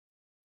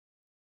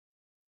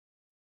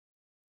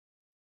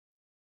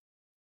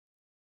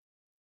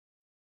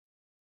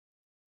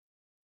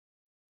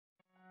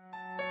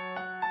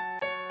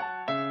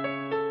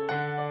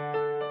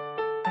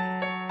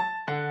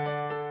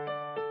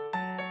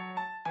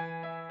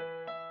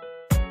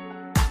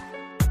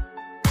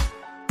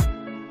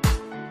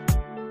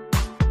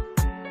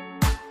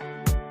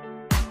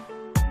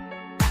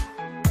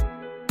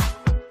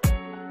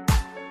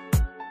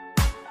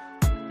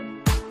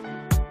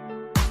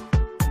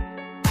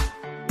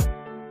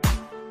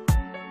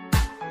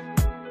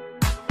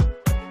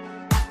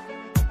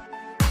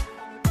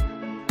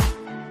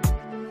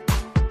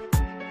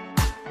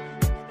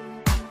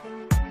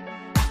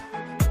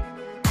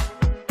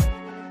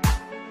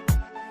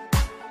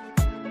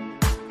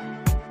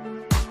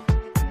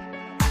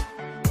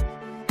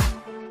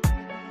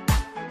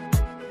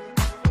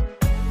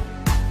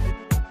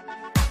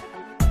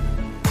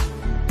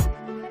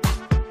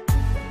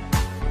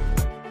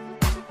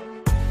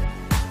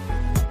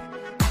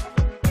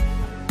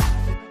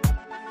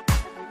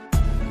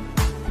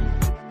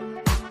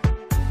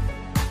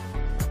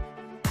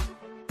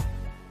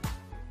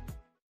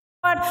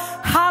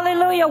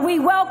Hallelujah. We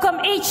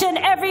welcome each and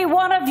every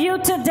one of you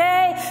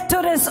today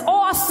to this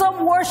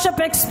awesome worship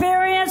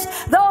experience.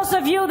 Those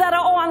of you that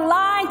are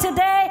online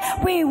today,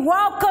 we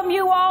welcome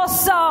you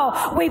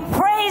also. We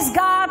praise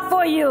God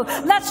for you.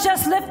 Let's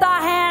just lift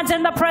our hands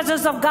in the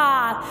presence of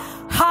God.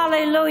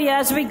 Hallelujah.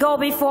 As we go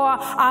before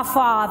our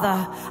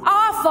Father.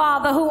 Our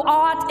Father who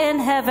art in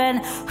heaven,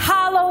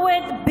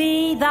 hallowed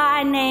be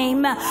thy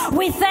name.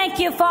 We thank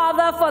you,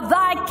 Father, for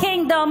thy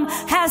kingdom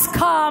has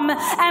come.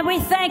 And we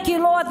thank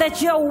you, Lord,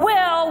 that your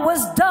will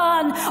was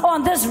done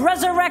on this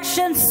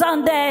Resurrection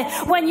Sunday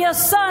when your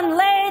Son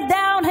laid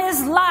down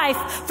his life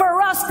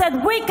for us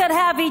that we could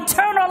have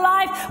eternal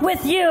life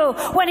with you.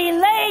 When he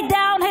laid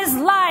down his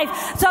life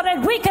so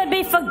that we could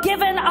be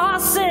forgiven our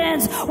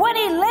sins. When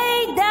he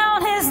laid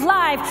down his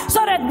life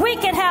so that we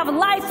can have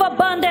life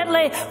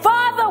abundantly.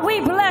 Father,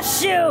 we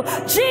bless you.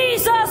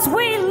 Jesus,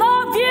 we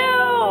love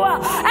you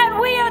and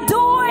we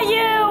adore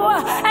you.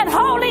 And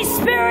Holy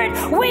Spirit,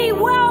 we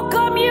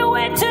welcome you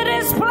into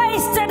this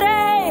place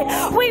today.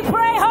 We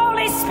pray,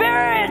 Holy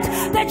Spirit,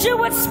 that you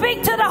would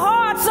speak to the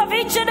hearts of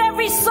each and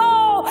every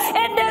soul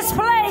in this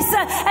place.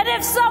 And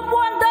if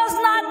someone does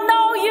not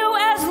know you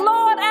as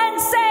Lord and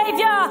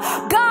Savior,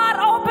 God,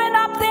 open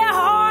up their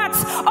hearts,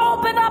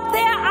 open up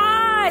their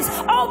eyes,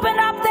 open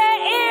up their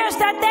ears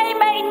that they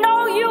may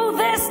know you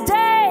this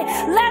day.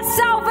 Let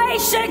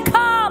salvation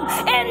come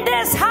in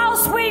this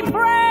house, we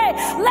pray.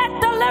 Let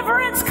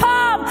deliverance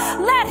come.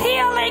 Let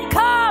healing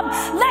come.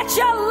 Let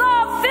your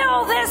love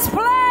fill this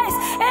place.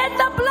 In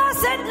the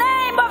blessed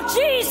name of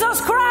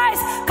Jesus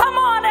Christ. Come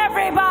on,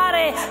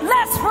 everybody.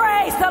 Let's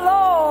praise the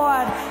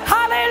Lord.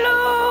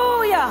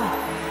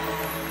 Hallelujah.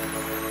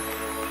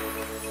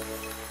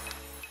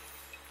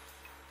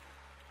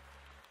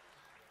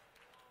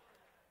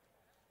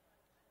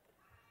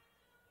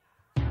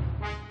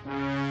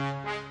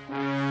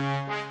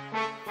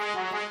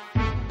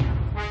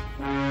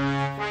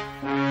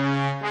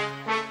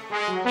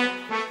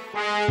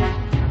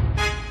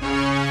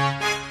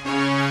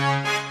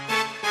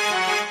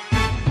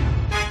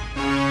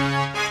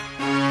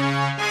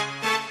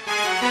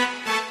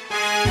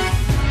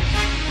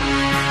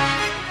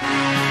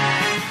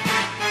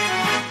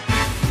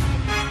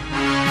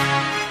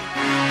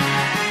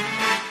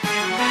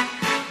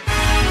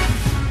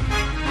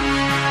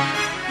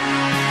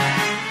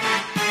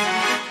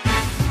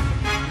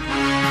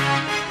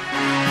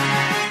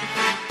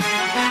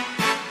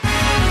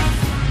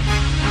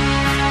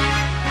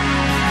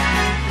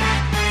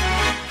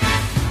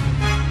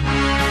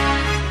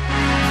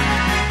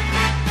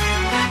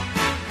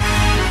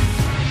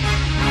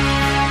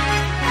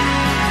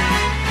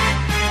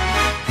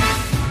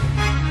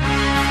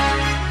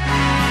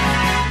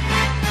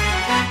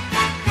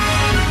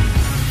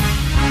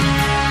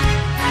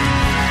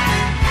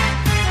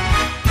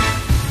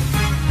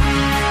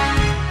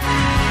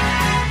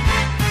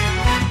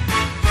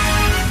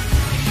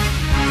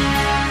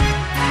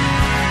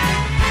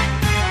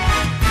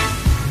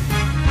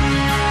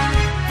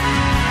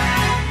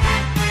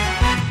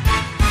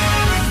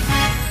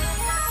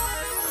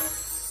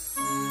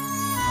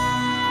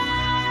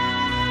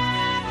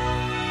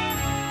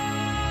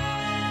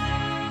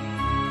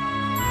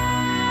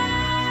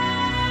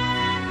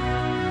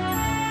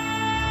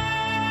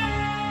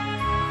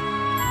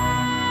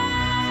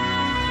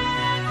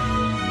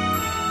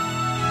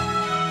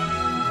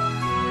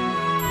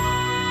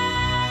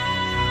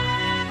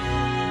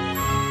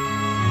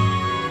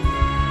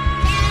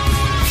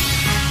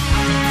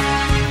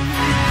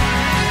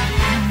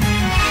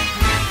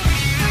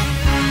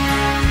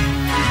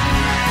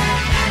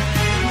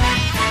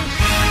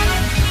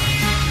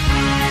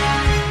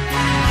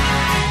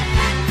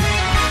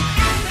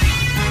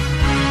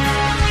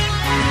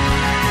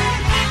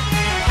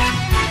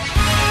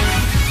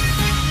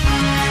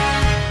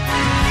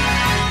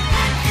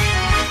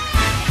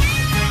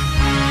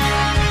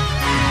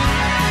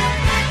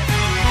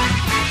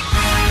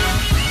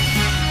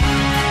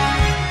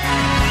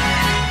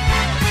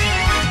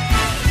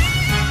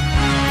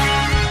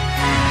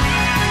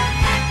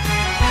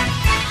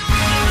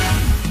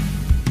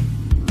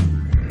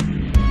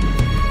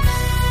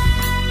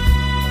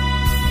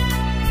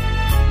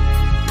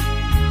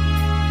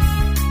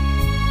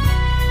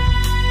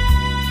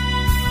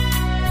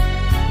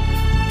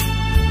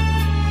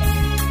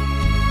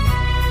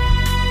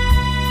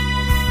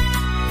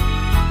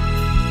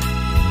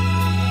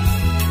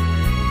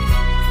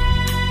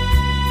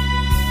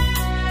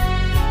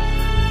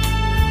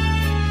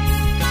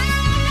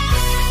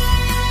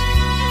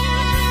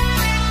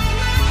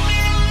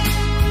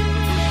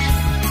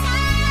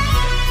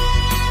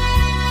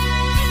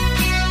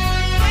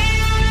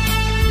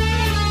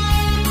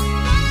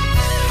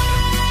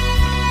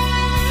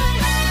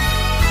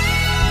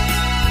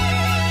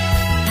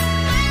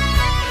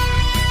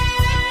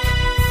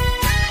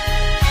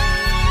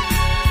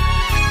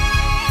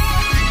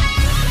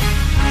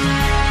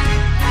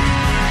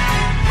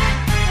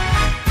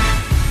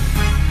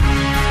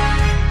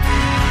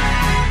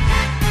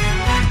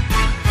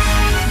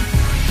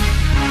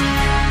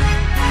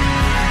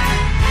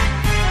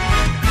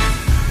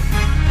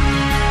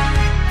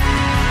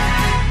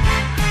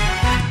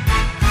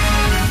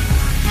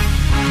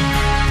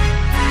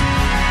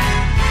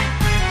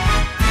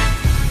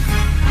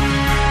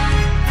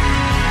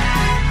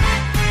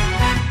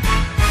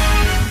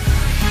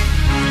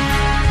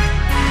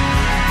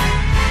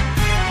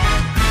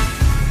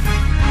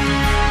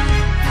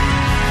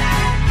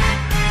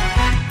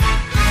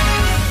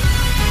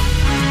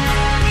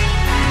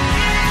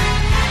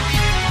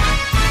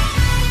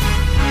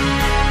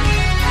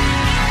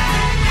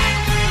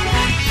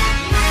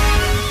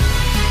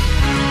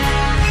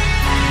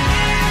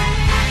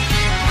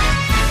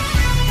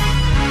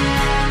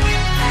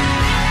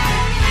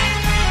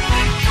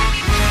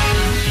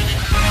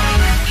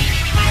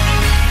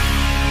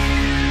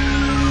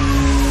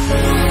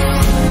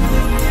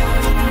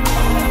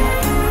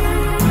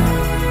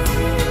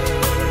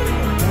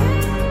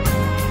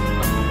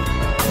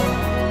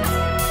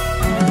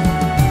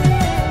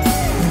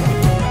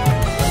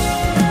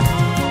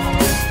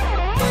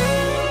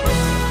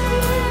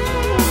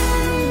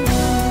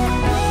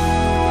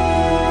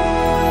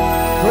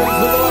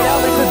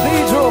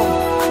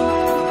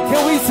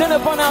 we stand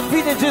up on our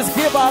feet and just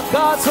give our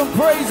God some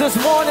praise this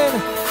morning?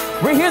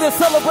 We're here to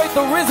celebrate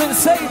the risen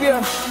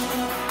Savior.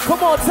 Come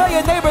on, tell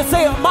your neighbor,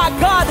 say, my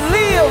God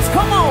lives.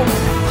 Come on.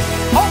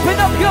 Open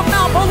up your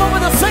mouth all over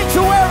the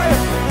sanctuary.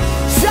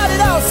 Shout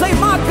it out. Say,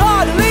 my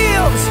God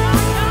lives.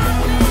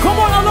 Come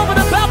on, all over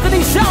the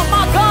balcony. Shout,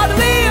 my God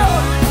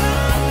lives.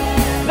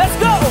 Let's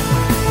go.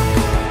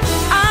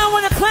 I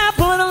want to clap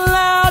a little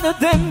louder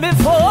than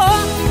before.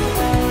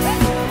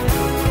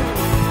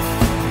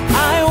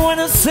 I want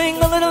to sing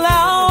a little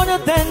louder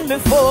than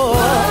before.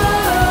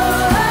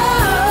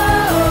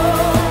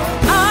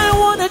 I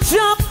want to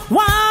jump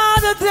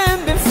wilder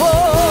than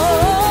before.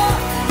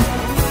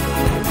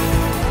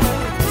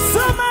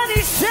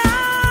 Somebody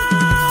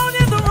shout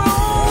in the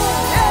room.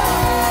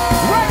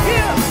 Right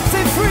here,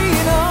 say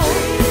freedom.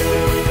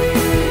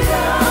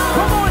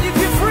 Come on, if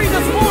you're free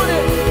this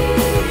morning,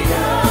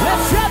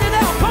 let's shout it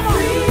out. Come on.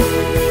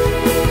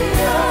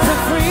 Say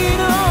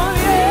freedom,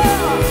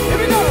 yeah. Here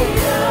we go.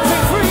 Say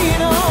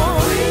freedom.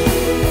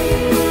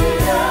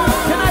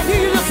 Can I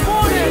hear you this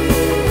morning?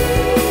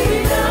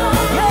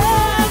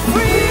 Yeah,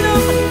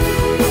 freedom.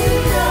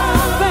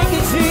 Thank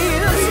you,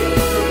 Jesus.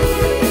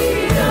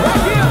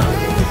 Right here.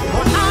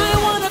 I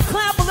want to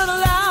clap a little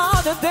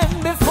louder than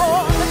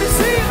before. Let me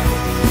see it.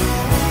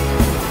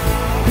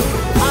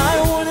 I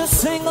want to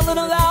sing a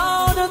little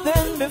louder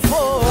than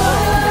before.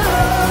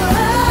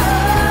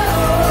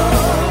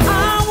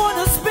 I want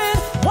to spin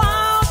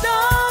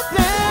wilder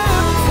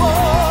than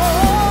before.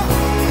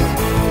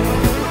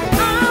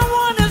 I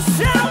want to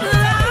shout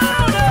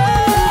louder.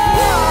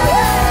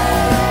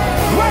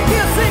 Right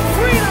here, sing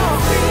freedom.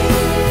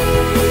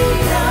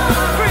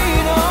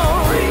 Freedom.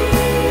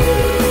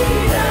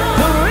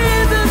 The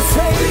risen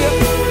Savior.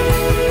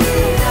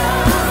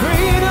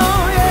 Freedom,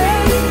 yeah.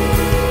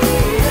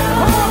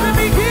 Come on, let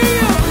me hear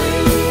you.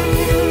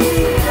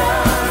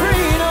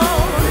 Freedom.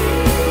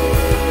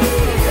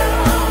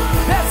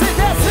 That's it,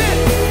 that's it.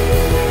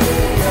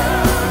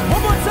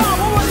 One more time,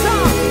 one more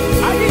time.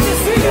 I need to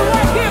see you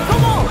right here.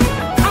 Come on.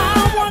 I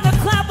want to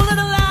clap a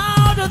little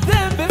louder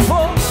than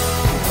before.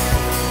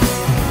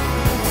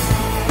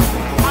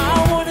 I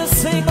want to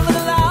sing a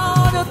little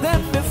louder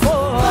than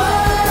before.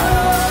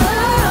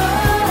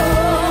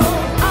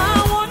 I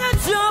want to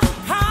jump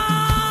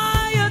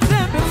higher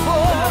than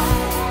before.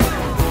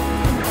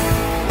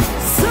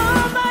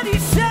 Somebody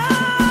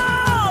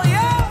shout,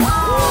 yeah.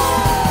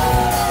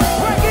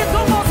 Right here,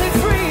 come on, say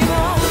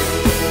freedom.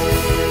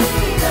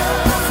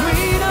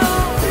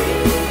 Freedom.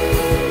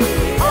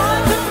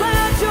 I'm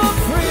glad you're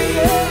free,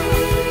 yeah.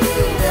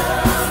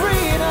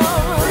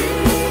 Freedom.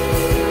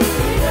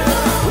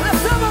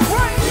 Let's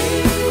celebrate.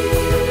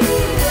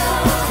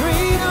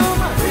 Freedom.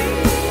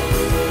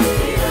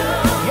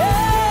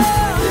 Yeah.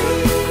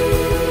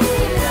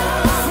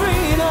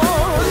 Freedom.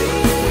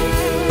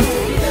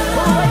 Come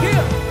on, right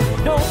here.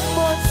 No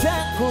more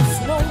shackles,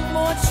 no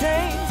more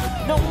chains,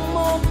 no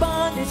more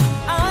bondage.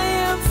 I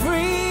am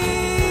free.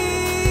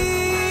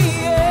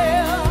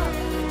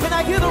 Yeah. Can I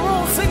hear the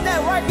room sing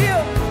that right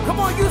here? Come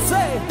on, you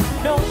say,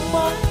 no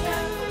more.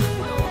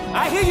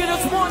 I hear you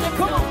this morning.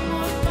 Come on.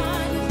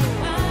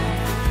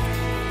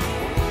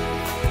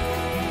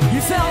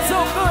 You sound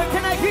so good.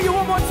 Can I hear you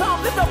one more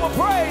time? Lift up a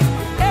praise.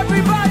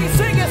 Everybody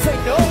sing it. Say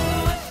no.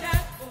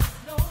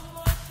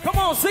 Come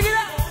on, sing it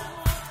out.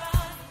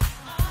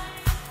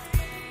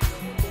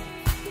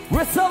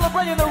 We're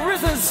celebrating the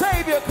risen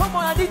Savior. Come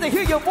on, I need to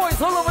hear your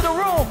voice all over the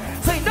room.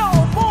 Say no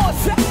more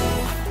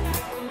shackles.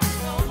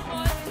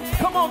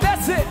 Come on,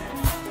 that's it.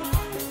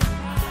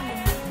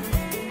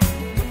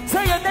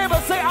 Tell your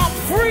neighbor, say I'm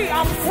free,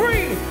 I'm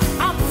free,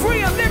 I'm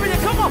free of liberty.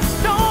 Come on,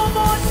 no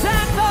more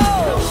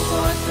shackles. No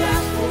more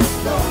shackles,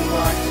 no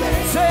more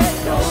chains, say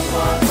no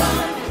more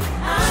bondage.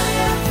 I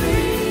am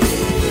free.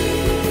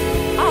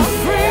 I'm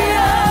free,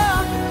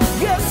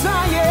 yes I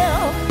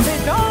am. Say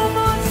no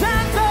more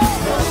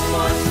shackles. No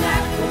more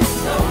shackles,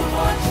 no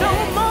more chains, no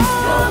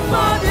more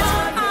bondage.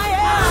 I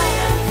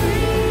am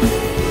free.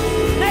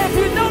 Now if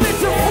you know that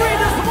you're free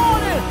this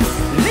morning,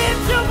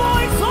 lift your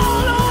voice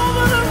all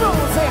over the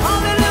room. Say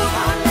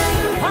hallelujah,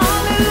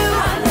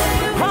 hallelujah,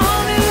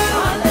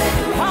 hallelujah,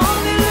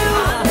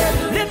 hallelujah.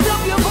 Lift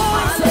up your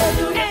voice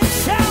and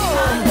shout.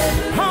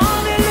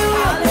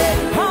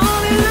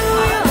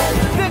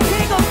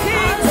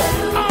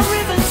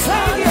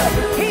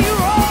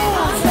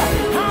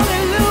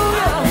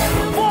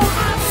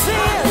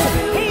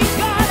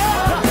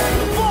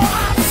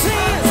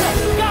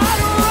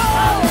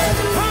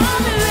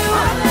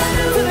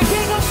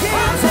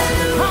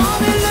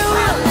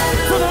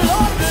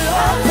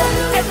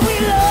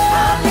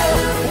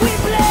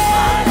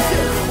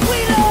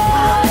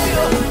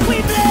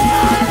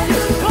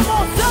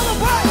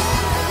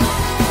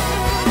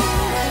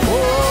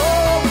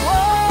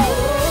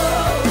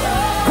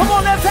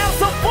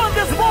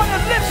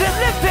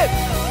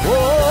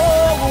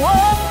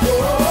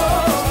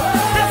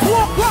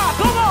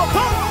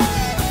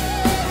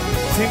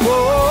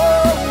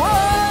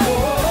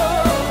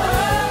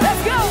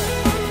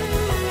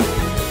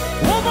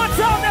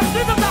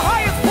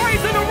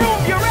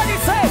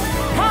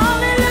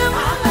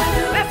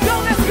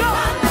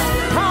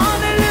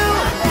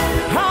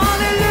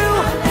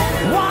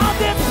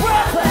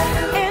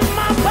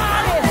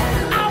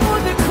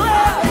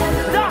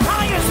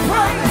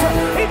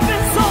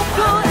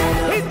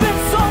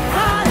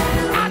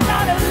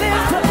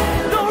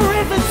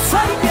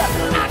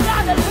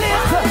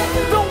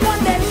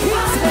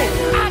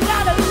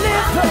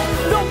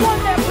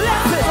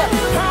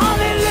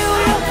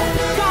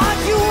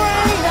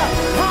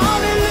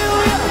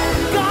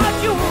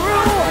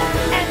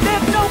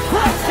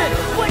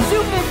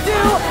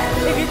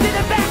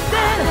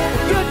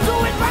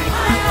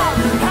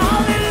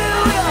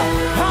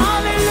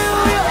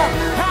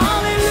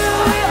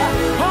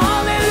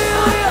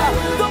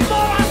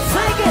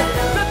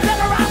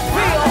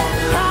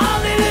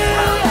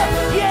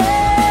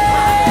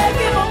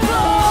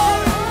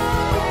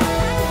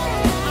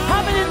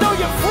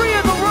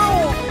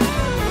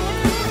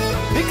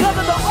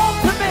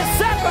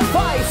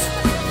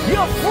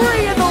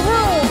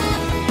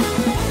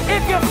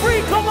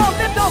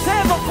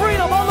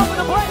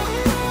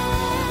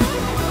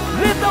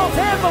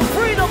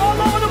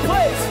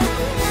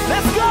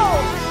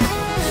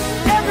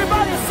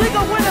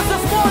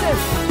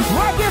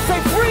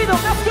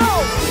 Let's go.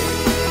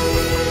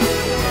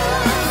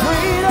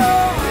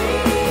 Freedom.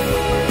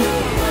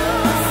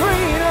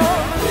 Freedom.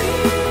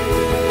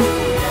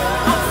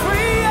 I'm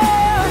free.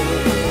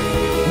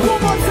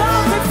 One more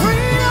time, say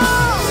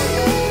freedom.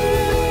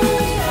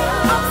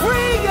 I'm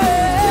free.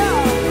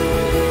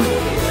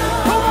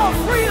 Come on,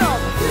 freedom.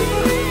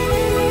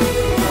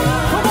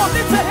 Come on,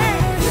 lift your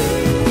hands.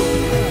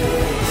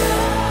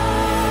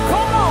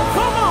 Come on,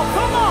 come on,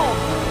 come on.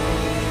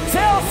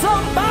 Tell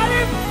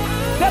somebody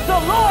that the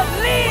Lord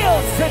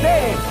lives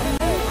today.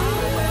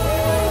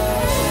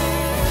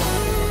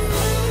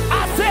 I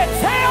said,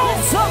 tell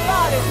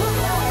somebody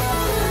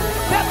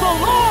that the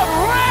Lord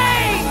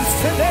reigns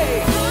today.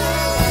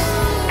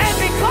 And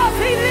because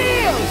he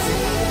lives,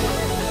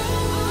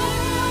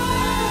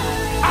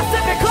 I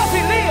said, because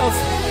he lives,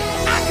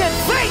 I can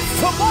face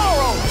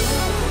tomorrow.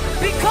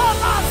 Because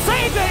our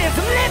Savior is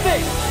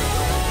living,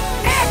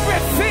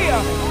 every fear,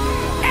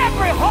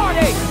 every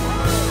heartache,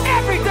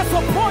 every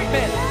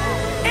disappointment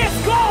is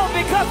gone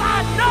because I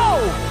know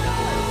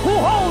who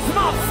holds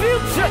my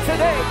future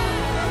today.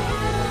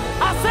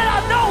 I said I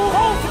know who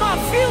holds my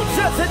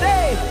future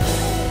today.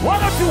 Why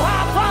don't you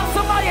high five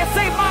somebody and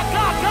say, my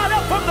God got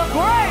up from the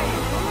grave.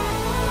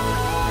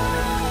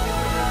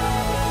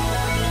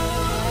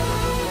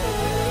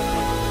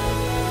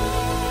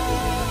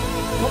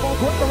 Come on,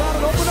 go around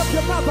and open up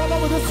your mouth all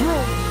over this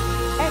room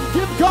and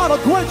give God a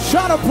great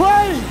shout of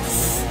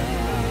praise.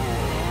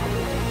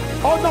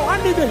 Oh no, I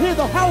need to hear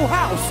the whole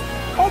house.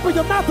 Open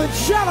your mouth and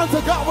shout unto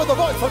God with a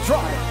voice of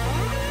triumph.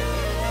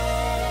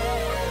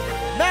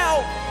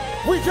 Now,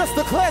 we just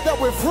declared that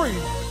we're free.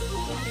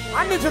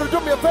 I need you to do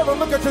me a favor,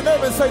 look at your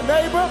neighbor and say,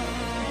 neighbor,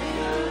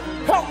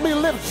 help me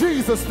lift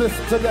Jesus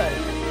today.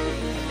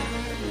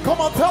 Come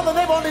on, tell the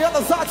neighbor on the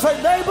other side,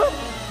 say, neighbor,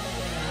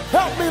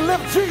 help me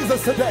lift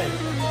Jesus today.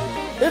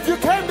 If you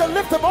came to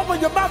lift him,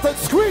 open your mouth and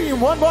scream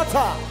one more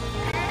time.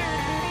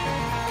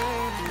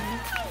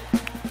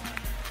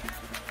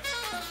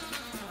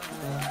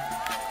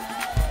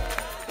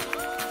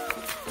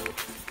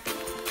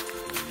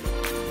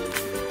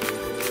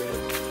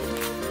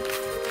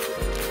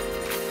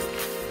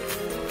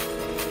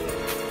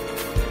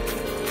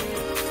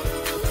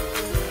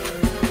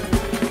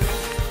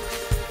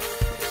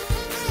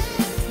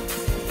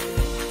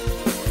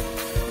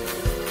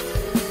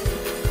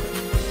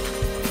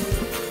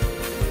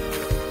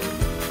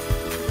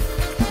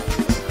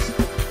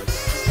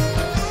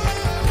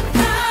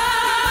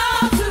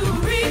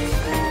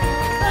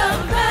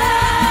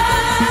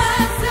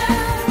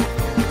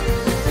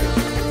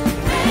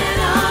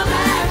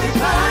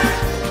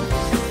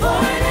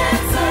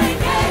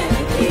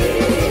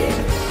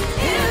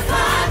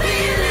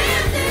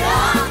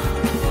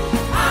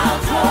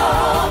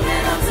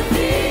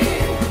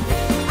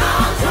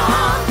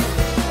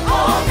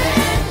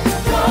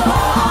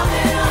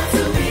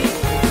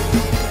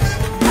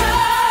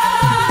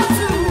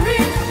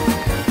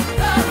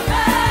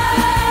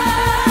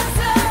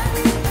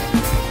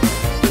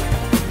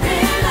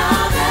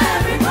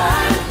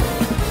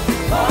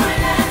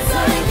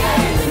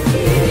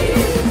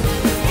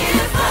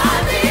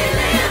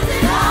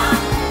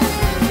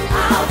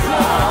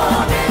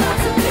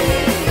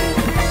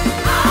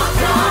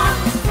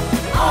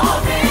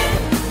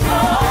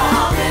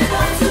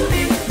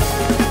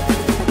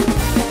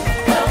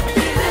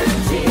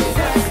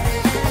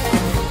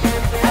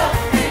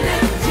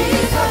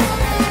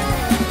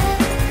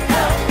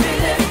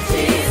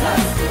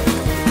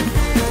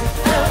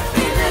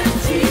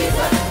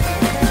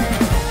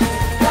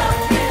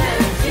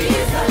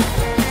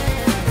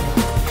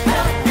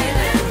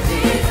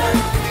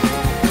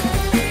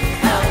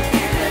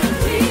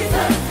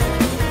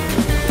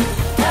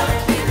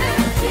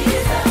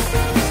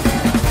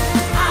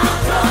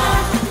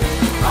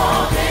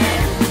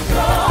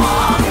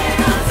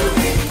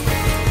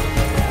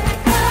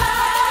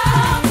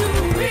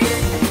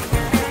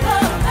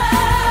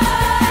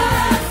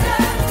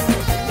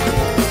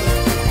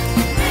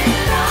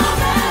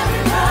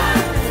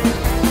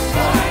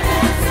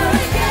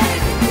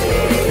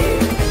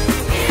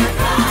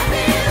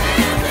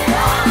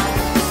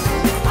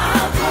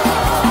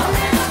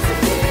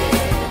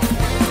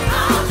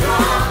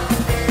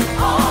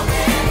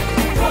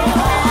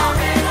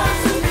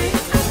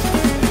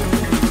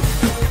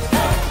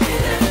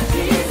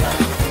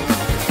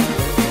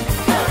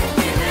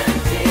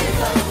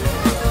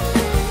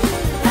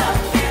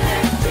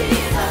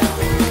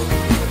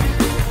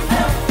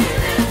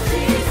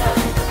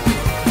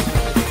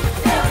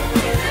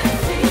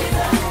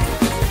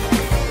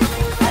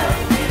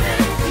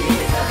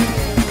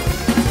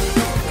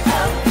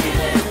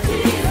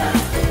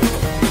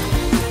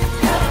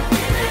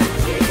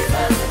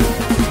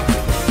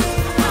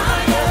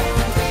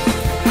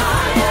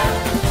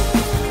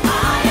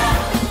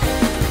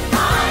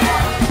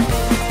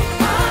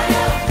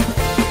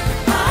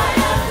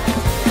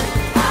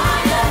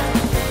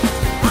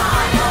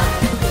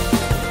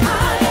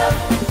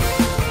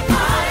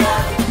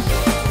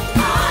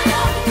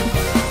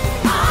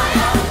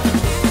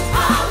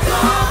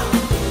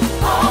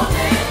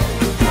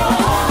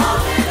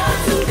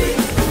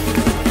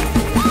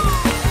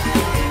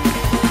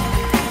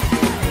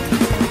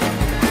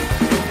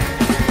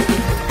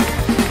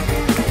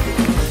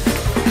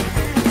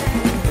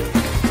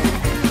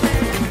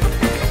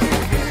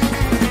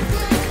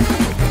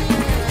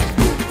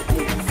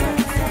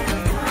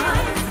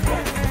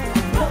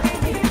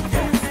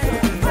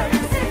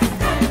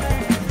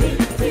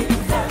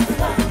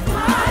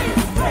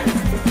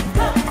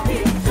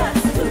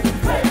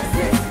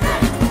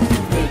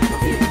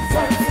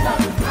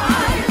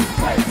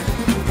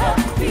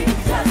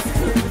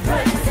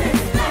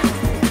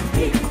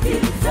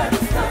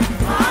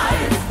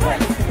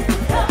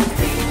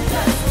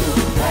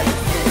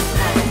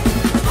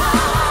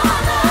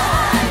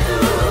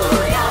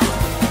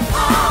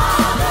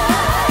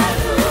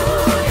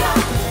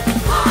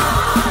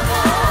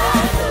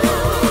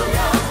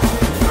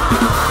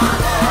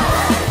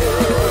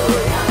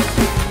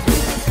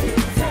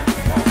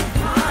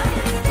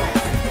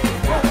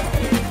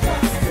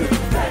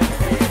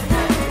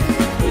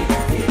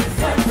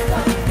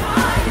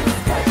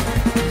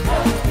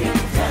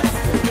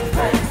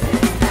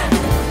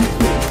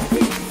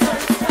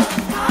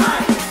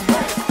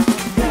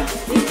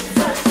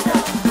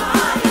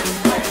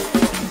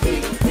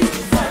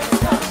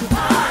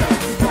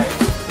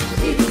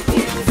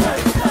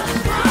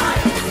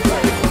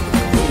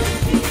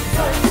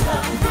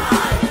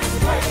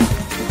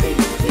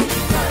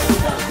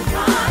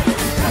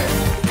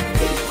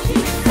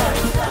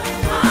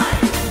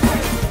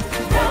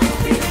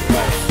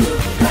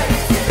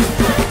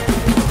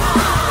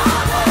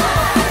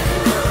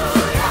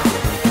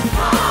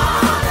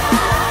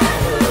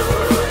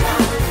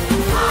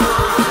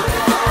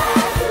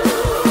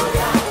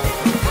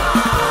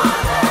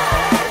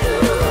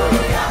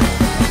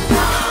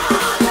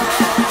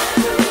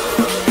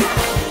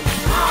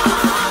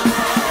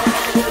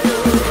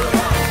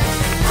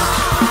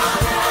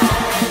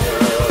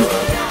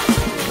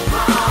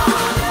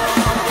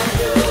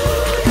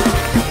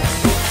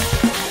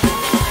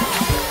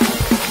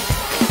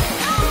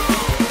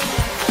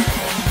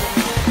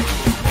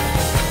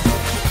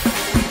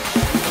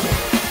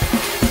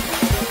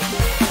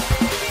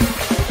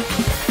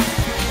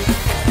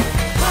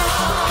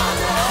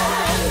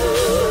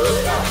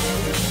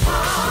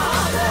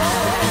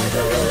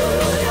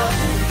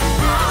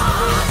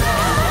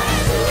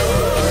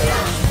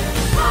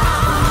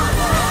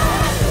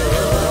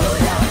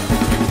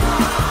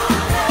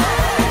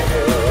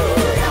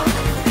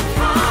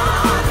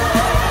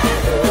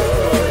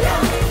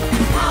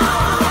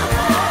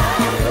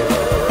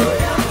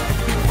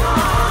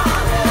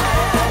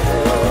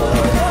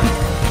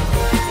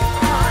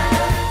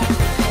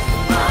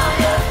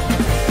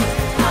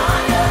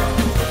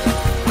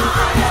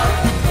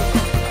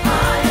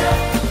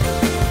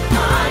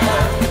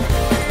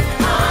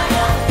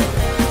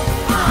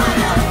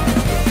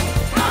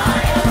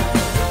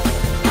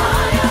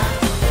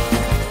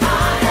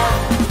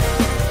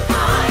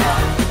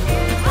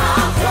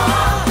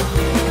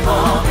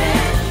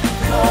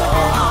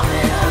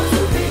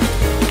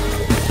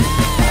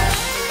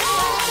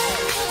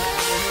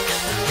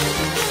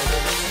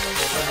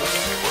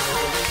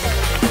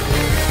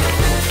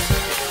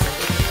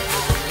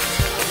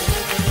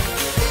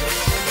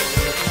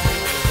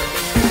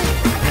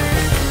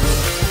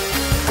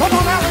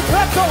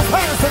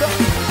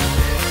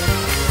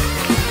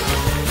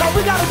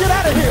 we got to get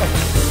out of here.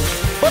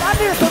 But I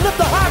need us to lift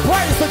the high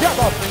praise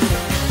together.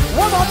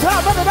 One more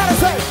time, everybody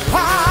say,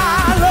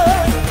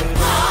 hallelujah.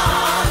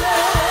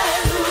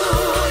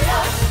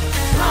 Hallelujah.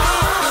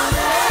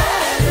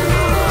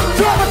 Hallelujah.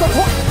 Join with the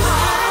point.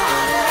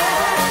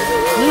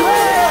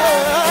 Yeah.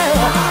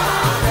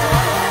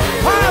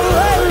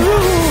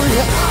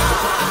 Hallelujah.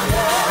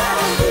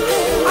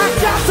 I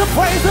got to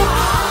praise him.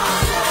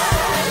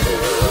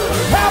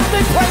 Help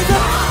me praise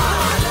him.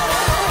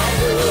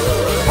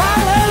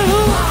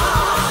 Hallelujah.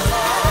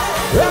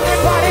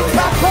 Everybody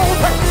clap those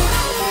hands.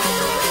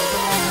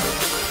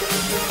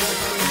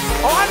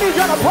 Oh, I need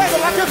y'all to praise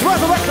him like it's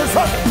Resurrection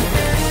Sunday.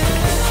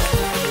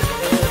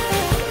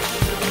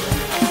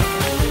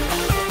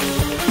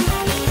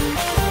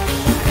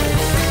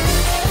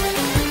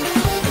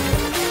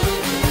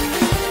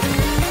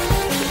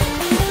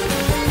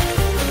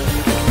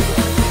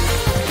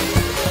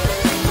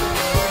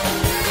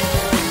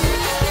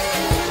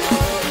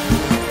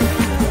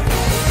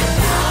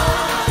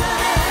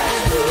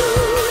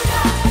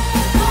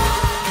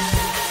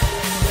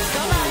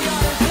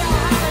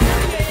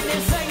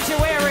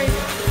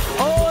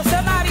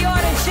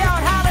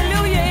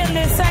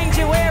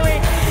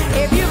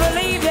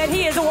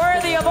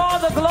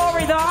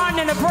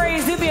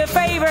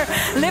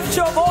 Lift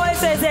your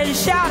voices and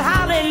shout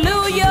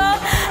hallelujah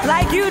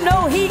like you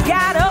know he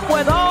got up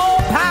with all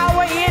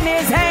power in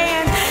his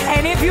hand.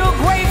 And if you're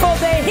grateful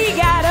that he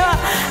got up,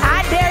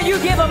 I dare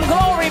you give him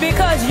glory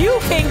because you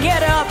can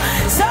get up.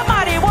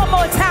 Somebody one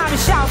more time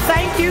shout,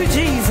 thank you,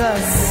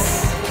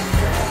 Jesus.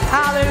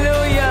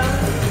 Hallelujah.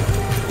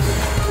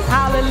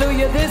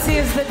 Hallelujah. This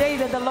is the day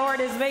that the Lord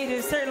has made,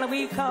 and certainly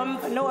we come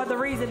for no other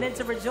reason than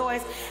to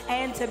rejoice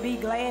and to be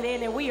glad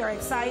in it. We are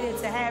excited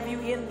to have you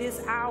in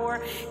this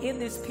hour, in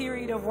this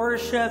period of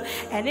worship,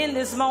 and in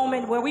this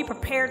moment where we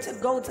prepare to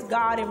go to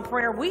God in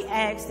prayer. We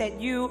ask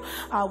that you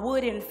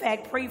would in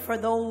fact pray for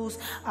those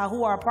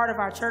who are a part of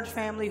our church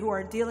family who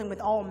are dealing with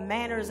all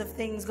manners of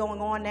things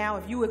going on now.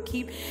 If you would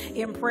keep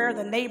in prayer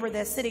the neighbor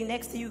that's sitting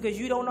next to you, because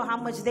you don't know how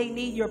much they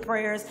need your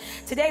prayers.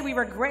 Today we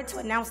regret to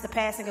announce the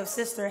passing of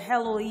Sister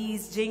Elaine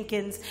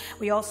Jenkins.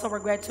 We also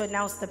regret to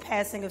announce the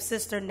passing of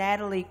Sister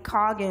Natalie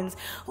Coggins,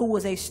 who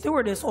was a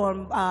stewardess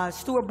on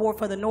steward board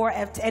for the Nora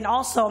F. and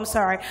also,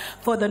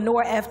 for the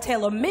Nora F.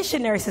 Taylor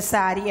Missionary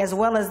Society, as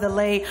well as the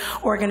lay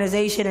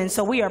organization. And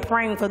so we are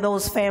praying for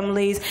those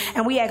families,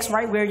 and we ask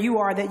right where you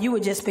are that you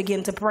would just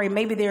begin to pray.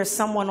 Maybe there's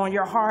someone on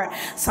your heart,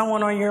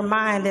 someone on your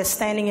mind that's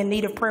standing in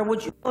need of prayer.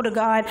 Would you go to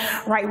God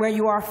right where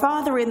you are?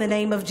 Father, in the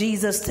name of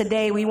Jesus,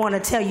 today we want to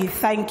tell you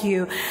thank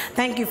you.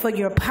 Thank you for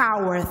your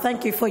power.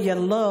 Thank you for your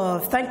love.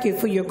 Thank you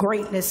for your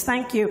greatness.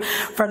 Thank you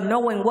for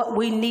knowing what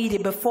we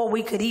needed before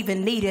we could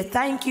even need it.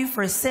 Thank you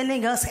for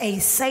sending us a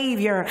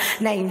Savior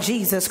named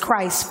Jesus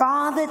Christ.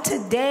 Father,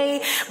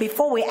 today,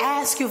 before we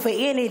ask you for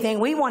anything,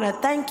 we want to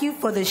thank you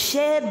for the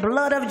shed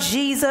blood of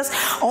Jesus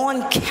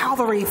on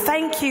Calvary.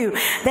 Thank you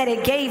that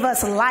it gave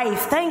us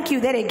life. Thank you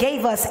that it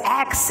gave us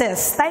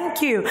access.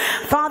 Thank you,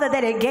 Father,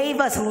 that it gave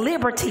us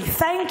liberty.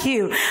 Thank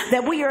you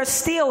that we are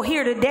still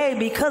here today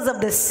because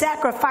of the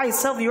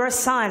sacrifice of your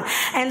Son.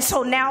 And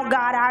so now,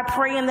 God, I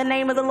pray in the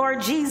name of the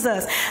Lord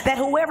Jesus that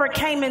whoever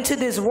came into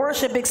this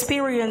worship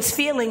experience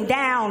feeling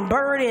down,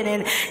 burdened,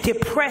 and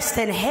depressed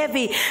and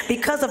heavy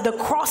because of the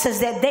crosses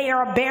that they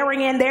are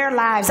bearing in their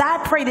lives, I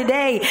pray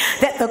today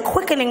that the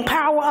quickening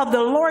power of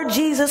the Lord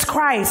Jesus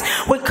Christ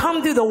would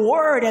come through the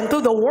word and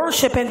through the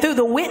worship and through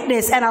the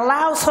witness and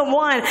allow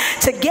someone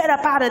to get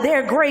up out of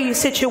their grave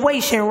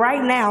situation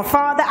right now.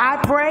 Father, I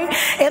pray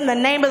in the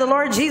name of the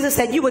Lord Jesus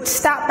that you would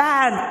stop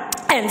by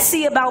and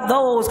see about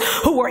those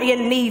who are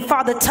in need.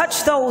 Father,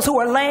 touch those who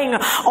are laying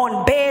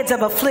on beds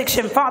of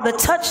affliction. Father,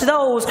 touch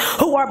those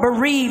who are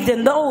bereaved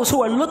and those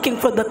who are looking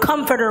for the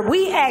comforter.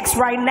 We ask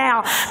right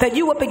now that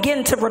you would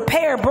begin to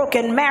repair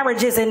broken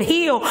marriages and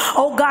heal,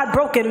 oh God,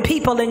 broken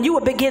people, and you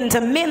would begin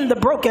to mend the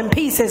broken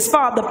pieces.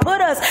 Father,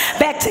 put us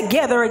back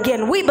together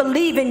again. We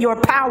believe in your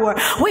power.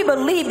 We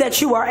believe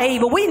that you are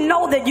able. We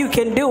know that you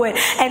can do it.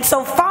 And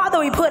so, Father,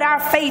 we put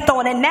our faith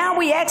on, and now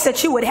we ask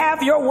that you would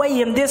have your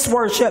way in this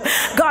worship.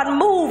 God,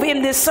 move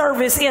in this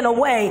service in a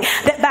way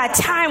that by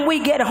the time we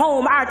get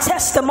home, our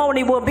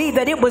testimony will be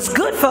that it was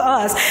good for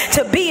us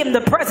to be in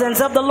the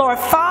presence of the Lord.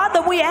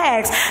 Father, we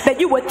ask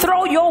that you would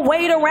throw your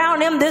weight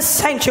around in this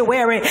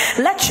sanctuary.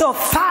 Let your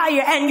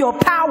fire and your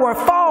power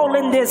fall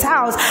in this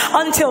house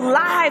until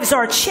lives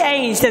are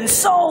changed and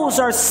souls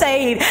are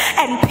saved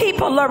and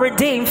people are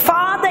redeemed.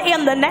 Father,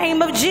 in the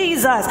name of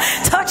Jesus,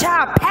 touch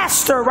our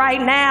pastor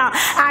right now.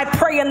 I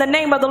pray in the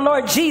name of the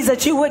Lord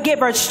Jesus, you would give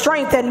her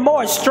strength and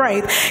more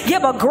strength.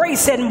 Give her grace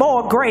and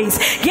more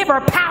grace. Give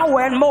her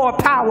power and more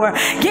power.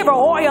 Give her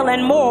oil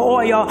and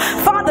more oil.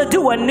 Father,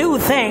 do a new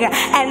thing.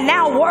 And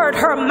now word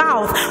her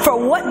mouth for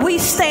what we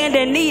stand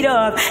in need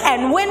of.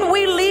 And when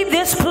we leave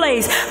this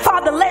place,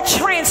 Father, let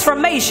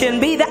transformation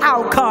be the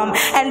outcome.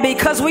 And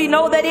because we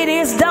know that it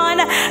is done,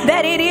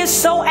 that it is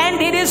so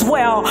and it is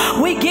well.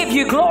 We give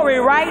you glory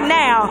right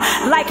now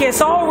like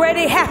it's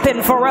already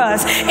happened for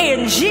us.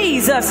 In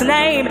Jesus'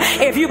 name,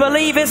 if you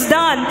believe it's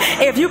done,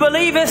 if you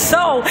believe it's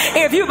so,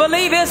 if you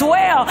believe it's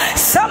well,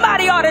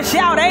 somebody ought to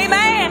shout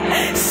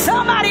amen.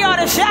 Somebody ought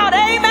to shout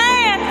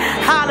amen.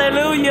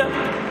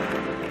 Hallelujah.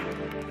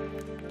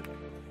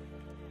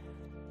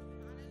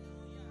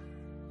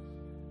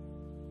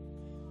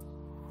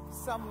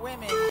 Some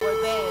women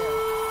were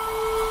there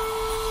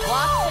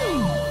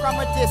watching from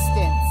a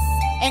distance,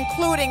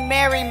 including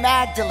Mary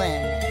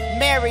Magdalene,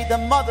 Mary the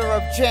mother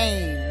of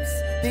James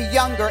the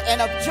younger,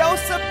 and of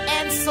Joseph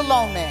and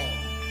Salome.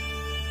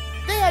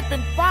 They had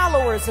been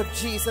followers of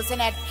Jesus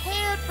and had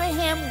cared for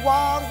him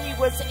while he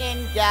was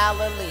in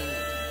Galilee.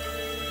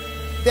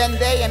 Then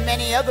they and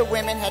many other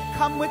women had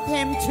come with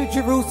him to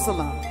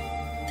Jerusalem.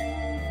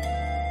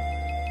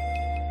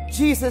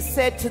 Jesus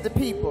said to the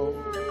people,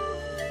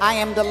 I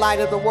am the light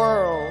of the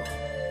world.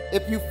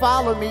 If you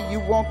follow me, you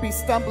won't be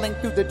stumbling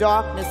through the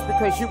darkness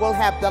because you will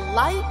have the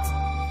light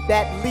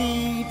that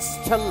leads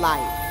to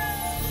life.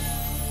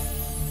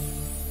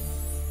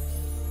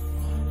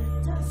 On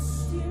a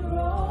dusty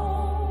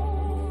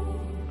road,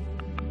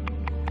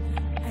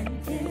 an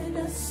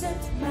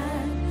innocent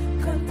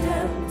man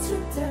condemned to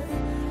death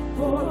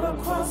bore a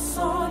cross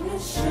on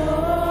his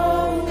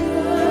shoulders.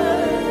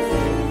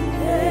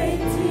 They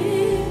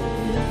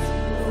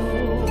didn't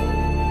know.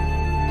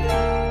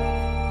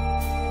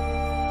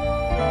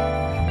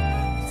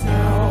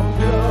 Down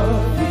the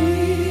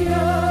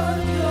Via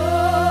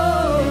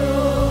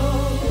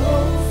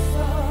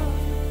Dolorosa,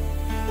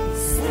 he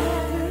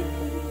staggered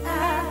in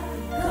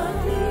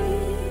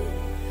agony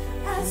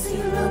as he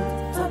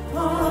looked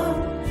upon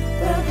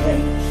the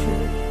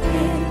hatred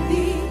in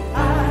the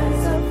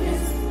eyes of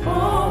his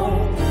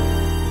own.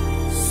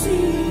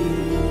 See,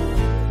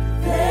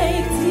 they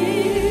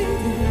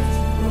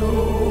didn't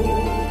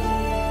know.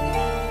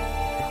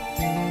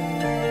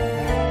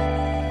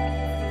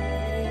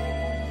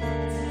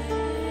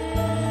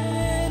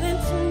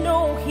 Didn't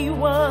know he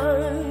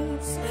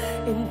was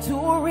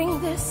enduring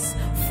this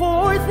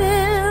for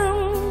them,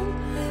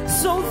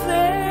 so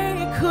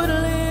they could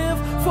live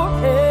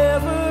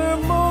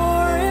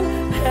forevermore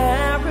in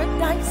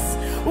paradise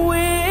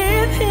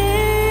with him.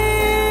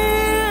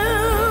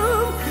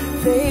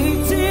 They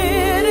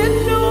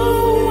didn't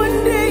know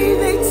one day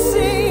they'd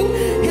sing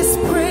his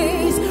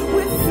praise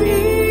with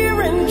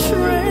fear and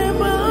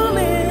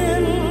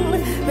trembling.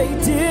 They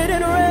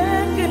didn't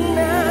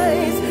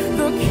recognize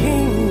the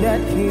king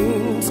that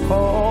kings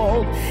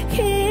call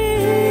king.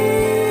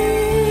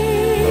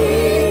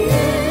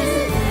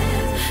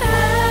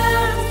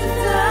 Had to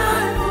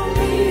die for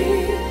me.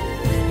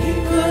 He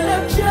could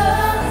have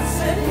just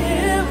set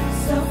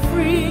himself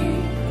free.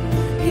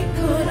 He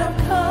could have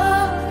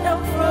come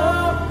down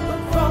from the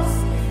cross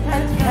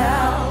at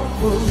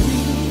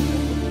Calvary,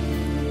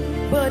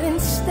 but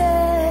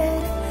instead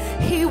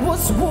he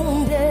was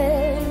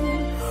wounded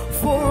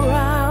for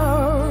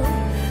our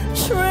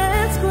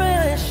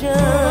transgression.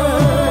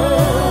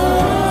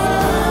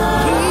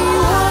 He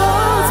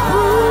was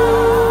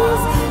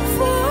bruised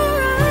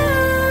for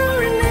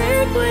our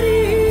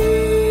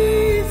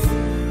iniquities,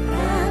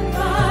 and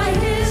by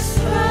his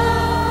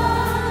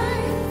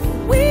stripes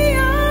we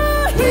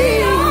are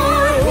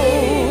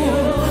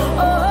healed.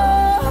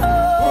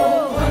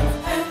 Oh, what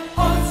an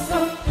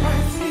awesome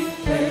price he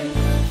paid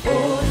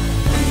for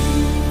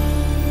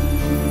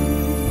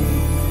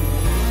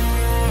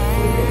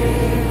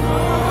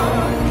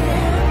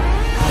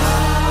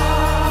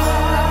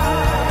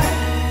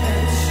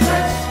and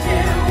stretched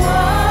him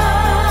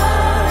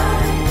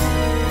wide.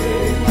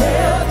 They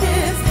nailed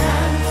his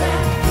hands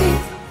and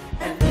feet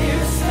and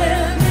pierced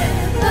him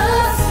in the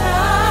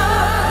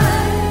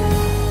side.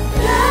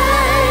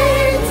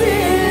 They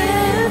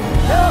didn't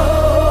know.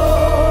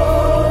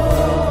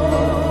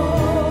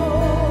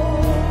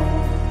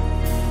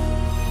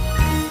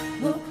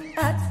 Look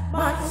at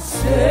my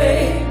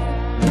shame,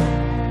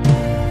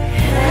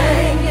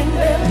 hanging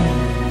there,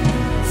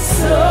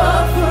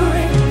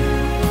 suffering,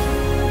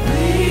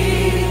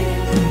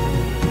 bleeding,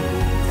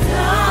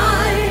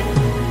 dying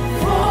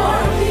for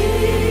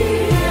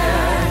me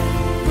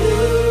and you.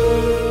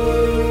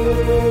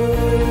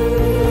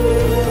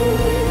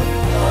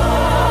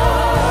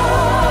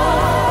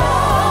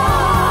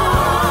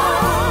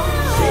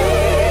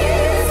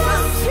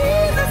 Jesus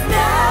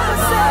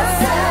never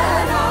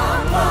said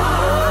I'm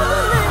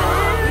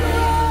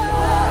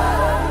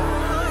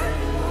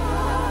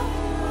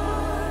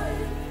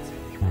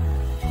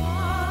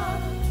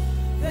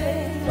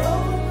They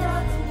know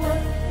not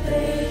what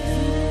they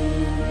do.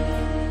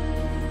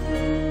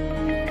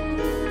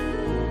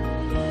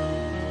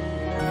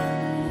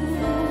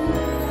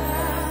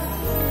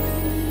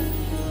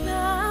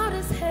 Bowed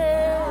his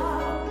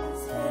head,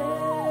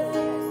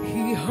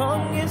 he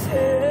hung his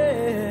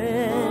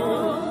head,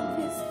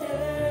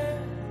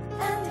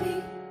 and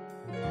he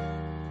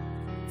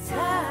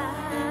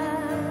died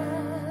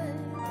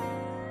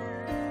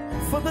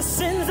for the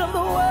sins of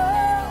the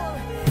world.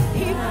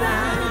 He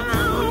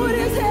bowed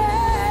his head,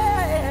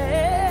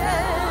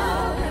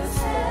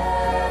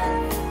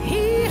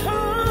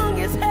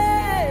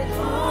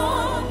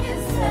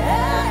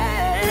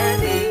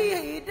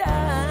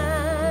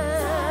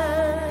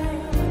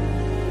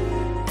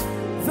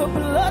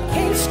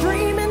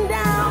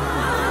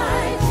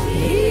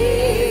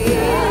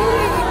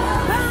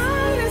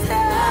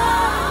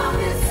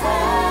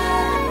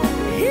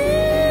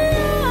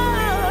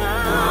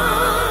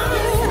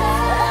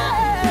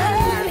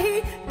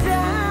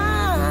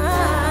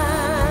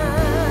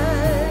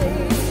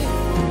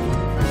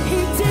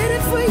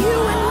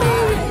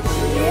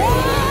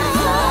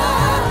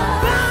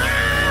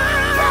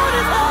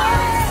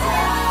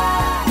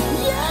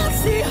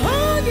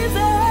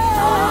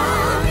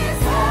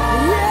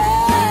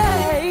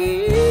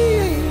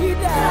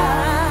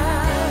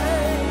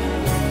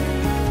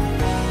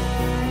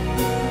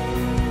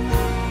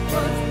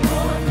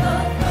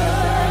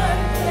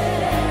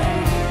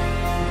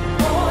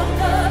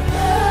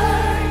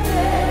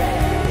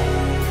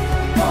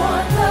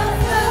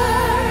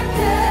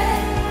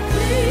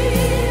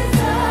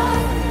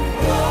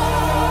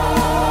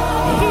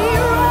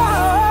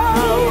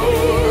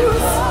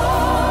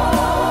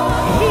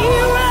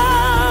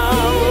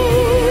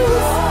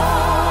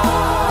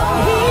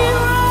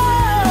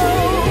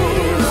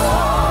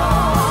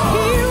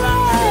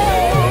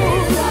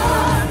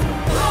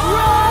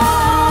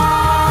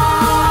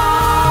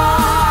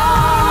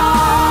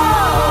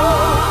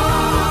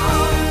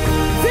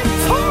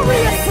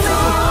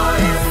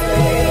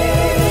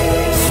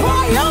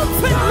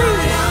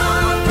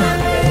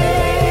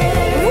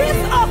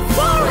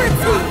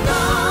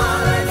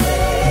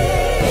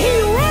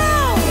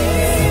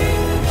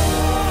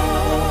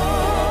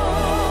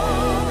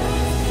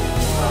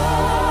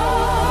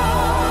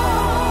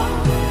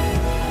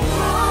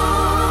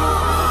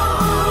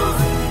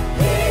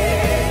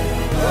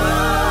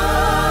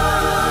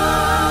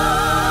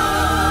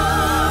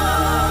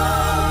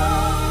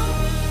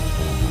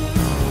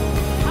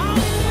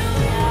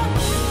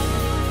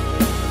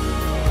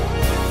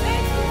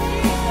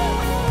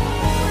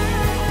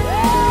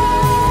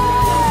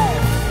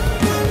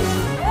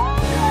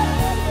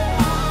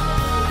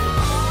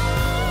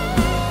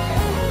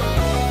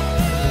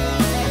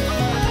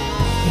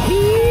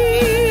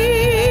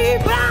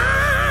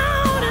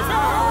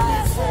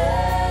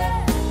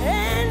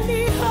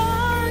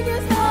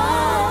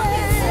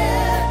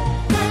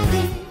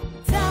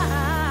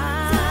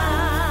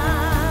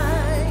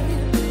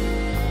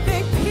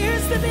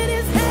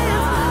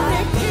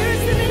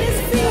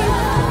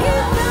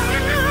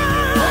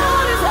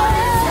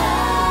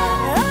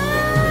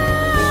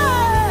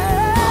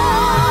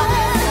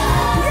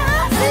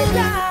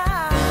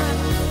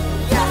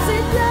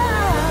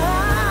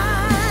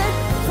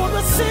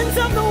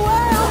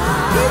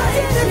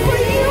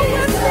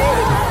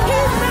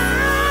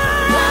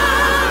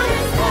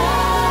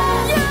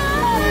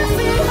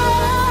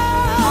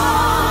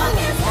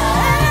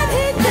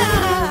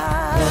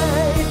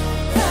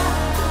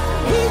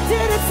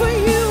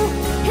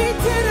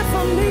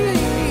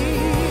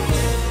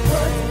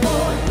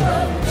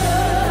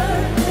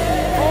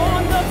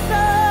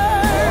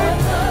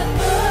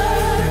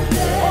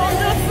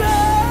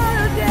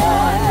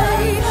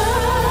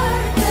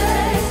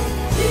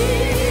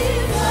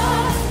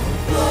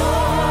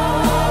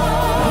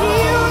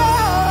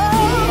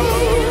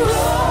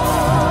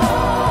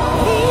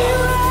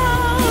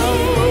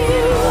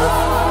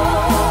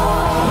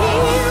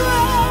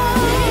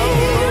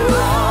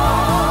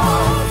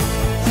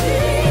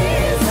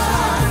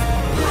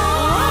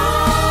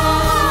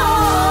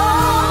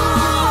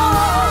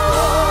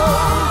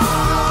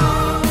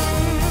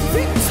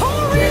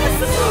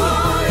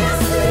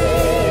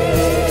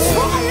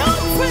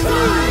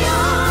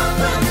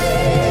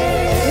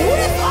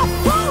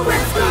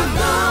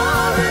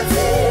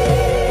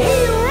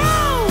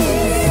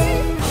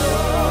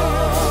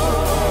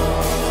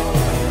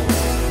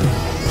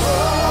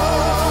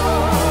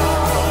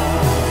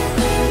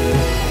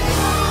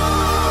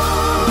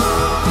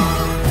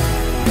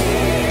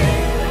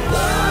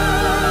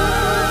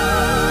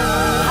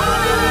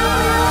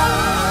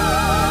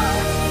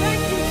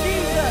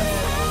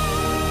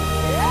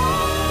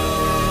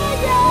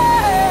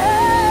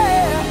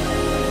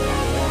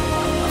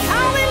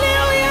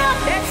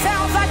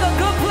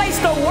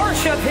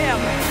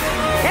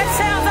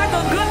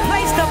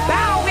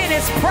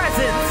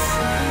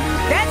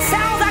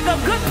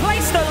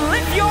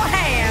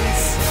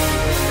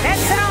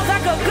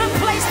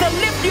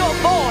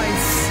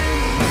 voice.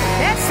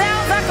 That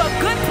sounds like a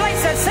good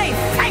place to say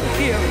thank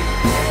you.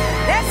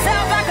 That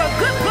sounds like a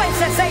good place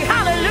to say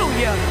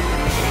hallelujah.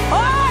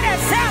 Oh, that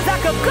sounds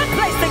like a good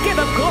place to give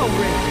him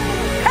glory.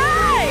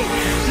 Hey,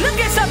 look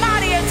at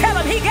somebody and tell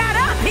him he got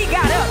up, he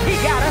got up, he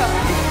got up.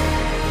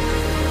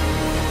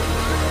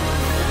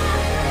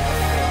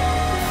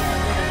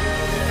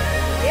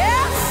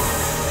 Yes,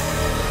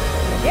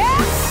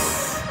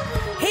 yes,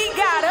 he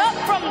got up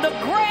from the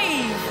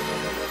grave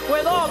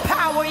with all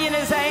power in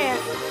his hand.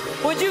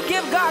 Would you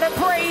give God a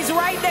praise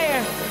right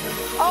there,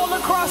 all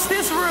across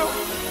this room?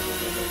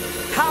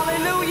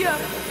 Hallelujah.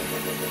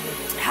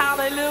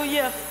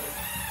 Hallelujah.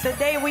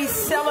 Today we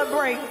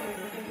celebrate,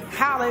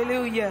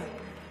 hallelujah,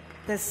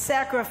 the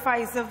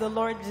sacrifice of the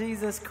Lord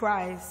Jesus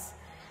Christ.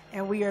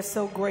 And we are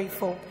so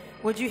grateful.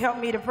 Would you help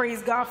me to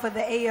praise God for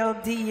the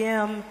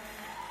ALDM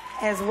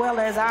as well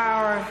as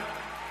our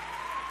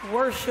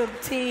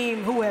worship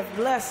team who have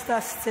blessed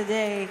us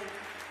today?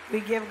 We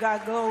give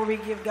God glory,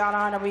 we give God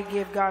honor, we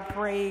give God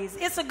praise.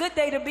 It's a good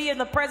day to be in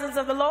the presence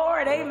of the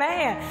Lord.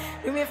 Amen.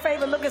 Do me a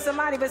favor, look at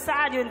somebody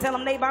beside you and tell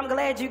them, neighbor, I'm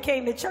glad you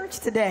came to church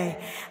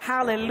today.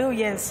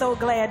 Hallelujah. And so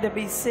glad to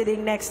be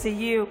sitting next to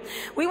you.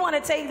 We want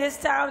to take this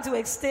time to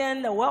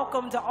extend a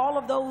welcome to all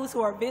of those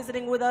who are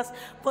visiting with us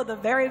for the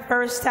very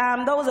first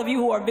time. Those of you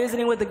who are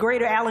visiting with the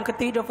Greater Allen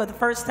Cathedral for the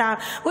first time,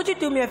 would you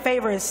do me a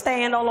favor and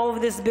stand all over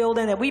this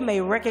building that we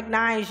may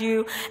recognize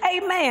you?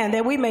 Amen.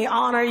 That we may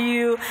honor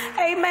you.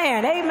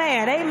 Amen. Amen.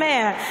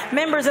 Amen.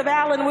 Members of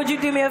Allen, would you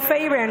do me a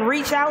favor and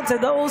reach out to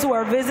those who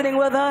are visiting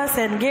with us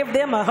and give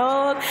them a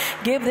hug,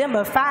 give them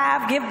a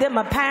 $5, give them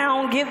a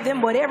pound, give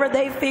them whatever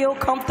they feel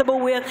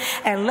comfortable with,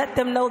 and let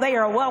them know they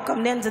are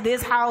welcomed into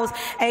this house.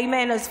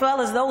 Amen. As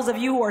well as those of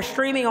you who are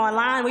streaming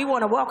online, we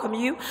want to welcome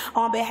you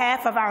on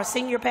behalf of our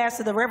senior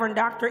pastor, the Reverend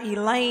Dr.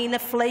 Elaine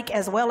Flake,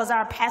 as well as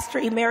our pastor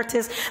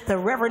emeritus, the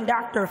Reverend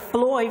Dr.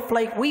 Floyd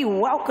Flake. We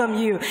welcome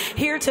you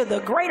here to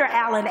the Greater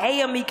Allen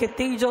A.M.E.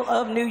 Cathedral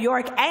of New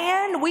York,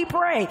 and we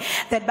pray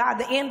that by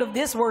the end of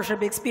this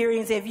worship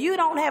experience, if you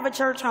don't have a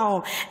church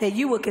home, that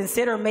you would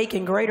consider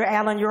making Greater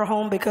Allen your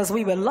home, because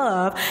we would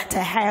love to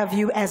have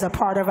you as a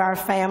part of our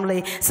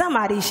family.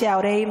 Somebody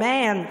shout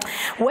amen.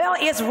 Well,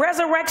 it's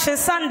Resurrection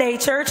Sunday,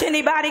 church.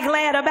 Anybody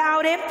glad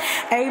about it?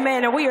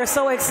 Amen. And we are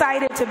so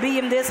excited to be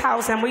in this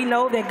house, and we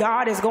know that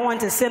God is going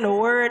to send a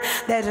word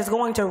that is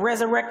going to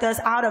resurrect us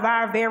out of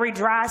our very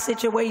dry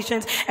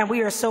situations, and we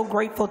are so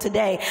grateful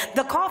today.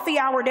 The coffee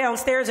hour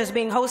downstairs is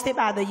being hosted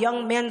by the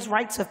Young Men's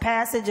Rites of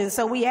Passage, and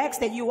so we ask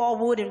that you all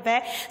would in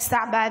fact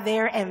stop by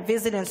there and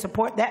visit and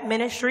support that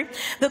ministry.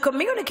 The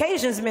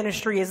communications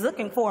ministry is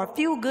looking for a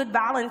few good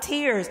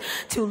volunteers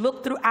to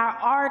look through our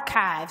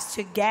archives,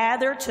 to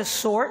gather, to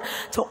sort,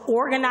 to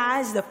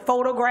organize the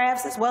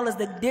photographs as well as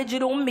the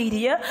digital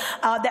media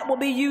that will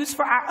be used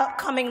for our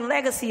upcoming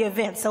legacy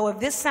event. So if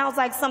this sounds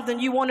like something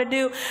you want to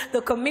do,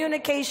 the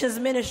communications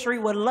ministry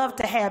would love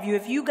to have you.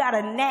 If you got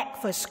a knack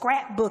for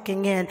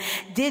scrapbooking and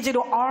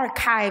digital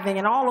archiving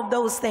and all of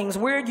those things,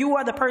 you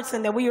are the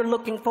person that we are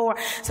looking for.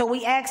 So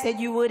we ask that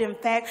you would in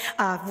fact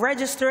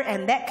register,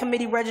 and that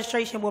committee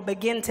registration will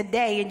begin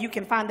today, and you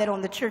can find that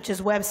on the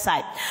church's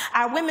website.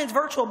 Our women's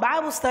virtual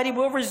Bible study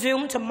will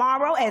resume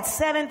tomorrow at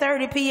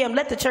 7:30 p.m.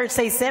 Let the church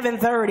say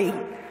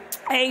 7:30.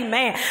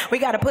 Amen. We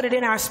got to put it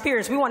in our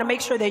spirits. We want to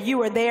make sure that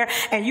you are there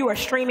and you are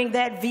streaming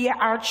that via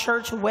our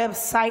church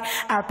website.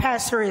 Our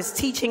pastor is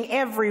teaching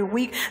every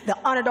week the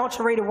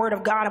unadulterated word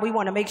of God, and we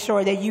want to make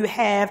sure that you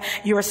have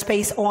your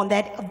space on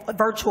that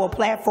virtual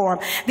platform.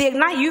 The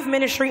Ignite Youth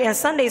Ministry and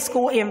Sunday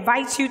School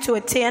invites you to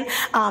attend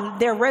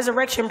their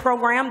resurrection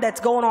program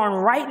that's going on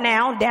right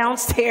now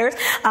downstairs.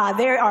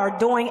 They are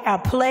doing a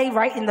play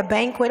right in the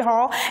banquet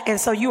hall, and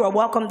so you are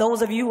welcome.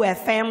 Those of you who have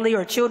family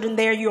or children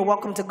there, you are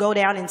welcome to go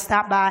down and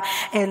stop by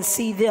and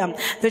see them.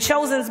 The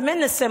Chosen's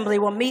Men Assembly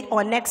will meet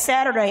on next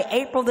Saturday,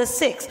 April the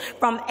 6th,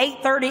 from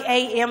 8:30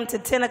 a.m. to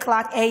 10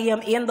 o'clock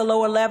a.m. in the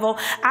lower level.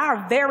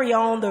 Our very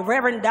own, the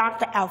Reverend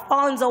Dr.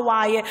 Alfonso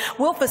Wyatt,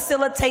 will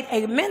facilitate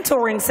a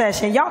mentoring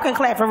session. Y'all can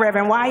clap for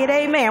Reverend Wyatt.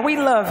 Amen. We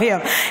love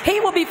him. He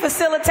will be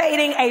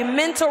facilitating a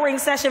mentoring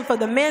session for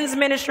the men's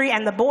ministry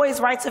and the boys'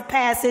 rites of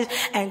passage.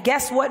 And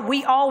guess what?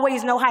 We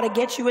always know how to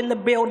get you in the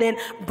building.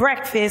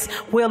 Breakfast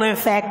will in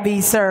fact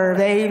be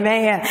served.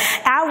 Amen.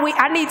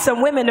 I need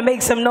some women to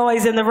make some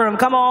noise in the room.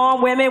 Come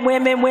on, women,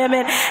 women,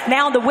 women.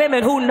 Now the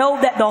women who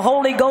know that the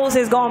Holy Ghost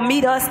is going to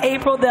meet us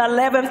April the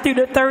 11th through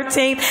the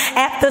 13th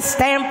at the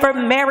Stanford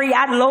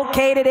Marriott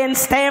located in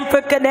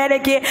Stamford,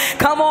 Connecticut.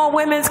 Come on,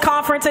 women's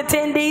conference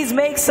attendees,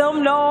 make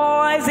some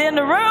noise in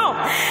the room.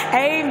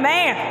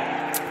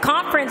 Amen.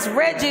 Conference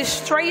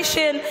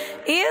registration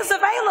is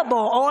available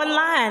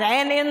online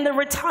and in the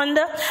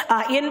rotunda.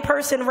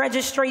 In-person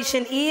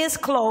registration is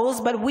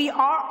closed, but we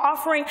are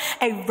offering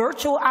a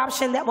virtual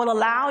option that will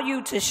allow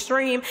you to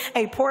stream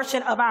a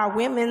portion of our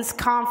women's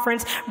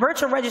conference.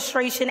 Virtual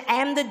registration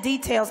and the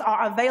details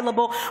are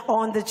available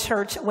on the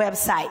church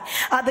website.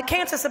 The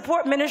Cancer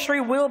Support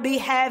Ministry will be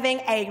having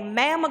a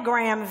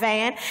mammogram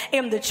van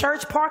in the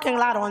church parking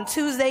lot on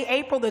Tuesday,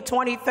 April the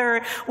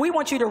 23rd. We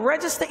want you to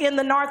register in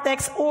the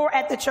narthex or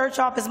at the church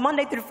office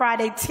Monday through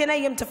Friday, 10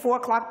 a.m. to 4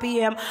 o'clock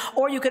p.m.,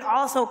 or you can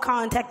also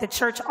contact the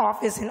church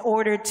office in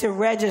order to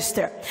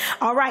register.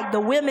 All right, the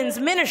women's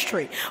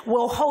ministry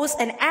will host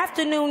an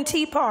afternoon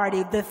tea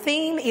party. The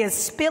theme is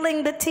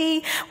Spilling the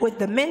Tea with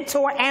the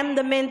mentor and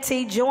the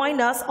mentee.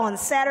 Join us on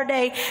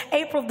Saturday,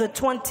 April the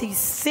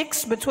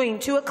 26th between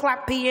 2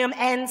 o'clock p.m.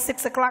 and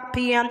 6 o'clock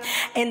p.m.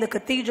 in the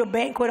Cathedral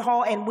Banquet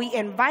Hall, and we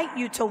invite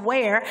you to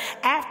wear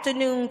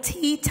afternoon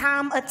tea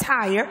time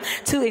attire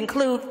to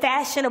include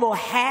fashionable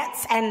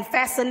hats and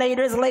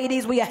fascinators.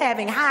 Ladies, we are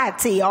having high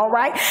tea, all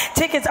right?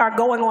 Tickets are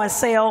going on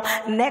sale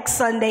next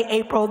Sunday,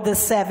 April the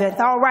 7th.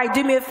 All right,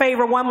 do me a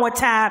favor one more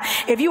time.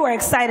 If you are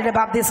excited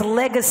about this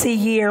legacy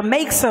year,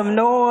 make some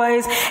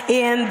noise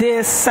in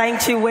this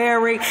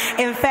sanctuary.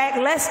 In fact,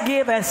 let's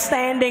give a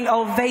standing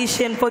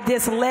ovation for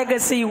this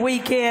legacy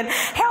weekend.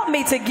 Help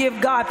me to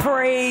give God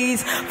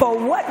praise for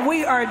what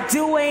we are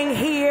doing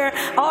here.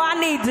 Oh, I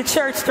need the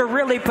church to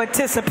really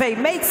participate.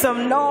 Make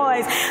some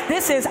noise.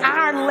 This is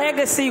our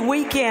legacy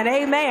weekend.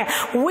 Amen.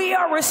 We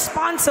are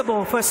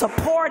responsible for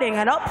supporting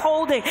and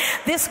upholding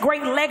this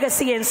great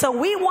legacy, and so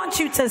we want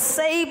you to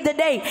save the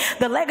day.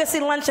 The legacy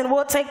luncheon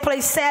will take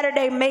place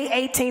Saturday, May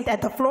 18th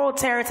at the Floral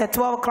Terrace at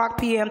 12 o'clock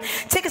p.m.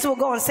 Tickets will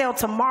go on sale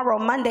tomorrow,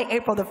 Monday,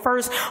 April the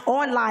 1st,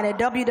 online at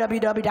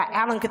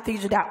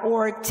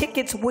www.allencathedral.org.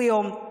 Tickets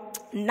will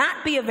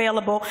not be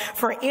available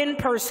for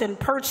in-person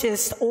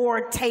purchase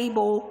or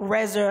table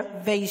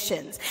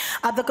reservations.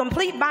 The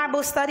complete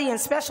Bible study and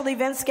special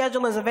event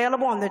schedule is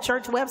available on the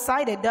church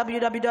website at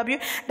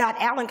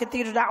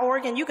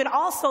www.allencathedral.org, and you can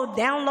also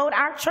download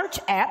our church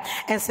app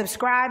and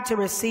subscribe to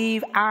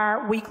receive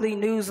our weekly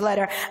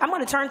newsletter. I'm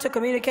going to turn to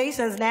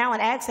communications now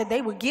and ask that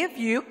they will give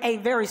you a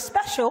very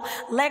special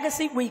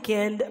Legacy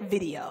Weekend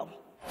video.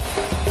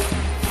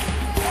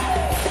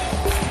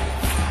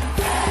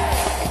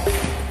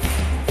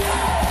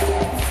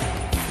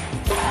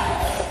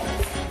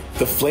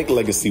 The Flake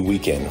Legacy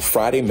Weekend,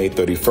 Friday, May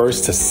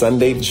 31st to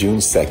Sunday, June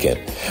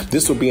 2nd.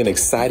 This will be an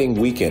exciting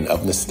weekend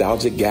of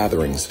nostalgic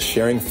gatherings,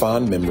 sharing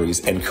fond memories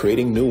and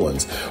creating new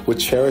ones with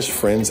cherished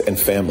friends and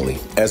family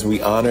as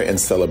we honor and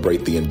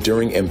celebrate the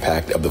enduring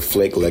impact of the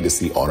Flake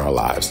legacy on our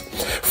lives.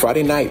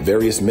 Friday night,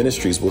 various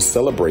ministries will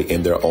celebrate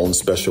in their own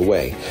special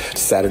way.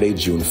 Saturday,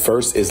 June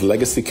 1st is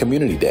Legacy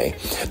Community Day.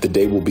 The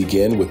day will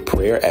begin with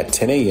prayer at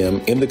 10 a.m.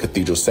 in the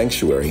Cathedral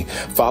Sanctuary,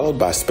 followed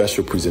by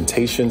special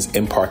presentations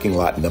in parking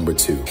lot number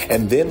 2.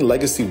 And then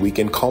Legacy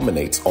Weekend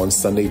culminates on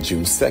Sunday,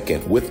 June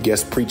 2nd with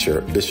guest preacher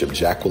Bishop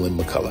Jacqueline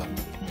McCullough.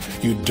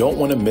 You don't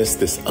want to miss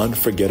this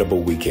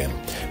unforgettable weekend.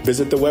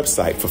 Visit the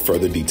website for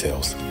further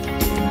details.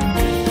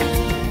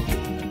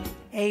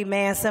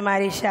 Amen.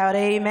 Somebody shout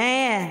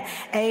amen.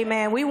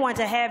 Amen. We want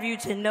to have you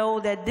to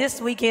know that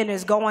this weekend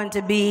is going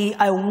to be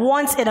a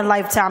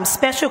once-in-a-lifetime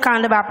special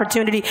kind of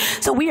opportunity.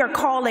 So we are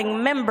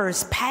calling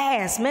members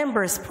past,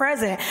 members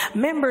present,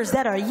 members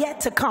that are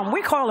yet to come.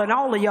 We're calling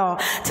all of y'all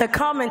to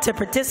come and to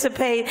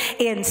participate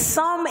in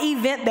some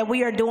event that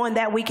we are doing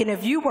that weekend.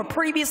 If you were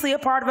previously a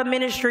part of a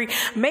ministry,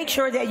 make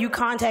sure that you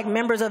contact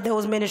members of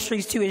those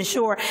ministries to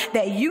ensure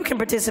that you can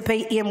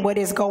participate in what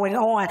is going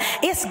on.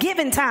 It's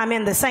giving time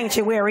in the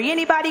sanctuary.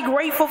 Anybody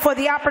grateful for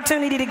the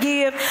opportunity to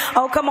give?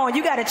 Oh, come on,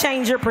 you got to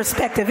change your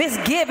perspective. It's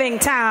giving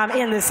time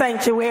in the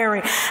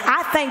sanctuary.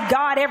 I thank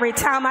God every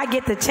time I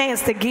get the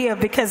chance to give,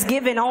 because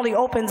giving only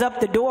opens up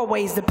the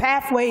doorways, the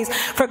pathways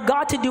for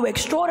God to do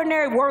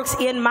extraordinary works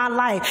in my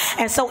life.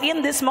 And so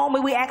in this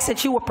moment, we ask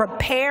that you will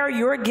prepare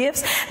your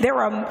gifts. There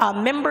are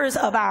members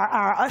of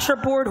our usher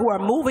board who are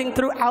moving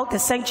throughout the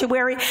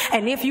sanctuary,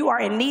 and if you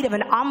are in need of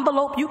an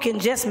envelope, you can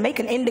just make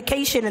an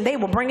indication and they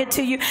will bring it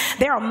to you.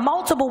 There are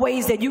multiple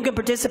ways that you can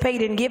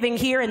participate in giving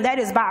here, and that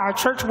is by our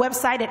church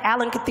website at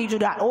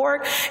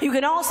allencathedral.org. You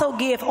can also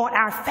give on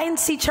our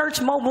Fancy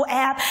Church mobile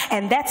app,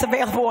 and that's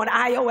available on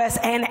iOS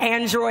and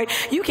Android.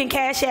 You can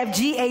cash app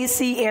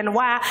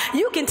GACNY.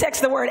 You can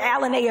text the word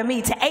Allen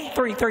A.M.E. to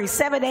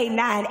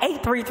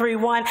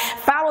 833-789-8331.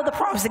 Follow the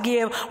prompts to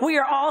give. We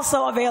are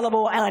also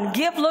available on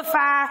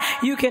Givelify.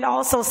 You can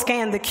also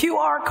scan the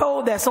QR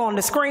code that's on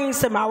the screens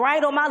to my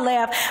right or my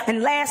left.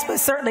 And last but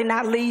certainly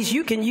not least,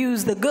 you can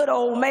use the good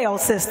old mail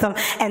system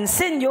and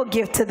send your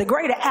gift to the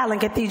Greater Allen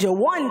Cathedral,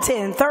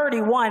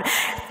 11031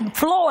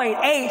 Floyd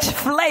H.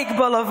 Flake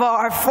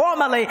Boulevard,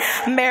 formerly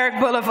Merrick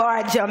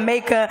Boulevard,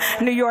 Jamaica,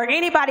 New York.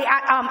 Anybody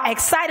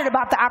excited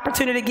about the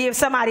opportunity to give?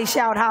 Somebody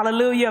shout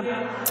hallelujah,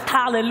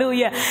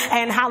 hallelujah,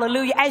 and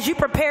hallelujah. As you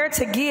prepare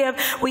to give,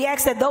 we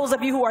ask that those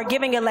of you who are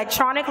giving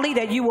electronically,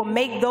 that you will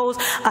make those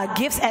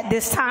gifts at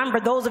this time. For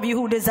those of you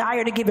who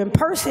desire to give in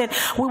person,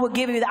 we will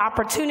give you the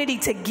opportunity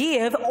to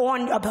give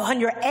on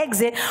your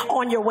exit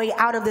on your way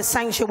out of the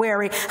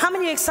sanctuary. How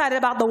many are excited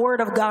about the word word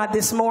of God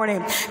this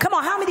morning. Come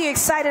on, how many are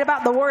excited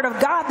about the word of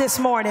God this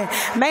morning?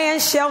 Man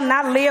shall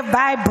not live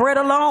by bread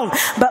alone,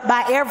 but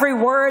by every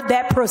word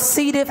that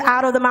proceedeth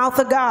out of the mouth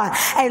of God.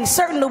 And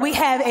certainly we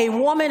have a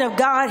woman of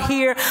God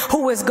here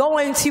who is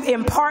going to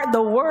impart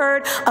the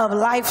word of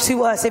life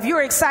to us. If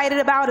you're excited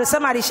about it,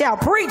 somebody shall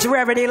preach,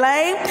 Reverend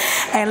Elaine,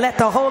 and let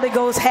the Holy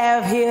Ghost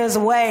have his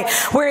way.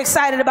 We're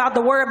excited about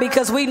the word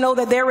because we know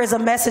that there is a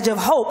message of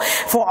hope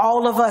for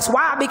all of us.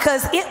 Why?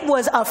 Because it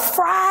was a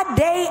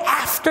Friday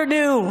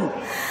afternoon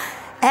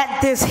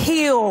at this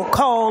hill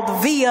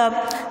called Via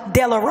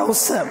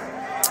Dolorosa,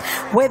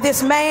 where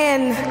this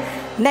man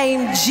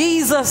named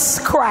Jesus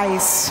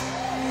Christ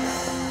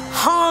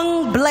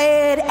hung,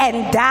 bled,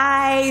 and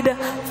died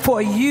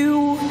for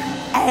you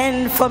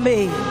and for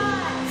me.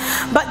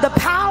 But the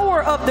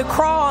power of the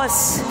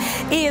cross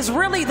is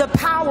really the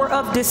power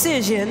of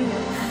decision,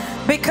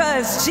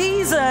 because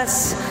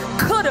Jesus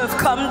could have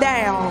come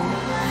down.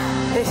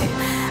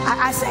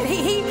 I said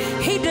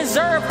he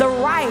deserved the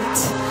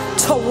right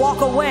to walk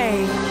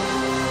away.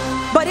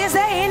 But is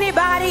there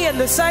anybody in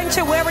the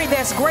sanctuary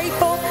that's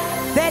grateful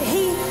that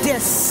he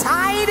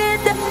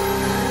decided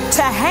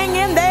to hang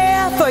in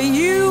there for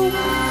you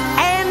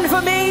and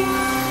for me?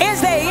 Is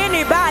there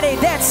anybody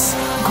that's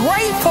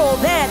grateful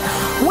that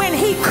when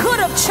he could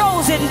have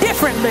chosen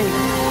differently,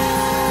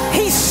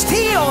 he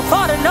still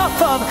thought enough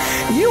of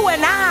you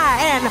and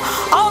I and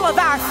all of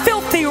our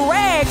filthy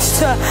rags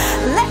to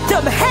let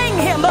them hang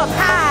him up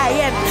high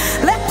and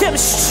let them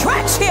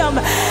stretch him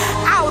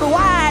out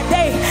wide?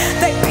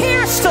 They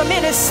pierced him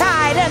in his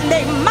side and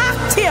they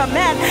mocked him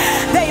and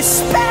they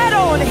spat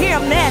on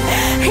him, and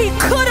he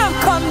could have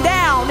come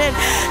down, and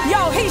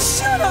he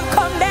should have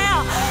come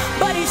down,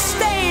 but he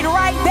stayed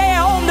right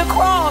there on the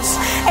cross.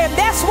 And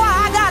that's why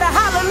I got a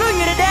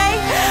hallelujah today,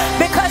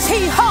 because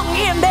he hung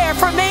in there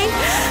for me.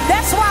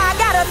 That's why I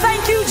gotta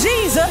thank you,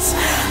 Jesus,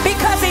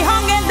 because he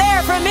hung in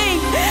there for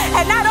me.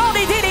 And not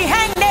only did he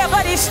hang there,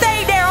 but he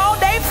stayed there all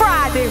day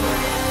Friday.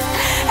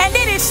 And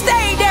then he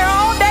stayed there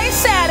all day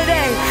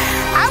Saturday.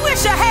 I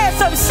wish I had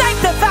some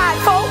sanctified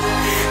folk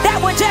that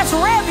would just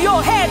rev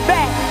your head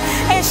back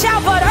and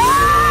shout, but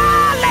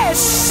early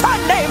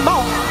Sunday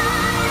morning.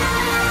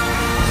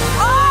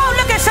 Oh,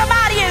 look at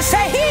somebody and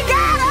say, he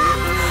got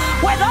up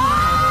with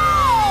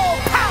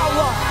all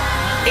power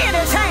in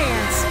his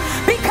hands,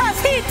 because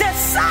he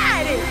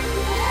decided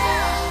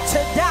to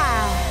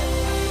die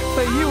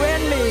for you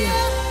and me.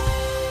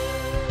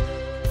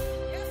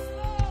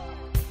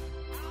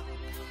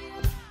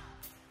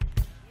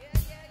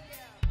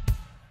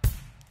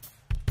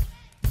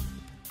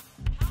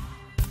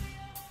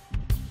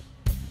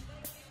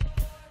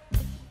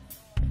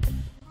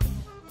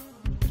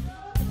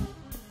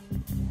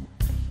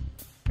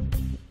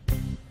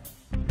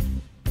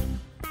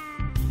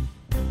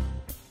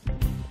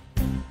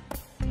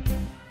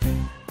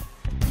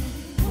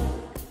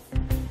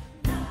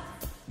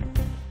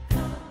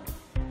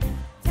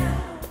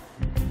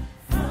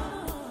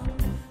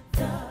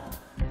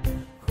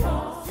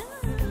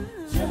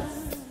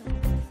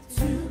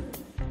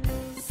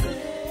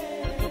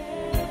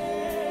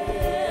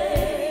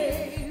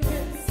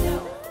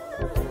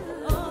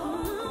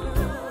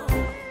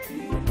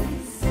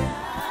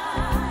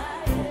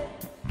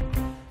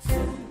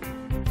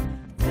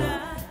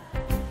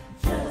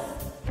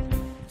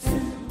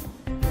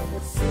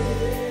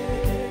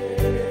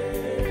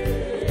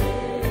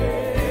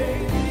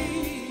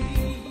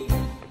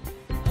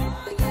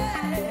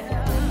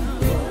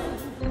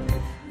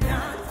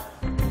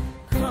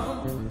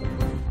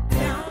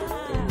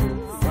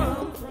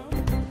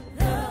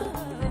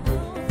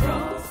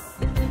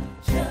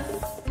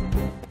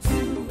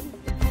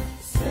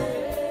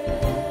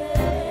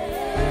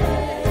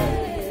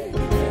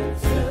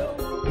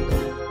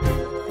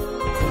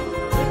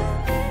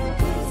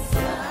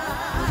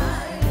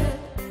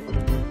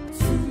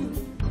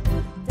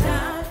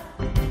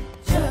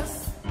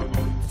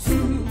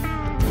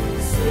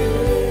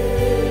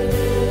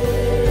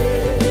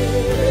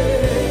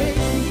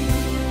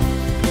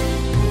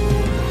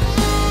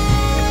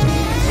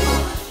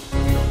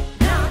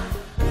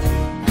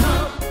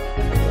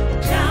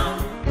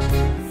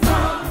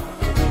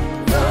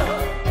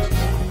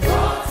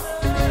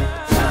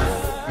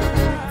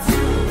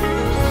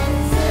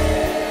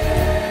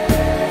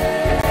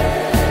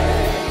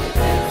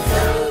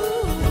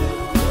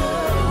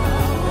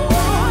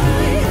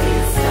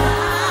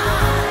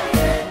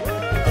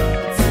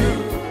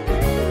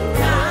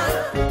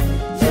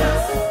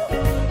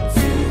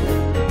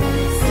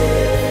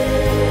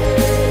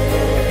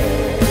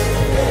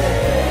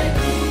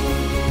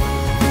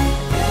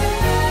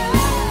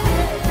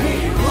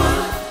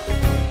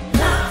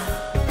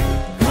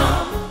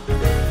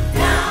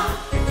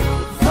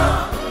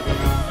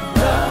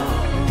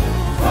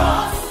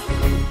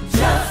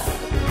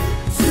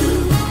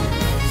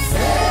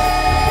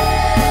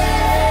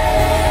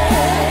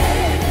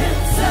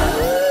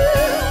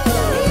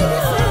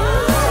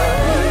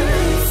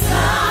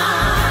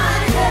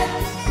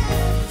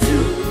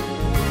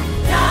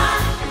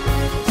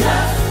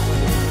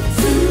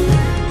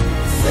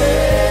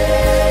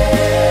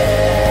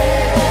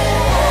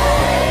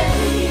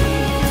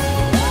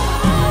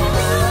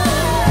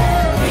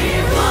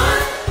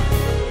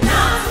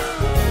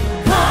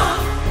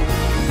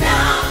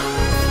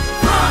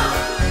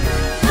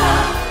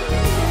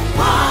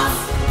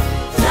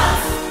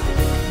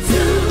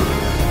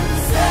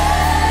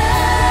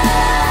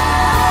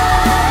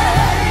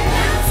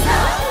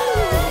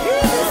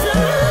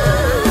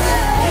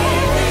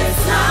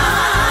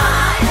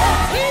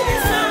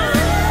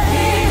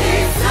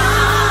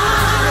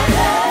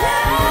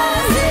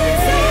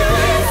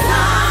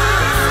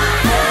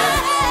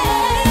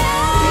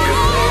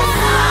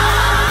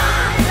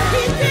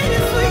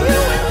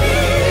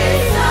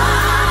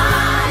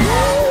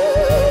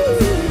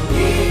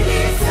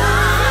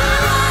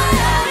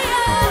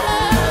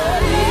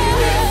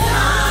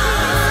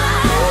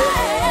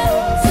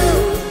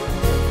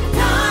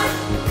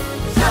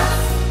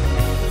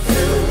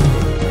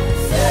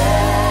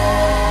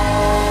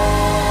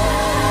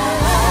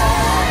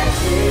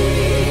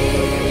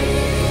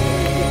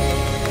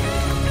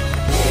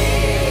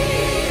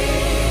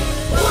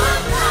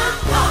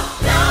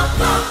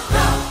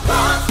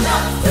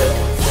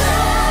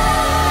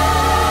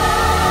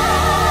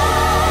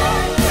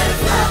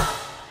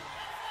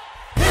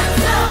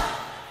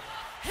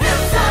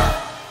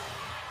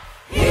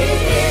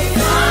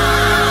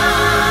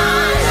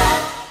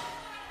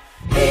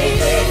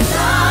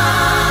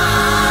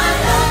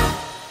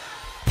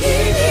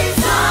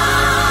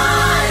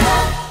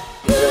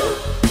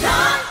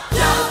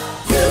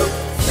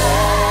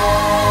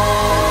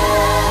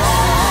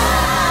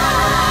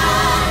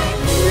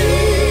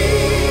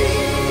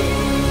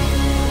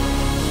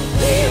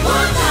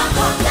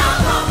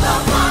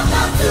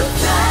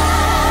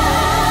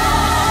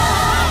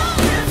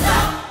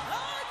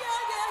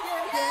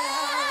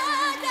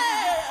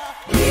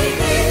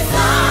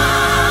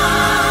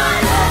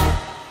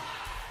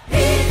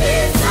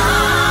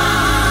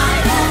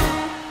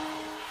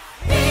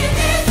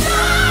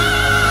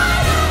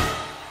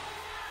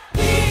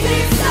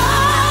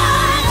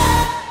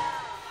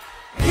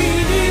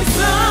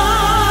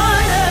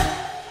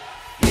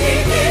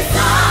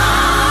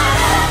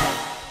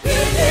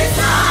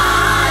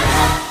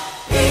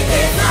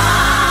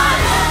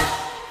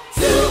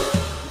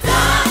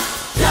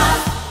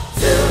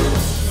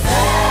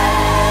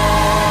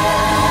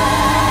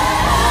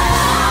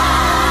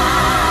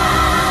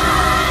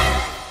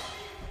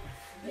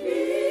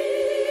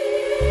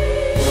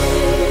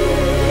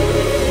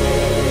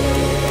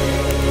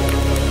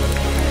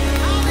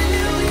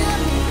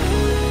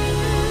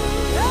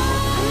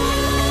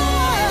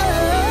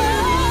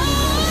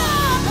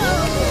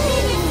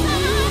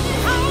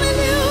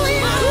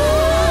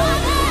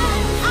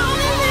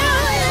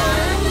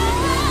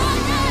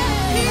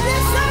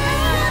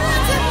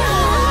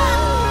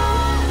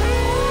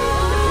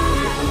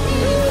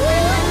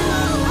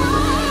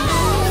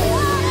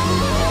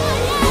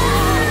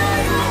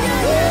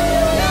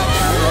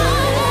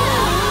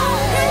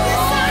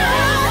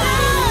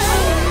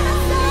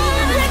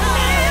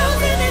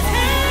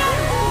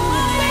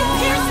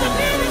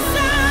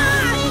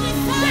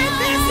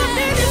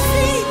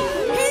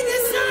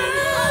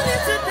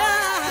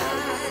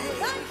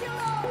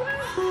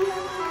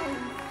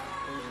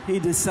 He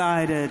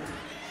decided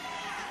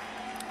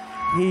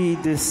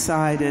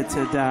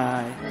to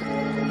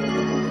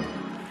die.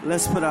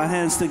 Let's put our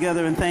hands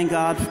together and thank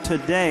God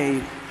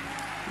today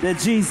that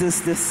Jesus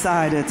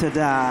decided to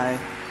die.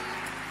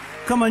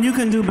 Come on, you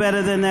can do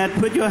better than that.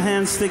 Put your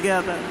hands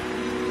together.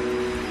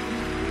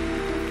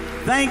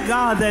 Thank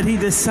God that he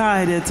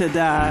decided to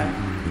die.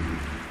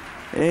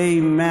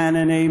 Amen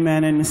and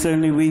amen. And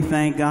certainly we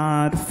thank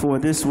God for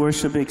this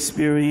worship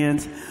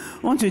experience.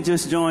 Won't you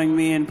just join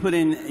me in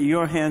putting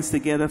your hands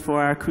together for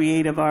our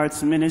creative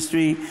arts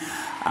ministry,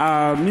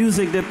 our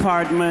music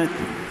department,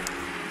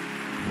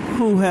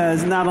 who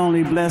has not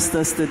only blessed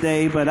us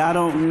today, but I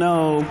don't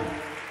know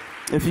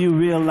if you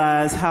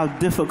realize how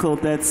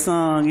difficult that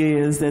song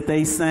is that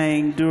they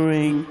sang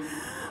during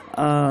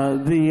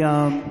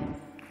the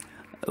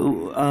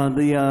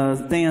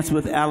Dance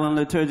with Allen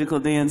Liturgical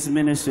Dance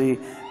Ministry.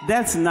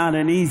 That's not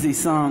an easy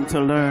song to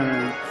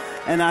learn.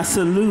 And I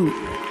salute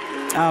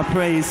our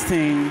praise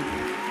team.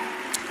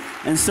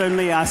 And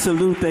certainly I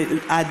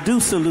do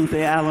salute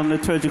the Allen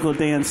Liturgical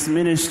Dance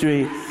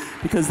Ministry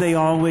because they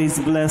always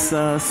bless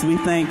us. We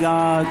thank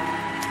God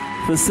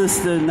for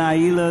Sister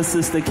Naila,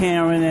 Sister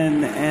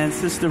Karen, and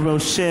Sister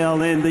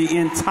Rochelle and the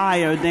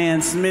entire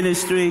dance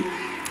ministry.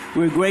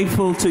 We're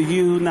grateful to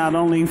you not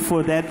only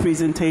for that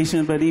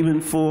presentation, but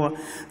even for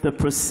the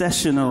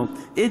processional.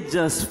 It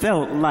just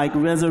felt like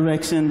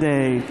Resurrection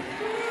Day.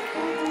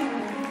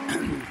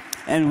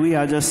 And we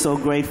are just so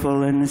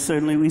grateful. And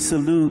certainly we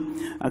salute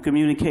our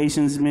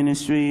communications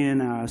ministry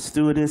and our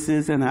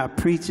stewardesses and our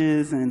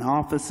preachers and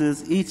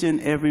officers, each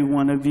and every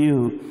one of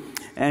you.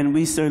 And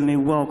we certainly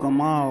welcome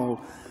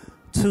all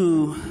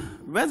to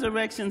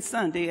Resurrection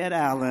Sunday at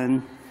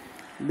Allen.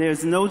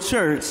 There's no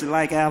church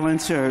like Allen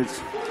Church.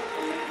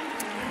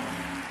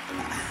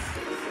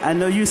 I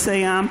know you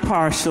say I'm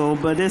partial,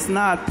 but it's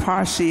not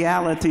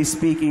partiality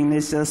speaking,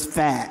 it's just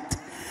fact.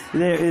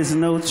 There is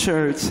no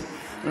church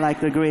like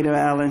the Greater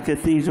Allen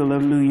Cathedral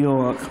of New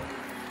York.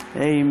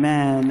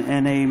 Amen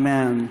and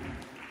amen.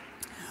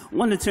 I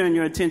want to turn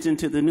your attention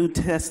to the New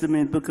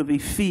Testament book of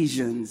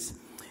Ephesians,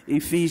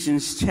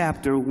 Ephesians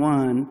chapter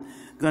 1.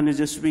 Going to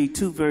just read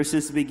 2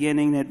 verses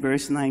beginning at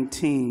verse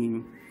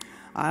 19.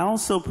 I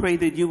also pray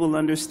that you will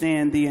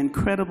understand the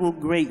incredible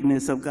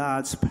greatness of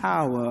God's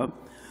power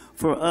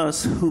for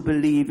us who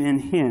believe in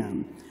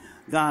him.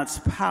 God's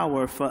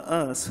power for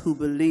us who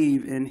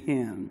believe in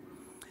him.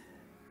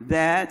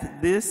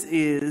 That this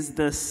is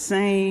the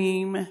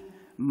same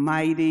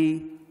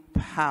mighty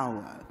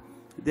power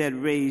that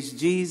raised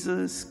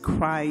Jesus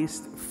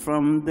Christ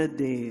from the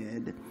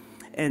dead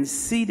and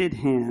seated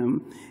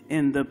him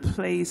in the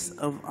place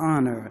of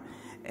honor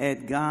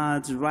at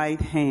God's right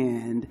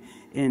hand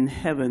in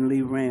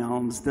heavenly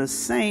realms. The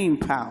same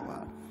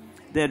power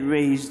that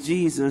raised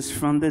Jesus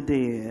from the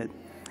dead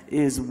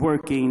is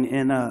working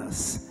in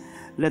us.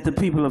 Let the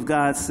people of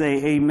God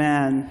say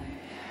amen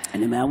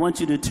and amen. I want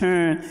you to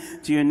turn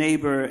to your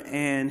neighbor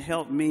and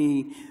help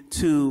me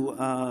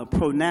to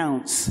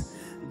pronounce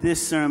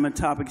this sermon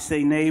topic.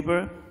 Say,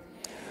 neighbor,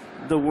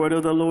 the word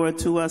of the Lord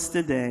to us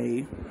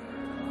today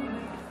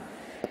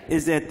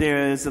is that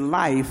there is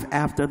life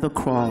after the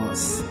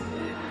cross.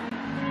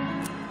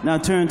 Now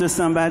turn to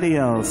somebody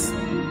else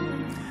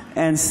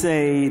and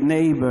say,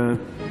 neighbor,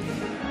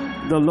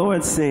 the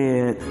Lord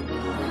said,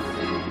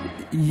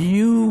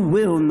 you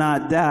will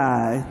not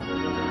die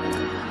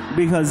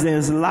because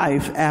there's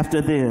life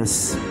after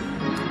this.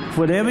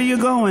 Whatever you're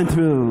going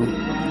through,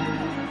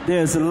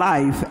 there's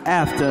life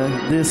after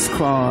this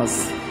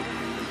cross.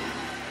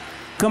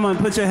 Come on,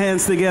 put your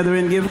hands together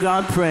and give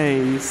God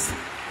praise.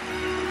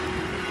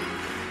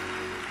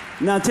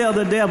 Now tell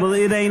the devil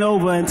it ain't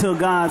over until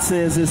God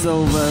says it's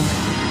over.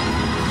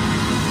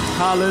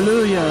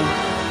 Hallelujah.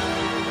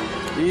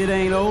 It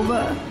ain't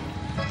over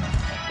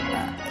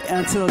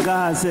until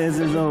God says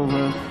it's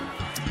over.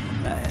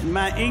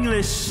 My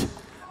English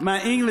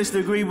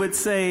degree would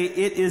say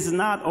it is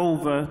not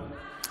over,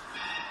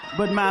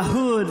 but my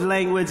hood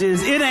language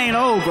is it ain't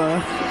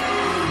over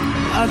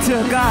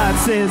until God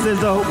says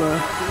it's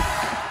over.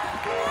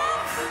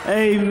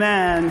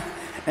 Amen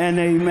and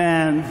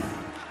amen.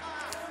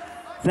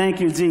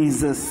 Thank you,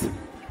 Jesus.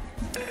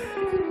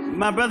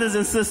 My brothers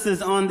and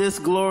sisters, on this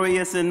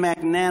glorious and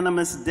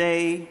magnanimous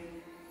day,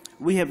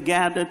 we have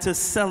gathered to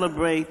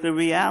celebrate the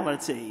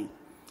reality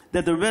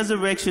that the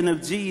resurrection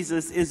of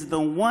Jesus is the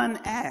one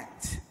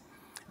act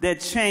that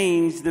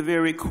changed the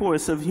very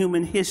course of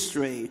human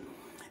history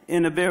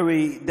in a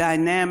very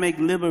dynamic,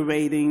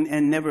 liberating,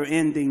 and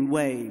never-ending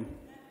way.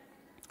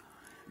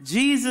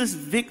 Jesus'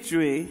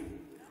 victory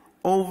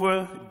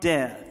over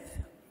death,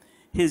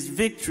 his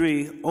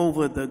victory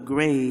over the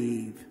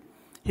grave,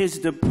 his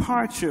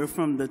departure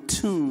from the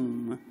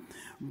tomb,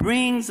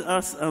 brings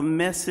us a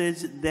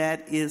message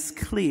that is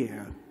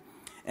clear.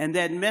 And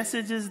that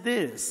message is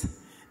this: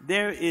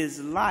 there is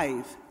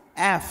life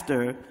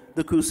after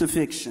the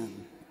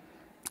crucifixion.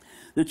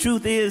 The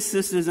truth is,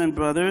 sisters and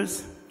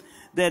brothers,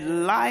 that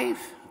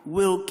life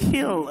will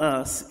kill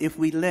us if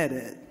we let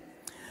it.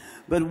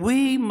 But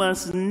we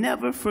must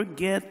never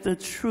forget the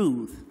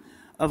truth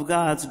of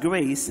God's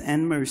grace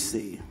and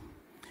mercy.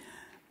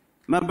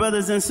 My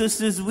brothers and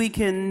sisters, we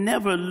can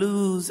never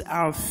lose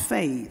our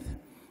faith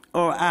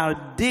or our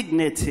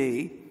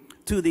dignity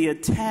to the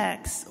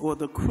attacks or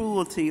the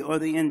cruelty or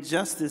the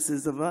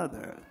injustices of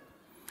others.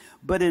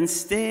 But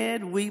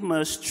instead, we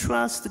must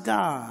trust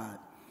God,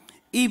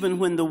 even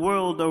when the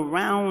world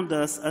around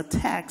us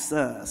attacks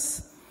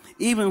us,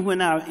 even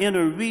when our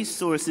inner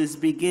resources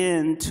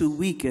begin to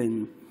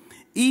weaken,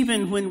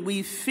 even when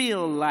we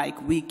feel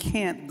like we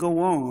can't go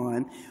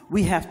on,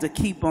 we have to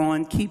keep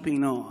on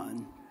keeping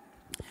on.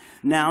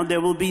 Now, there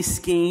will be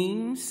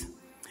schemes,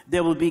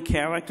 there will be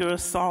character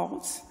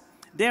assaults,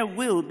 there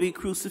will be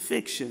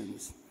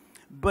crucifixions,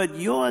 but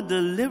your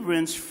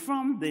deliverance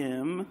from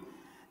them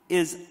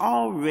is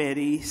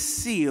already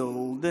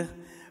sealed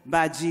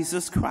by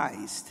Jesus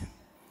Christ.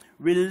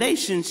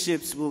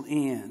 Relationships will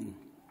end.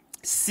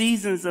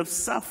 Seasons of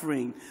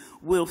suffering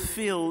will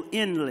feel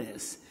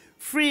endless.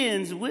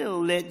 Friends will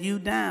let you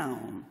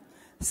down.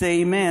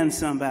 Say amen,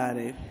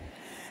 somebody.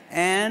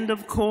 And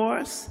of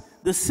course,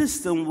 the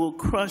system will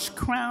crush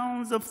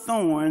crowns of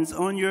thorns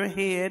on your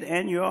head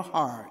and your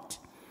heart.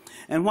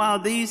 And while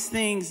these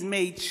things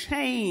may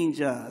change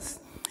us,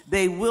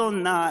 they will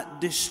not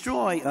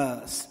destroy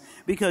us,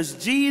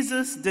 because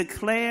Jesus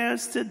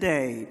declares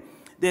today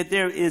that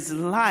there is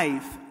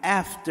life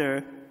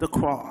after the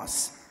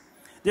cross.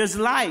 There's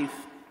life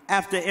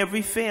after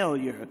every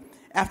failure,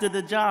 after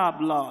the job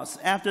loss,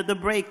 after the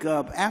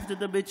breakup, after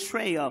the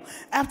betrayal,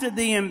 after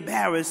the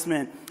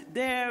embarrassment.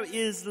 There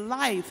is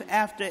life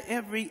after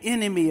every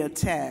enemy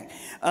attack,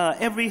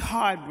 every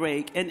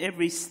heartbreak, and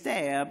every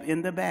stab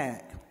in the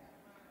back.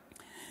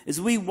 As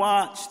we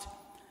watched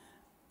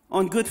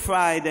on Good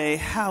Friday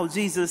how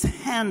Jesus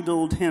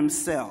handled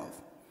himself,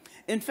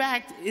 in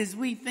fact, as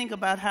we think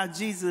about how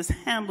Jesus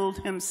handled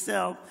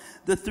himself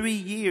the 3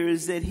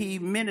 years that he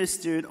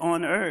ministered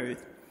on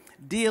earth,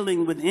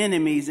 dealing with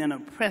enemies and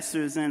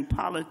oppressors and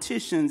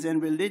politicians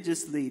and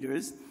religious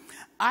leaders,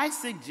 I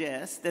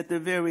suggest that the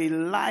very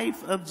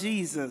life of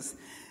Jesus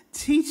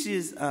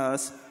teaches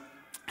us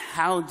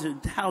how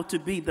to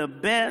be the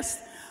best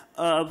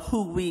of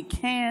who we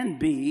can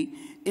be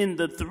in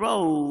the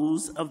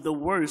throes of the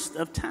worst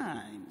of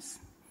times.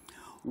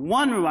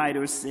 One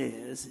writer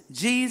says,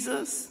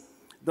 Jesus,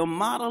 the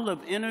model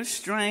of inner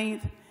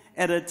strength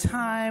at a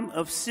time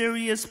of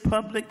serious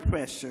public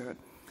pressure,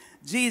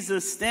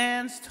 Jesus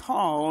stands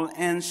tall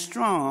and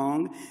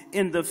strong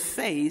in the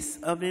face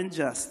of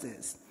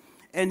injustice.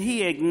 And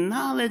he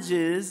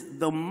acknowledges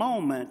the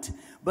moment,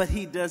 but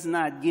he does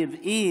not give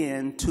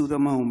in to the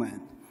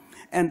moment.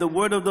 And the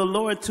word of the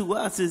Lord to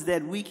us is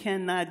that we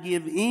cannot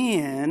give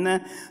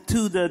in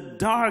to the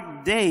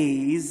dark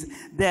days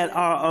that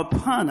are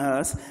upon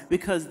us,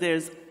 because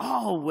there's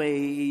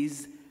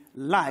always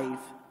life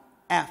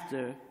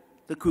after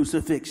the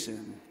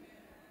crucifixion.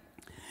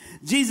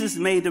 Jesus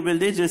made the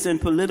religious and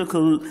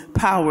political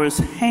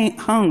powers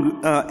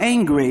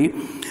angry,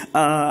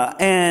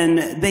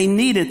 and they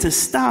needed to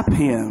stop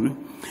him,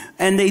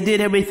 and they did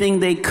everything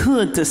they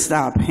could to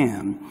stop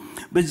him.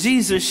 But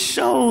Jesus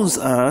shows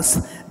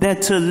us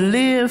that to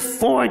live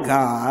for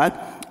God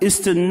is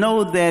to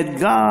know that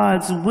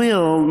God's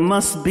will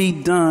must be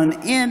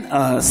done in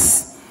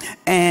us,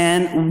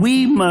 and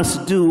we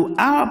must do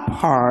our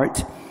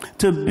part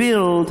to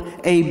build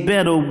a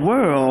better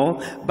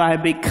world by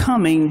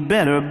becoming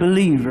better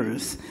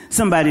believers.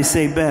 Somebody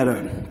say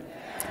better.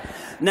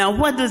 Now,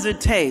 what does it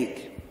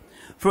take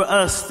for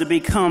us to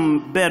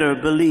become better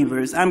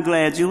believers? I'm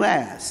glad you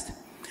asked.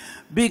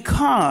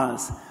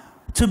 Because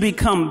to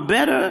become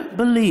better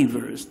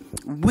believers,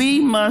 we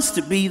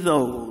must be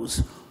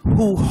those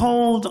who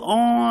hold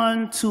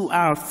on to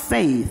our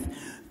faith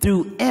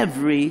through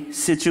every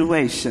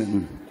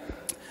situation.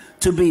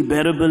 To be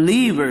better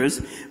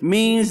believers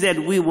means that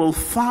we will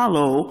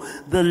follow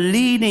the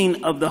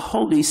leading of the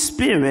Holy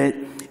Spirit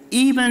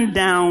even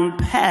down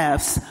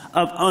paths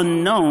of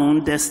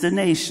unknown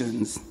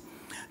destinations.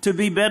 To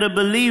be better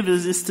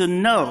believers is to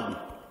know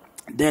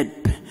that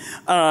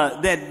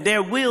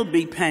there will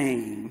be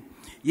pain.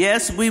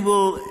 Yes, we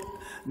will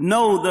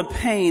know the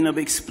pain of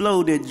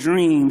exploded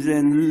dreams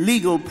and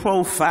legal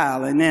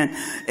profiling and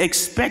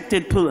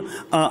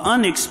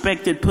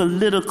unexpected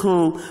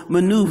political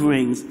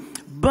maneuverings.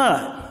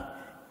 But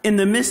in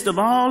the midst of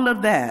all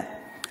of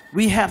that,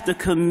 we have to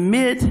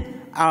commit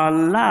our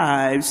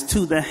lives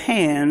to the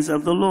hands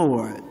of the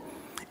Lord.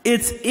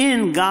 It's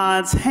in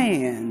God's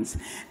hands,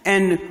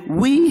 and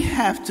we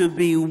have to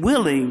be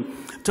willing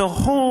to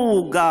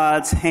hold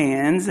God's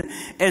hands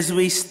as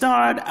we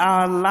start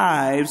our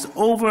lives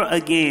over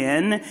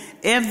again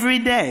every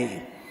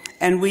day.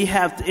 And we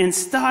have to, in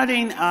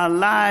starting our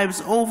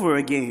lives over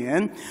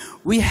again,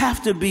 we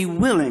have to be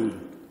willing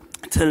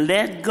to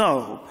let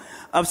go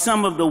of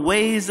some of the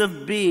ways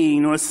of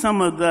being, or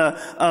some of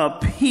the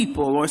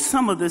people, or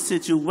some of the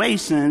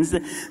situations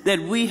that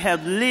we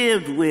have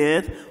lived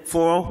with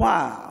for a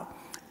while.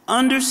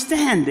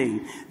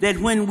 understanding that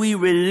when we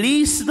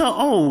release the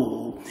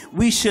old,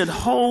 we should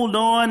hold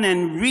on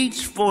and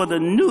reach for the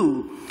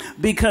new,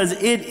 because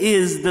it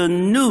is the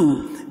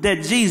new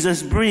that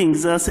Jesus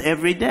brings us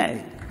every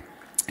day.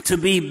 To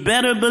be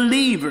better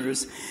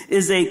believers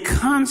is a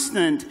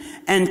constant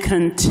and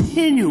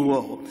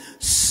continual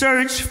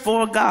search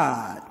for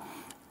God.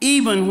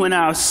 Even when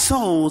our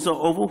souls are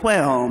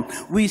overwhelmed,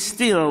 we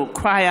still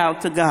cry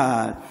out to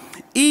God.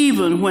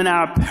 Even when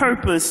our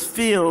purpose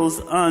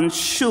feels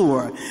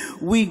unsure,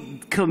 we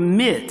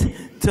commit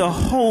to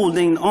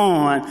holding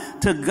on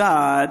to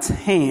God's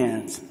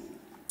hands.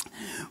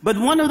 But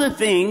one of the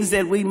things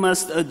that we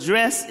must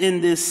address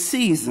in this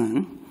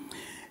season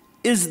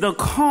is the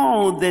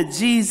call that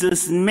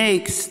Jesus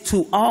makes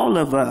to all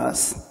of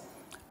us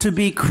to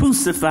be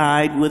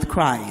crucified with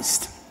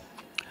Christ.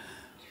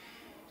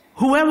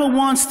 Whoever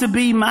wants to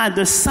be my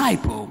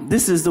disciple,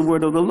 this is the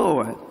word of the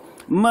Lord,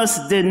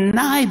 must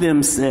deny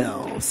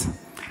themselves,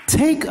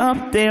 take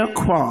up their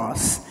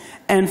cross,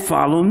 and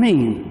follow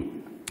me.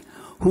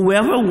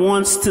 Whoever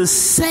wants to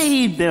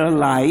save their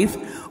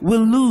life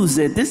will lose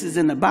it. This is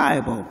in the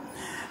Bible.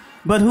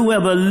 But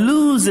whoever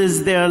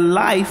loses their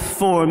life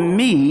for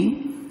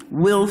me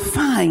will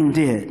find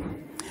it.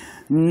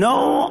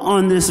 Know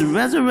on this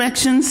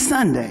Resurrection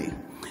Sunday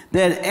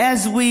that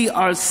as we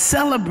are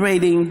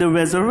celebrating the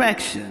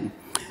resurrection,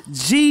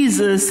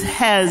 Jesus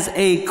has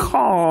a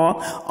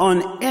call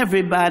on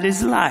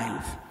everybody's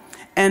life.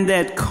 And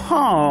that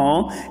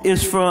call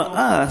is for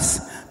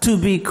us to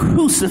be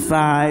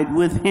crucified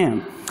with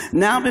him.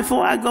 Now,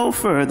 before I go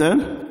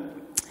further,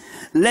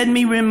 let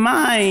me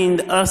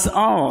remind us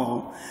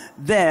all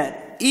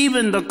that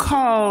even the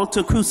call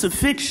to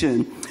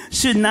crucifixion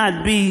should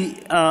not be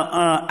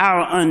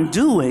our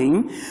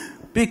undoing,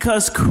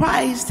 because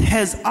Christ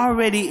has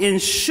already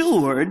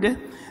ensured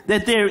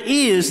that there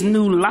is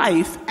new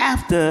life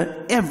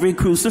after every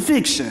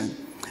crucifixion.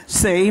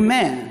 Say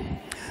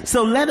amen.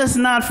 So let us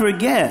not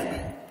forget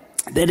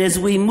that as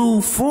we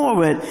move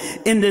forward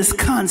in this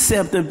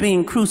concept of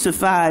being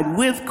crucified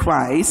with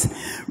Christ,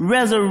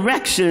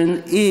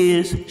 resurrection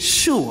is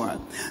sure.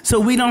 So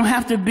we don't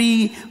have to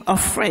be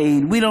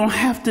afraid. We don't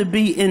have to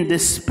be in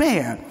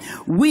despair.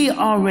 We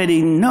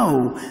already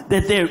know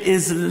that there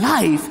is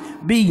life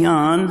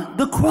beyond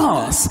the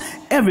cross.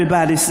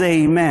 Everybody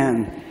say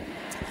amen.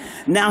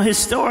 Now,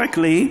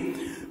 historically,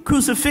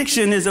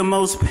 crucifixion is a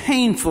most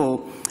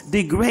painful,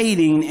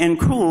 degrading, and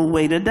cruel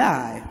way to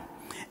die.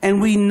 And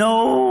we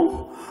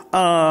know,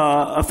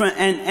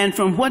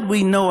 from what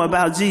we know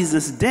about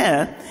Jesus'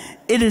 death,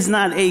 it is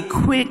not a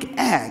quick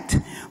act,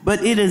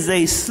 but it is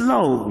a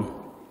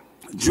slow,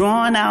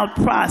 drawn-out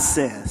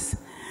process.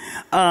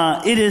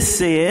 It is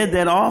said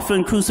that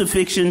often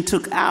crucifixion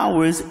took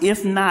hours,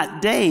 if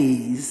not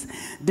days,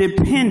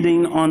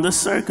 depending on the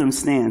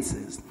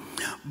circumstances.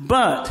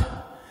 But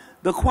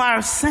the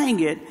choir sang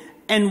it,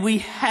 and we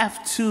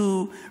have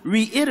to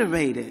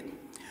reiterate it.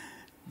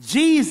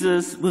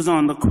 Jesus was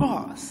on the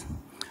cross,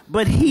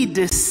 but he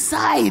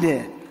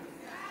decided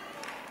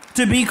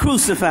to be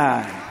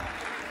crucified.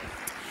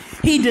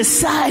 He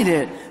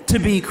decided to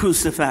be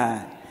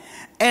crucified.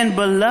 And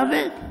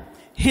beloved,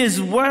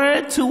 his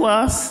word to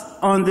us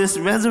on this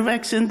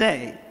resurrection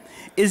day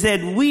is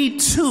that we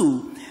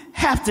too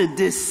have to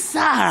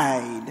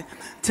decide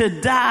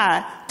to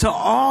die to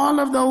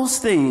all of those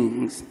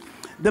things,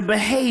 the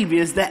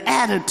behaviors, the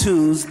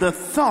attitudes, the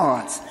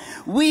thoughts.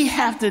 We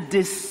have to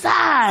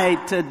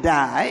decide to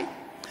die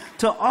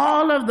to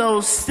all of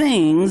those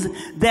things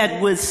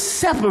that would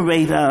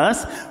separate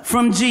us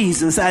from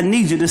Jesus. I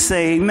need you to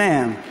say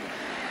amen.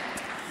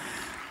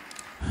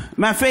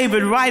 My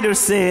favorite writer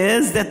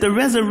says that the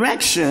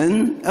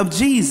resurrection of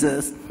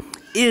Jesus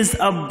is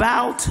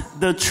about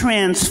the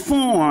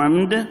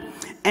transformed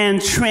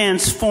and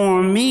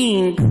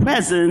transforming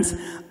presence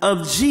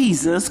of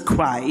Jesus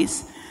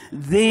Christ,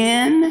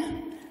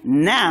 then,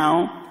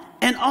 now,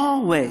 and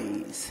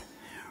always.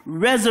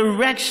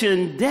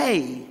 Resurrection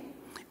Day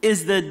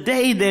is the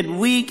day that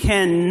we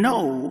can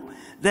know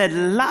that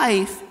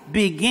life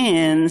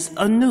begins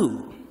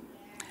anew.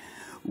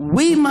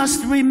 We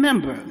must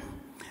remember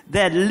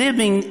that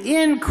living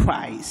in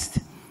Christ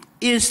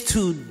is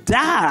to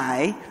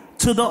die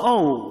to the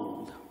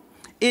old.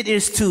 It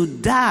is to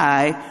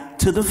die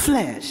to the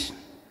flesh.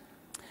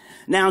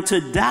 Now,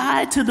 to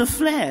die to the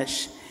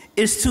flesh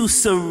is to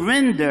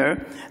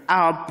surrender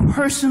our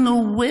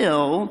personal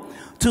will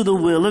to the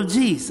will of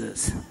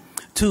Jesus.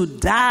 To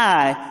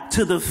die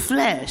to the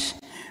flesh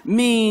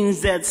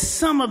means that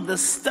some of the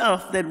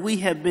stuff that we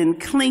have been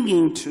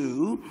clinging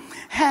to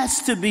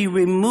has to be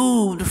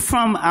removed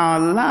from our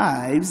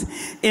lives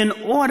in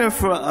order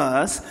for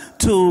us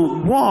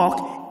to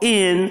walk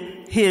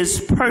in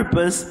his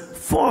purpose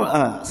for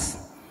us.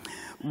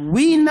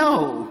 We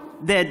know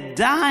that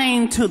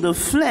dying to the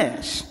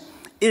flesh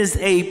is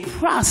a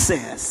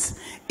process.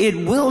 It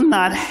will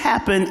not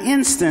happen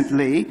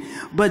instantly,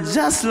 but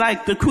just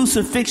like the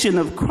crucifixion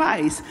of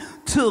Christ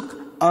took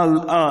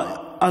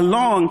a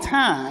long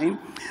time,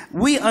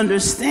 we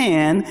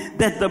understand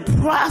that the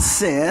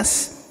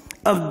process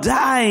of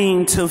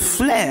dying to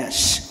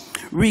flesh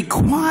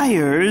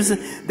requires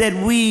that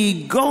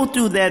we go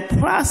through that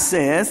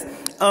process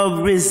of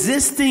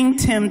resisting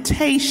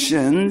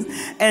temptation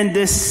and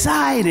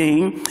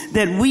deciding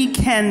that we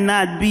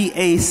cannot be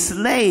a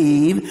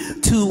slave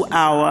to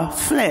our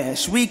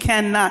flesh. We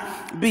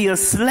cannot be a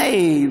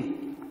slave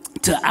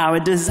to our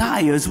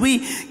desires. We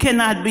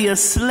cannot be a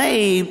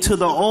slave to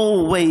the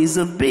old ways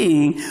of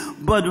being,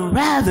 but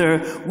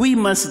rather we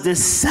must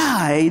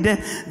decide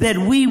that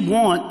we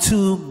want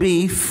to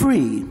be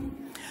free.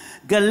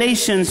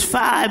 Galatians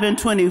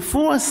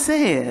 5:24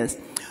 says,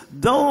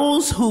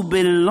 those who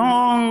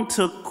belong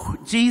to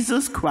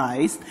Jesus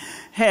Christ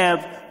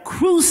have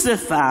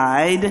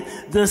crucified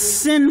the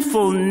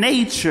sinful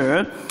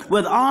nature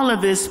with all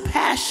of its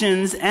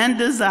passions and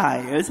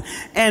desires,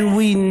 and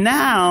we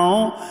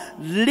now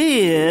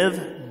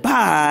live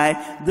by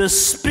the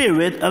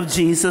Spirit of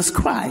Jesus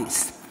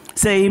Christ.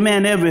 Say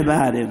amen,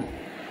 everybody.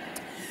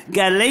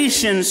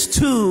 Galatians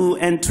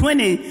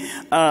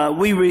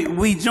 2:20,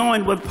 we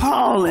join with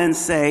Paul and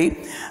say,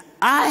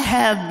 I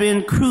have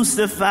been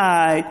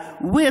crucified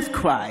with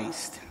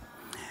Christ,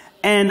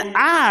 and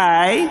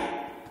I,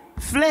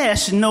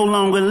 flesh, no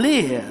longer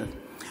live,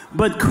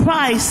 but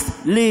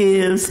Christ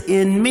lives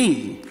in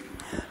me.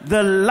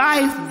 The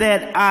life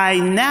that I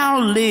now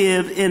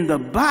live in the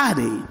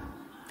body,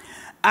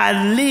 I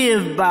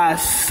live by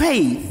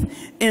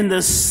faith in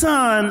the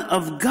Son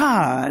of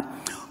God,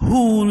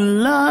 who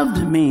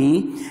loved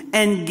me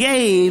and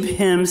gave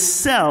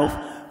himself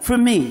for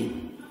me.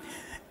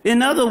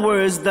 In other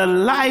words, the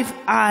life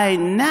I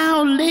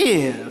now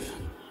live,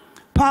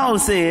 Paul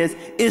says,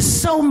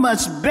 is so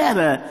much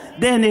better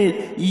than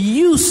it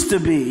used to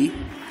be,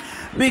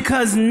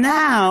 because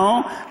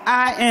now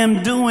I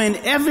am doing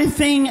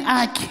everything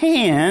I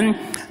can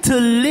to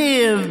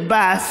live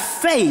by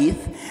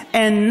faith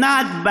and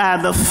not by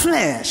the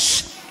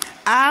flesh.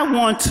 I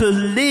want to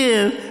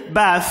live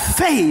by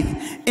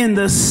faith in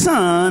the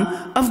Son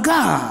of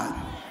God.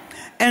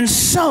 And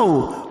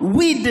so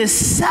we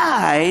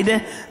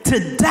decide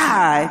to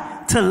die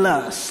to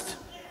lust.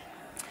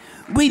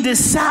 We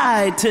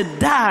decide to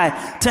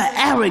die to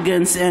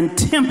arrogance and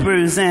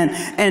tempers and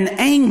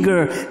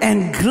anger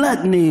and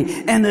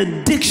gluttony and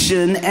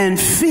addiction and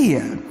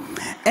fear.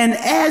 And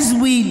as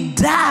we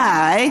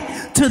die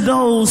to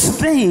those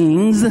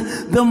things,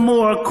 the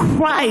more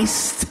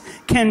Christ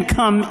can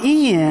come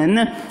in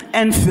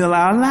and fill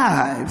our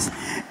lives.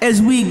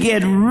 As we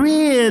get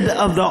rid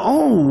of the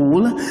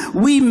old,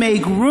 we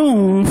make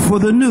room for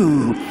the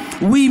new.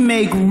 We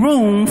make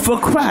room for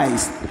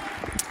Christ.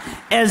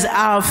 As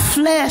our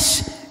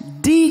flesh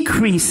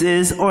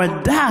decreases or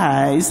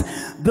dies,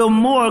 the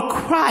more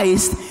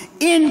Christ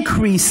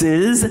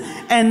increases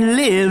and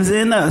lives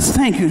in us.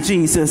 Thank you,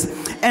 Jesus.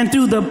 And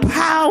through the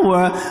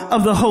power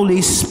of the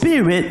Holy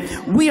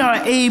Spirit, we are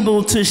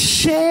able to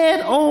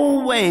shed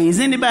old ways.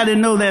 Anybody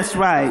know that's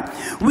right?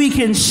 We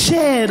can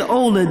shed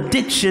old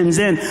addictions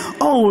and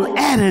old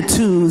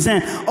attitudes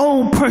and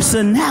old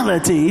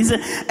personalities,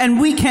 and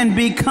we can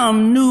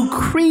become new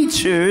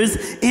creatures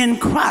in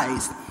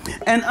Christ.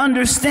 And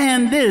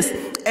understand this,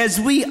 as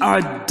we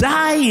are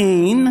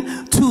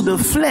dying to the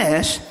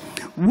flesh,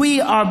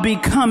 we are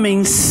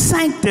becoming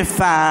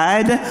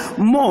sanctified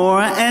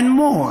more and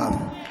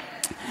more.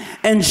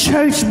 And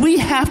church, we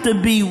have to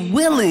be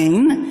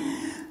willing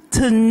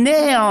to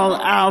nail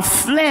our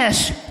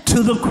flesh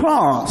to the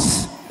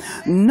cross,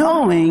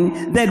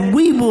 knowing that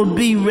we will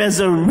be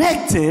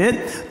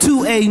resurrected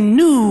to a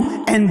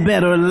new and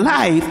better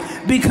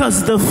life,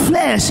 because the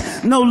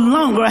flesh no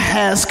longer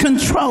has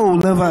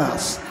control of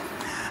us.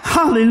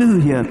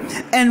 Hallelujah.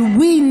 And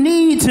we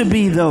need to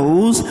be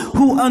those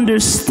who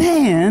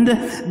understand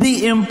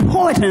the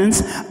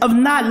importance of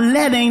not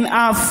letting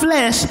our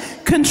flesh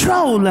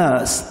control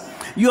us.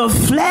 Your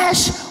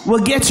flesh will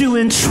get you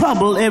in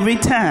trouble every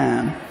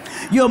time.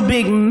 Your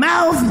big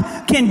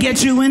mouth can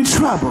get you in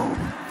trouble.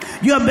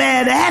 Your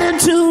bad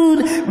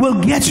attitude will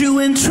get you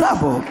in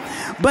trouble.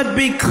 But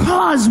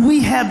because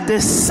we have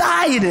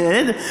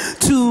decided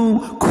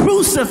to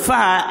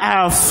crucify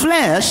our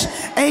flesh,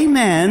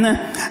 amen,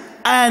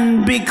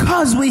 and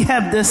because we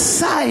have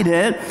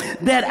decided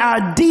that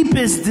our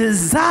deepest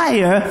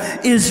desire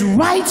is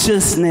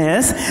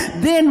righteousness,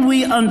 then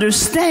we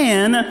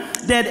understand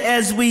that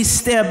as we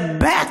step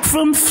back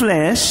from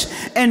flesh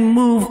and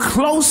move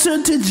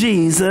closer to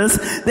Jesus,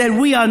 that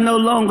we are no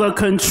longer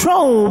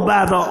controlled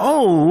by the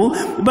old,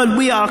 but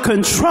we are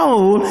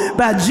controlled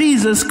by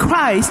Jesus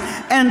Christ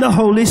and the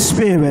Holy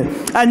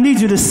Spirit. I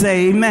need you to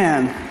say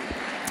amen.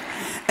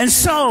 And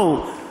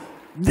so,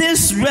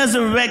 this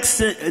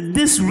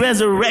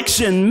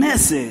resurrection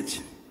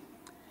message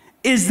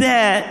is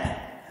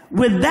that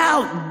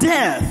without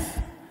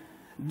death,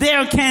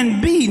 there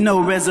can be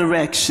no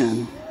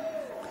resurrection.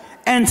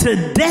 And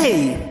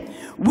today,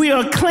 we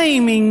are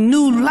claiming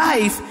new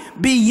life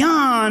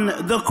beyond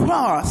the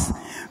cross,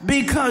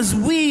 because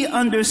we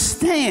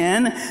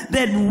understand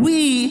that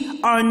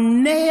we are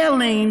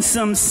nailing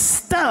some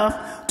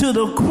stuff to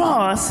the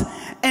cross,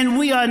 and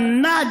we are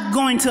not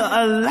going to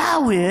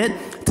allow it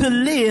to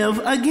live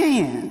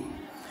again.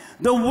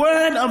 The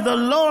word of the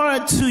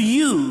Lord to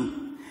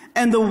you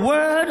and the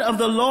word of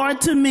the Lord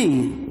to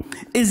me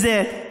is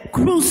that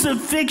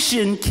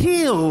crucifixion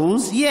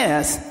kills,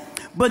 yes,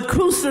 but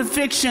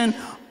crucifixion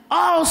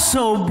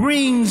also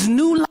brings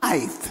new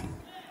life.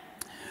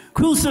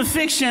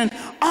 Crucifixion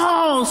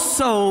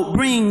also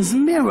brings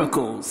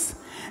miracles.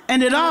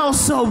 And it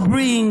also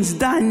brings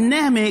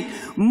dynamic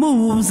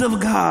moves of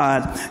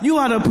God. You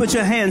ought to put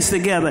your hands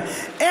together.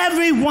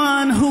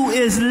 Everyone who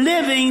is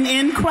living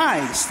in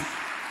Christ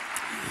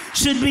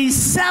should be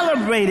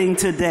celebrating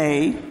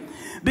today,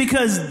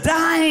 because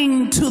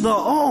dying to the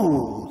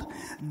old,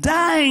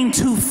 dying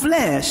to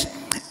flesh,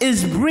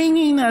 is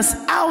bringing us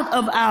out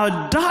of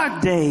our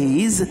dark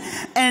days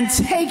and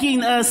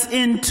taking us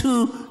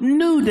into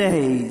new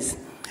days.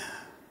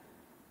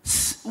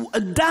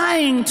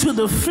 Dying to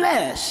the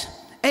flesh,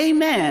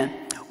 amen,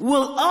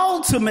 will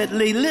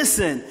ultimately,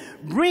 listen,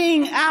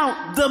 bring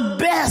out the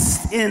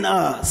best in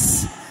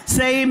us.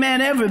 Say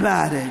amen,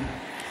 everybody.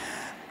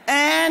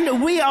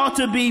 And we ought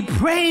to be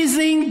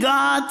praising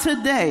God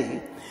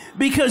today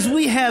because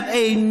we have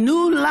a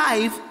new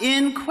life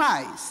in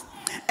Christ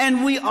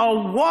and we are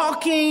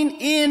walking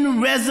in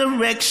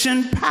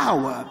resurrection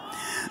power.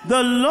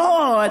 The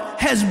Lord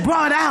has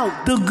brought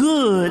out the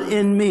good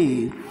in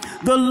me.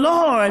 The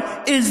Lord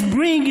is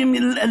bringing me,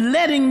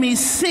 letting me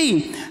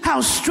see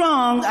how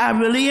strong I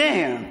really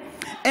am.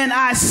 And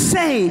I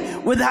say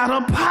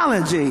without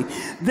apology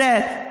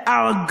that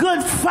our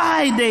Good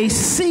Friday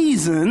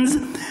seasons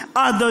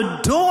are the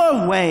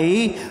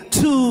doorway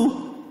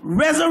to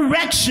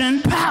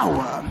resurrection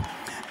power.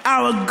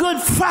 Our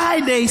Good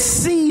Friday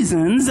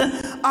seasons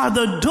are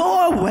the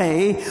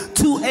doorway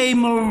to a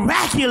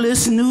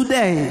miraculous new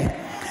day.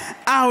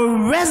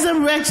 Our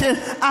resurrection,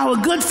 our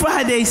Good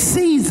Friday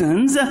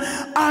seasons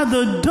are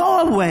the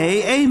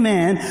doorway,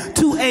 amen,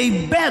 to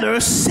a better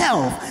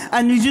self.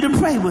 I need you to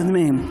pray with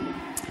me.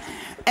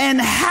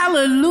 And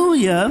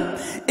hallelujah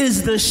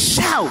is the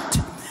shout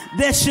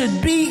that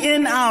should be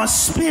in our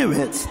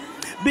spirits,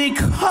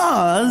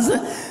 because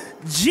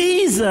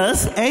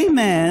Jesus,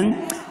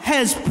 amen,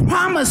 has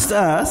promised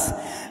us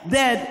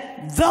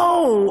that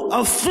though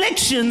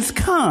afflictions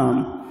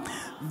come,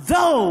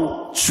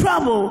 though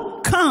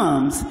trouble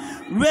comes,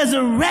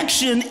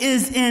 resurrection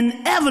is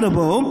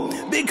inevitable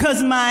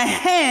because my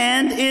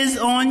hand is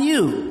on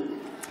you.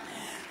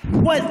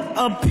 What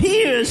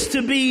appears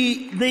to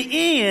be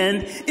the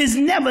end is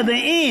never the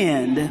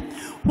end.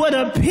 What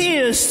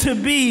appears to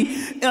be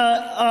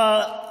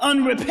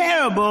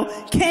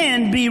unrepairable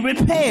can be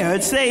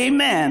repaired. Say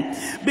amen.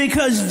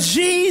 Because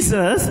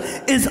Jesus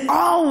is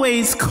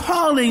always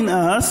calling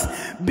us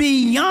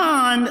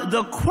beyond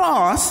the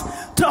cross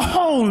to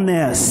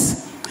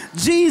wholeness.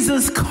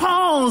 Jesus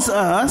calls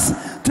us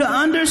to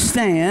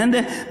understand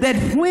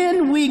that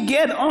when we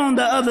get on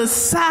the other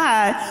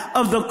side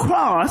of the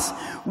cross,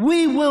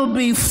 we will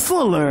be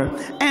fuller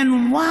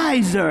and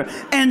wiser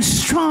and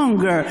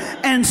stronger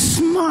and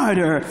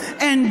smarter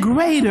and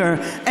greater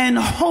and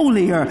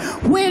holier.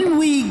 When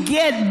we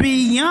get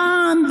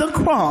beyond the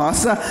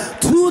cross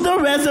to the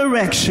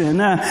resurrection,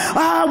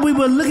 we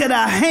will look at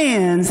our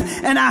hands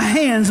and our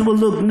hands will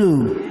look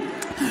new.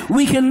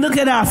 We can look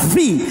at our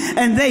feet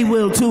and they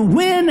will too.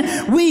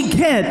 When we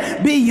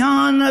get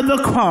beyond the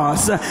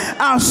cross,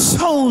 our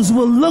souls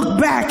will look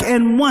back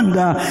and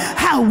wonder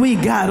how we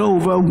got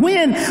over.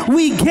 When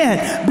we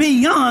get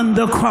beyond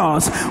the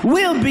cross,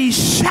 we'll be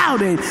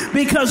shouting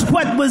because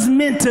what was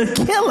meant to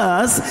kill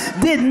us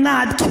did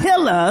not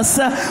kill us,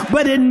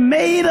 but it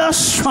made us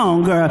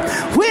stronger.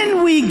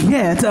 When we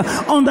get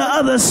on the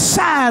other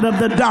side of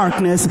the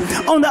darkness,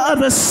 on the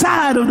other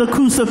side of the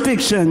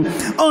crucifixion,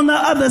 on the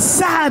other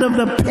side of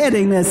the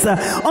pettiness,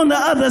 on the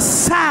other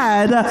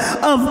side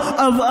of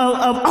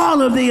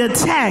all of the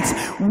attacks,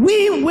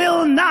 we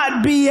will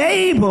not be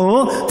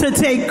able to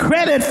take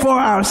credit for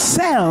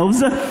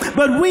ourselves,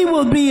 but we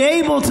will be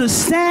able to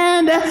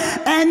stand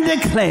and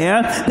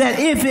declare that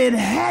if it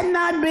had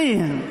not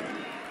been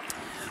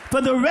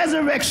for the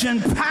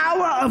resurrection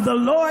power of the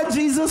Lord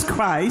Jesus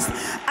Christ,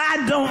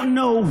 I don't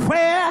know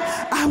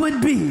where I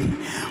would be.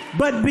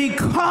 But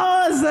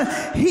because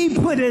he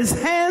put his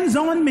hands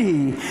on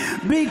me,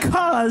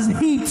 because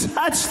he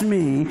touched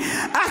me,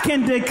 I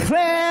can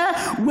declare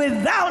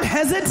without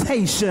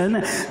hesitation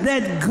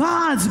that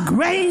God's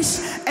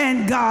grace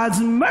and God's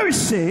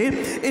mercy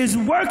is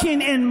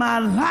working in my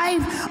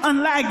life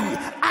unlike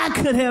I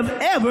could have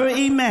ever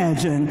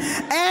imagined.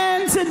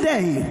 And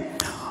today,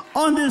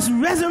 on this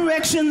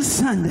Resurrection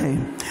Sunday,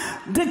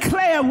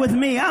 declare with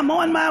me, I'm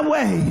on my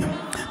way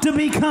to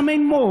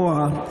becoming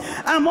more.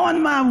 I'm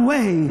on my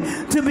way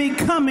to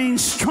becoming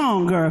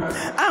stronger.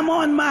 I'm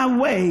on my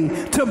way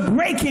to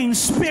breaking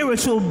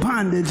spiritual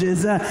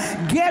bondages.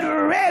 Get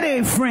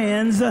ready,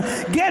 friends.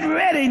 Get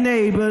ready,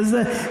 neighbors.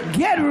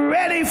 Get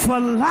ready for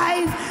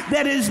life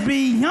that is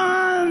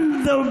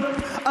beyond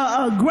the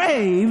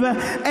grave,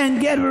 and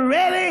get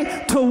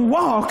ready to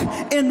walk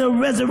in the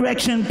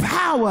resurrection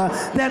power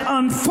that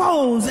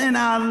unfolds in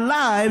our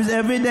lives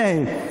every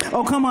day.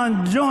 Oh, come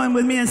on, join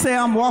with me and say,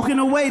 I'm walking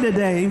away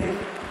today.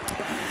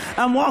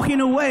 I'm walking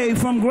away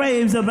from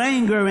graves of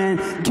anger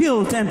and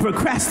guilt and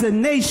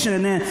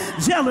procrastination and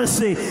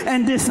jealousy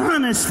and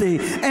dishonesty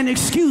and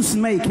excuse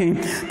making.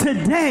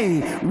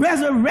 Today,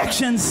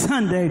 Resurrection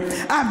Sunday,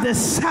 I've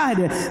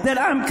decided that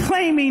I'm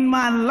claiming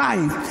my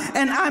life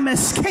and I'm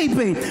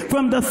escaping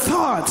from the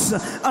thoughts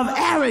of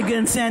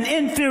arrogance and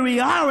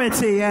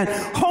inferiority and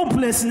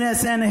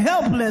hopelessness and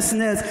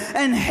helplessness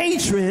and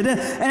hatred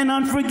and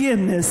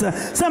unforgiveness.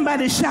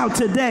 Somebody shout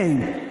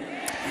today.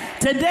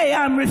 Today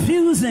I'm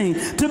refusing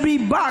to be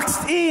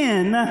boxed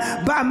in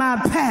by my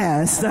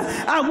past.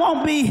 I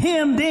won't be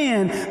hemmed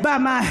in by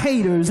my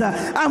haters.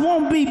 I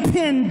won't be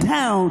pinned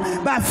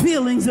down by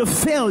feelings of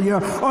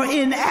failure or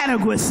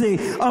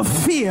inadequacy or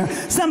fear.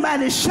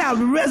 Somebody shout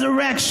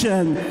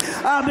resurrection,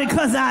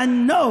 because I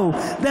know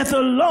that the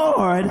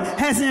Lord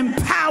has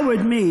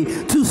empowered me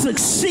to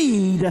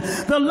succeed.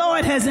 The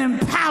Lord has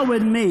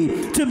empowered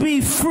me to be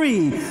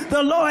free.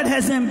 The Lord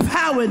has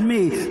empowered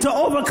me to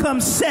overcome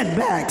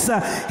setbacks.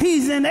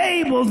 He's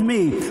enabled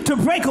me to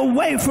break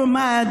away from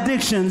my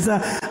addictions.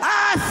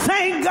 I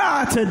thank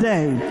God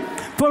today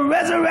for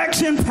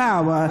resurrection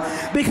power,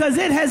 because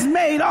it has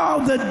made all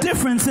the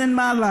difference in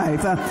my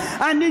life.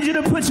 I need you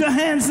to put your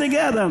hands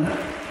together.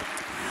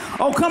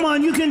 Oh, come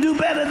on, you can do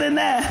better than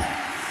that.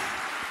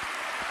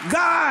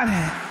 God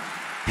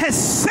has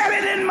set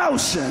it in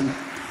motion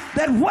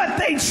that what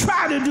they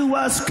try to do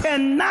us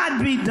cannot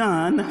be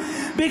done,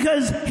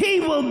 because he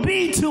will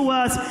be to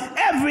us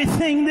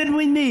everything that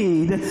we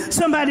need.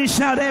 Somebody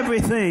shout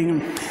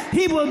everything.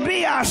 He will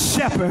be our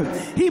shepherd.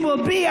 He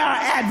will be our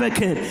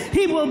advocate.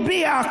 He will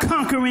be our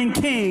conquering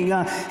king.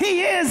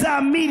 He is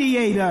our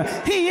mediator.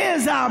 He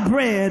is our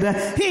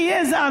bread. He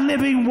is our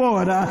living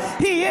water.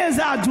 He is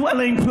our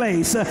dwelling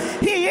place.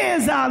 He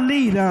is our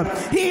leader.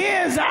 He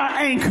is our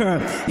anchor.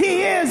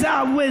 He is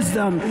our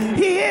wisdom.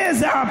 He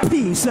is our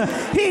peace.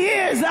 He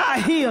is our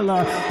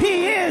healer.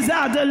 He is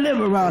our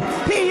deliverer.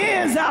 He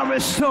is our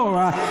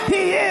restorer.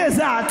 He is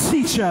our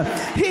teacher.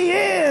 He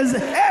is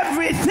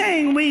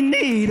everything we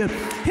need.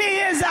 He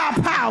is our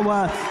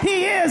power.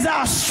 He is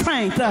our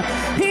strength.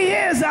 He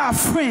is our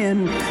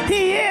friend.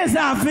 He is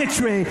our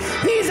victory.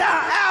 He's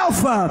our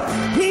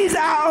Alpha. He's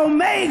our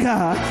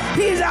Omega.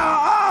 He's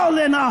our all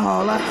in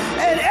all.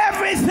 And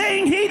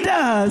everything he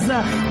does,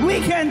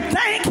 we can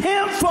thank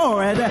him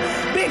for it,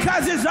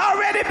 because it's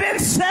already been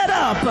set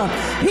up.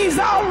 He's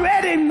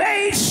already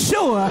made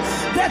sure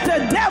that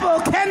the devil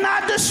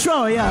cannot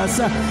destroy us.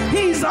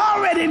 He's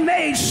already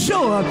made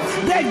sure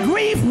that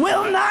grief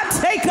will not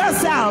take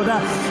us out.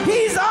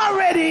 He's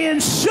already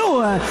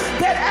ensured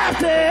that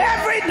after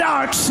every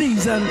dark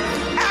season,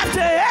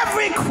 after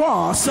every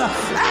cross,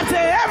 after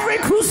every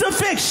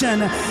crucifixion,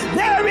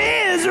 there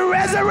is a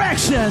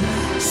resurrection.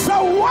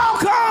 So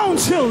walk on,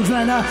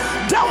 children.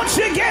 Don't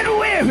you get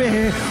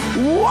weary.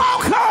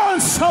 Walk on,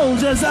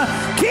 soldiers.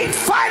 Keep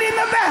fighting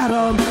the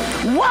battle.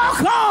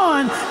 Walk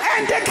on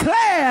and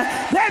declare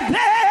that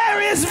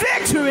there is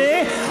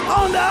victory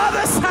on the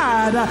other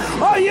side.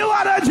 Or you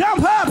ought to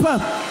jump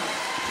up,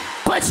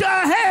 put your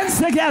hands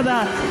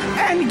together,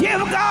 and give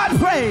God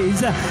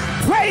praise.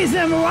 Praise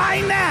him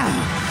right now,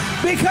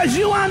 because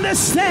you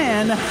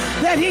understand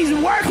that he's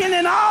working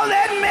in all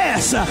that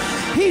mess.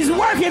 He's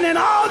working in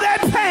all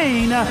that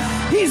pain.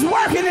 He's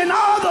working in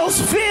all those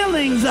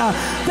feelings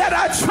that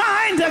are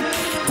trying to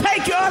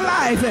take your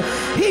life.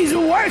 He's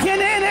working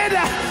in it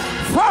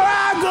for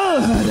our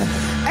good.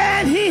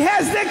 And he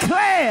has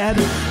declared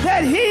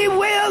that he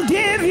will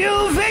give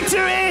you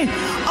victory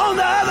on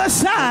the other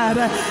side.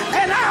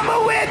 And I'm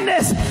a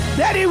witness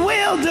that he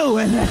will do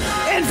it.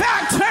 In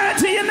fact, turn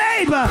to your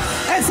neighbor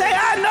and say,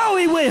 I know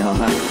he will.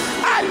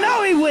 I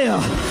know he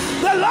will.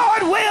 The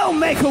Lord will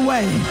make a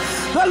way.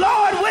 The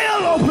Lord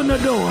will open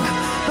the door.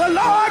 The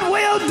Lord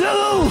will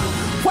do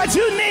what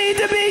you need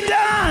to be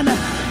done.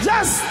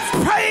 Just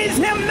praise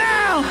him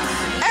now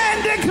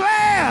and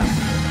declare,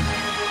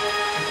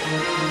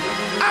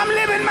 I'm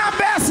living my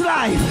best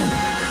life.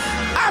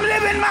 I'm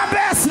living my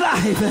best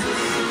life.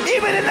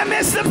 Even in the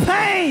midst of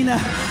pain,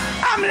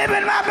 I'm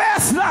living my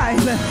best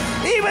life.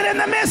 Even in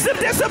the midst of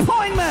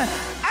disappointment,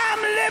 I'm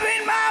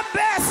living my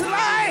best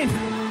life.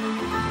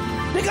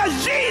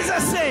 Because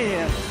Jesus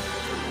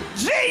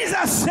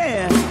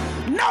said,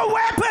 no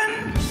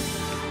weapon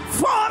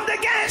formed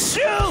against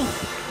you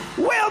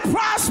will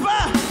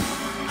prosper.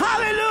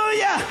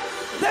 Hallelujah.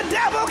 The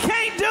devil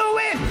can't do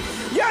it.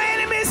 Your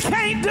enemies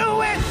can't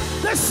do it.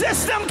 The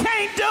system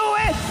can't do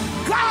it.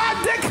 God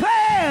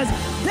declares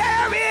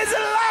there is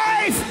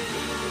life.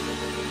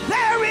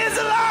 There is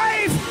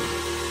life.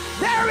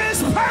 There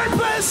is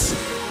purpose.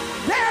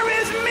 There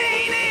is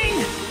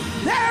meaning.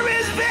 There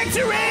is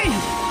victory.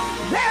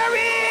 There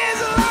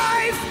is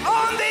life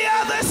on the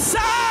other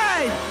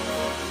side.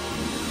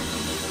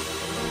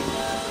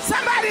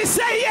 Somebody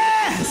say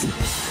yes.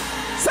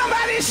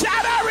 Somebody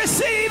shout, I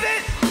receive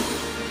it.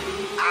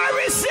 I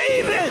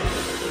receive it.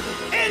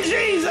 In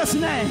Jesus'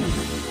 name.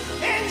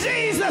 In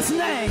Jesus'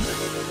 name.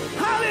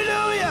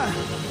 Hallelujah.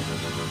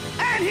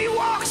 And he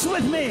walks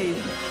with me.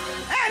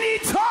 And he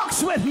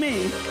talks with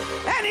me.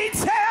 And he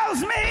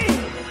tells me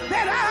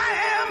that I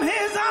am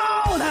his own.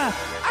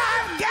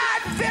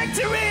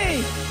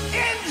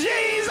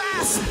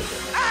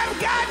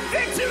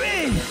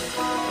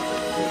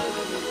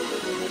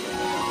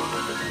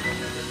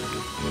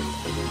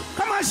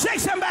 shake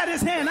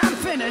somebody's hand, I'm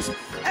finished,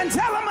 and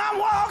tell them I'm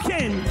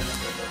walking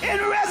in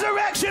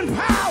resurrection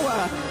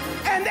power,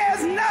 and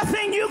there's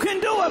nothing you can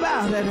do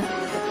about it.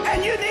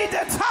 And you need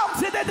to talk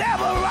to the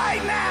devil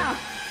right now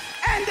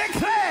and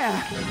declare,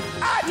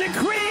 I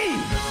decree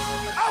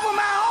over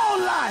my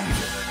own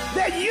life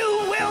that you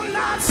will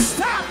not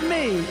stop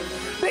me,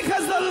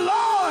 because the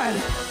Lord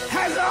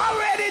has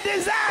already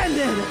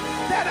designed it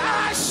that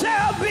I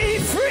shall be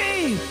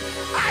free.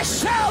 I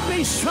shall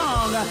be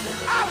strong.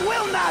 I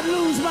will not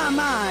lose my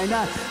mind.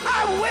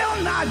 I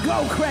will not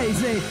go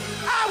crazy.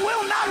 I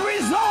will not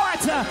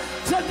resort to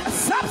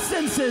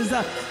substances.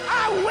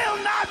 I will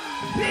not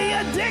be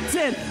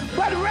addicted,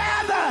 but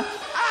rather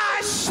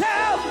I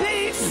shall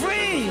be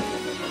free.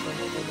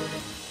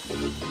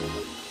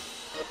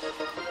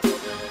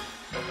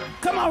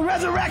 Come on,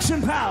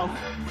 resurrection power.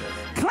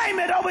 Claim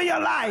it over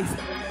your life.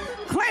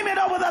 Claim it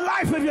over the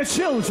life of your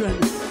children.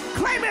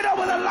 Claim it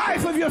over the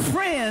life of your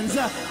friends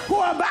who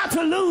are about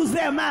to lose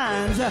their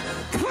minds.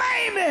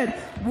 Claim it.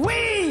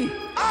 We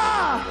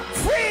are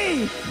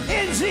free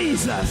in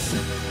Jesus.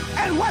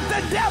 And what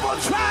the devil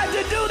tried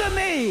to do to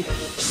me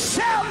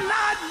shall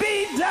not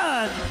be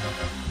done.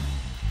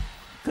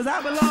 Because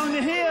I belong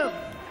to him.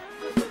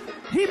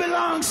 He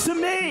belongs to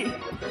me.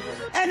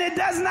 And it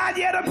does not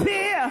yet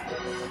appear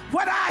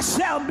what I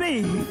shall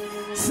be.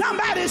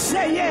 Somebody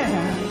say,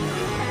 yeah.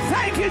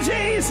 Thank you,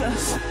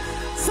 Jesus.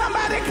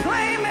 Somebody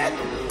claim it.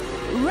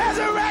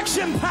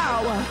 Resurrection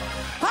power.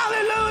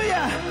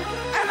 Hallelujah.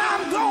 And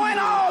I'm going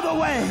all the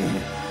way.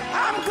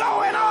 I'm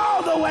going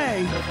all the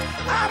way.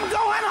 I'm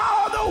going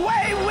all the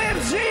way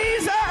with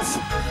Jesus.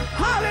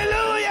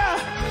 Hallelujah.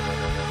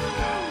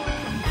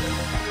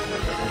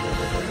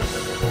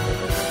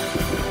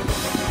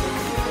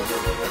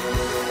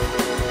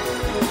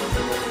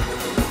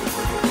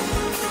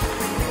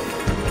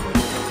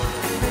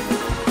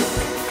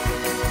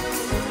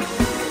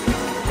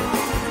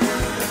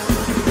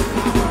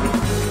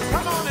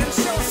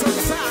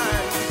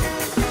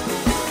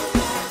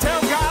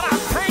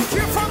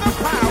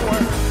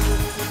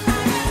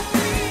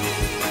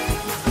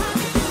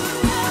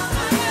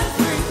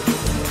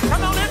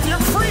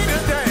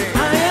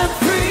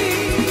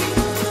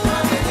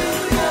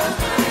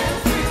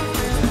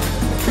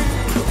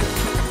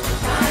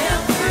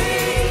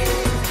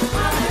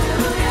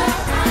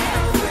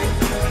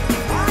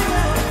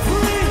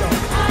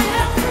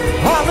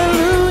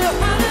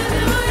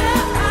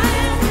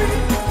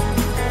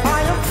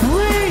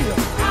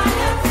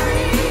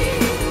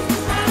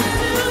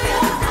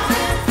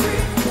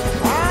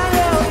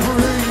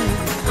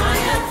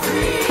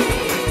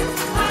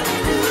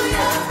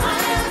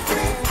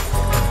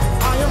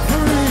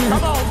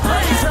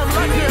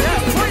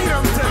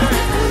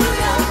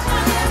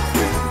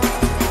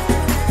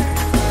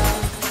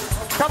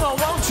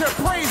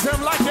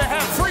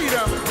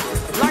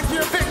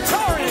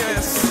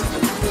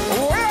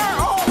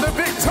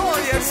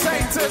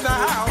 In the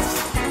house.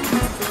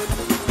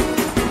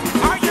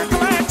 Are you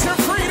glad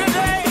you're free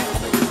today?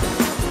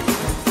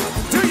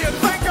 Do you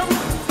thank him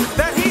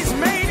that he's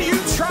made you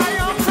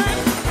triumphant?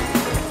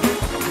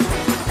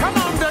 Come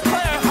on,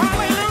 declare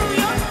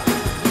hallelujah.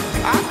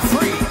 I'm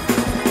free.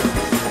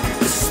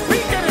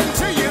 Speak it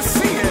until you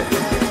see it.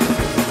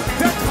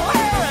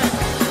 Declare it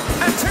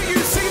until you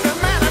see the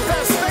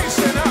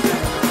manifestation of it.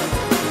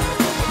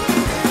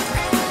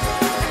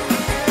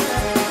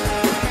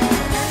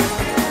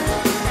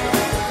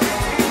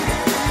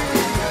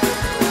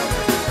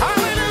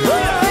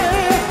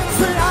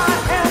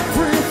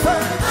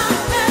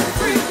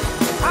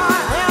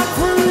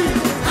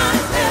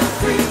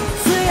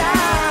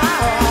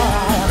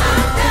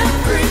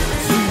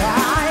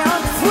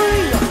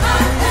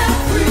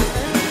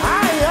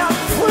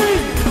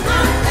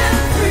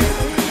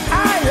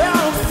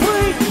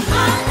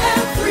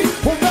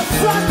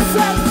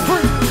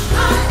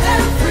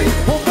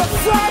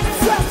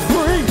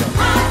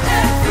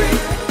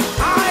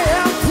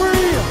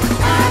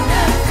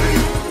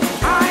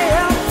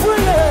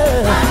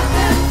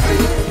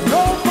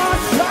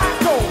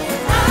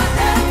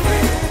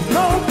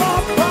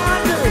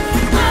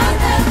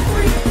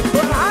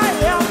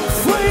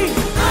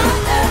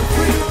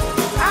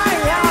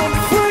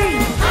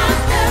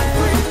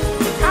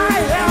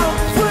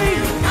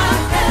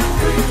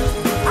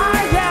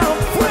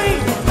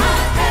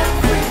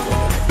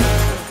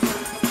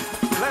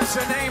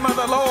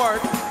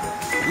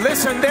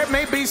 Listen, there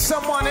may be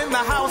someone in the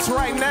house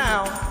right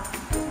now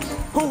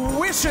who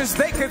wishes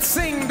they could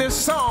sing this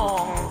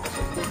song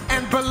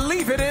and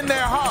believe it in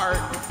their heart.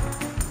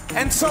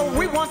 And so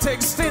we want to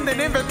extend an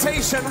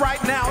invitation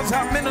right now as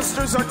our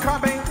ministers are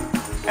coming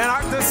and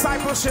our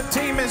discipleship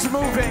team is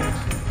moving.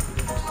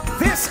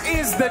 This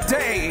is the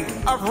day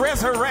of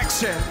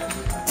resurrection.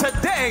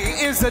 Today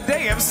is the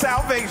day of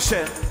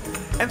salvation.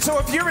 And so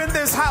if you're in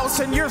this house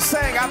and you're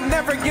saying, I've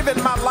never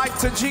given my life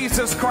to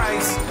Jesus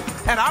Christ,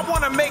 and I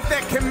want to make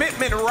that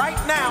commitment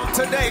right now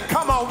today,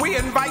 come on, we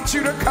invite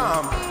you to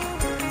come.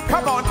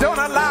 Come on, don't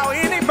allow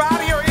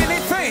anybody or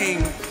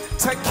anything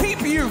to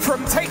keep you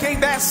from taking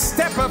that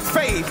step of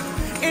faith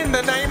in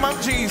the name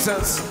of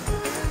Jesus.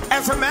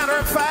 As a matter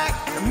of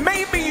fact,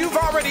 maybe you've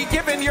already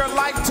given your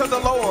life to the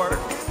Lord,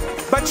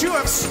 but you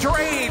have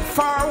strayed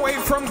far away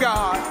from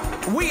God.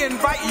 We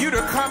invite you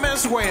to come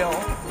as well.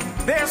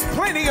 There's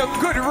plenty of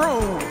good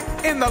room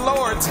in the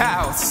Lord's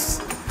house.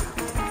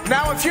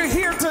 Now, if you're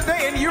here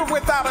today and you're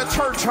without a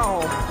church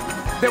home,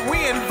 then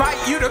we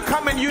invite you to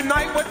come and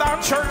unite with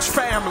our church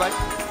family.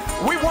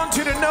 We want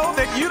you to know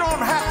that you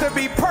don't have to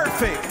be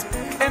perfect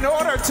in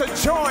order to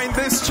join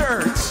this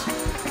church.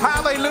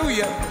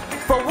 Hallelujah.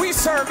 For we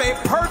serve a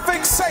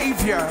perfect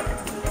Savior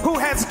who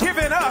has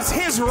given us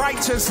his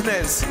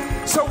righteousness.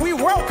 So we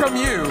welcome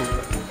you.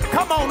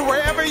 Come on,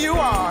 wherever you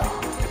are.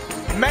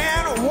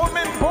 Man,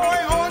 woman, boy,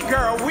 or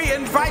girl, we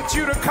invite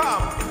you to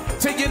come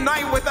to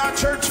unite with our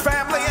church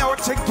family or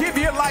to give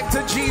your life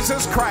to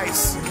Jesus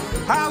Christ.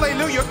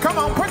 Hallelujah. Come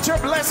on, put your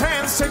blessed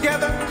hands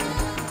together,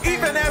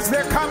 even as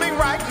they're coming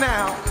right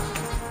now.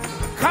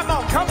 Come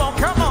on, come on,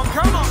 come on,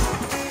 come on.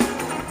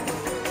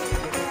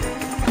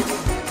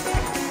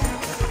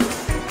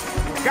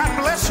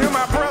 God bless you,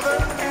 my brother.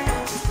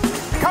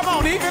 Come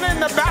on, even in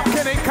the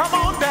balcony, come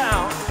on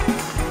down.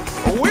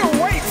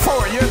 We'll wait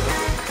for you.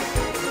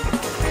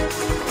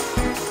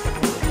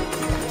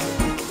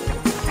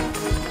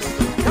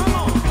 Come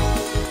on.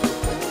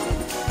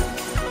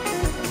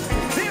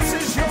 This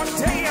is your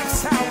day of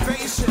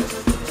salvation.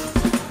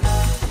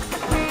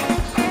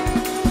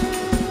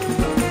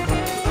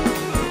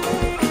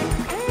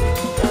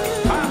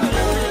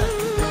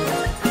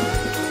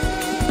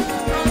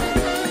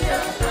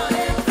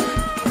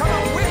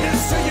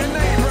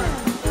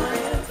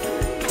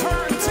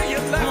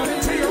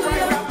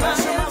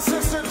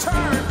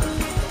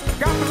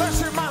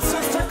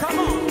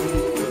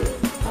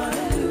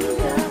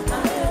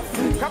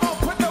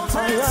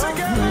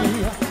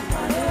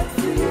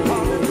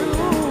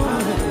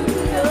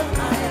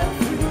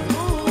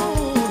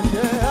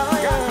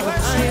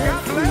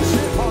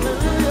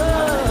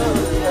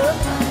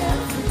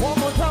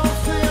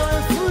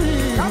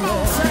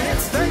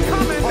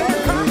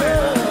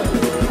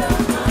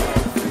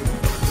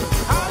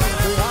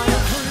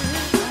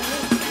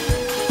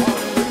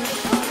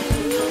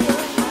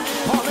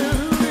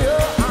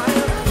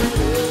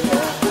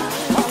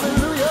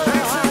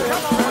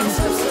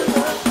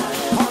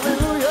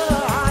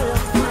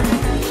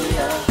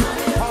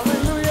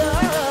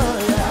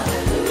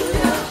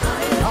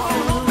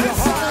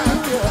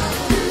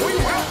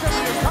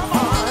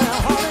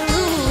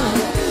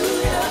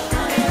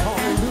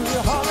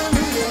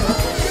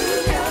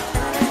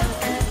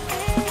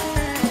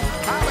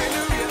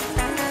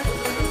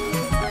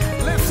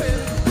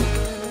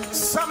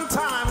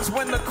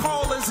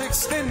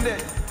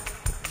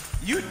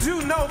 You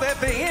do know that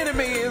the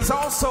enemy is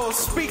also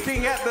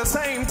speaking at the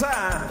same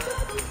time.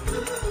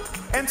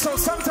 And so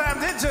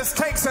sometimes it just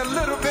takes a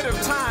little bit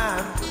of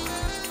time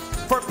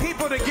for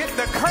people to get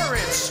the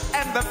courage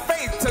and the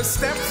faith to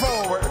step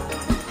forward.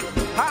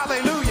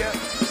 Hallelujah.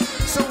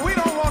 So we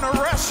don't want to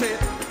rush it.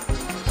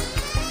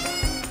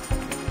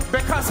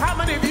 Because how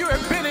many of you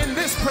have been in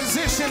this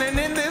position and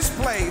in this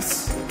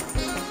place?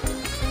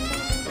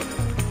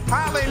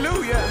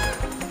 Hallelujah.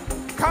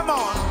 Come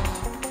on.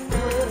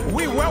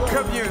 We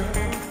welcome you.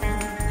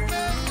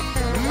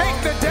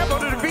 Make the devil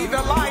to be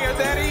the liar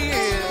that he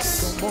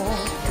is.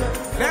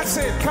 That's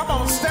it. Come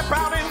on, step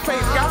out in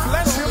faith. God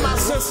bless you, my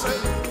sister.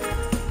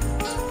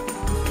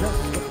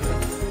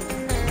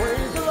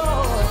 Praise the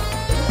Lord.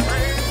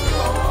 Praise the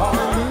Lord.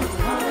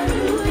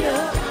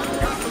 Hallelujah.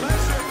 God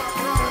bless you, my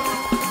brother.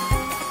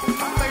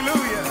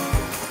 Hallelujah.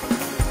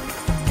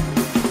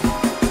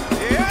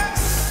 Yes.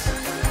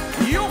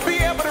 You'll be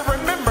able to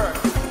remember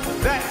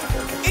that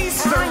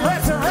Easter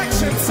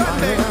Resurrection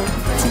Sunday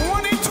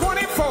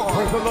 2024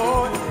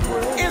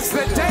 is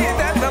the day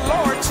that the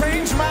Lord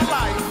changed my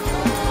life.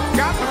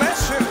 God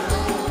bless you.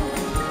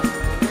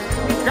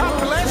 God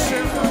bless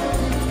you.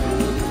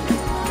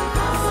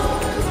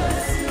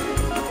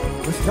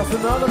 It's just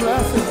another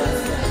blessing.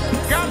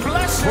 God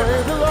bless you.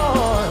 Praise the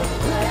Lord.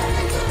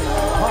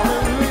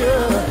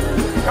 Hallelujah.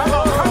 Come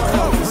on, come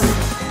close.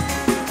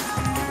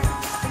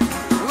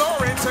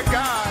 Glory to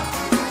God.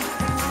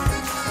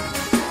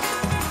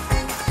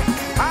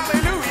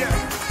 Hallelujah.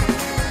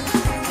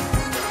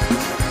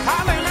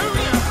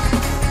 Hallelujah.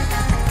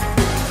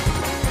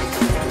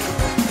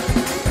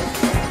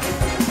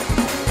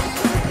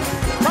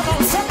 Come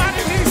on,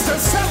 somebody needs to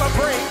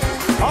celebrate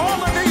all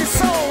of these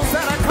souls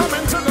that are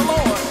coming to the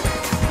Lord.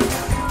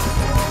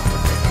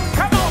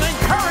 Come on,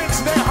 encourage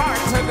their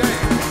heart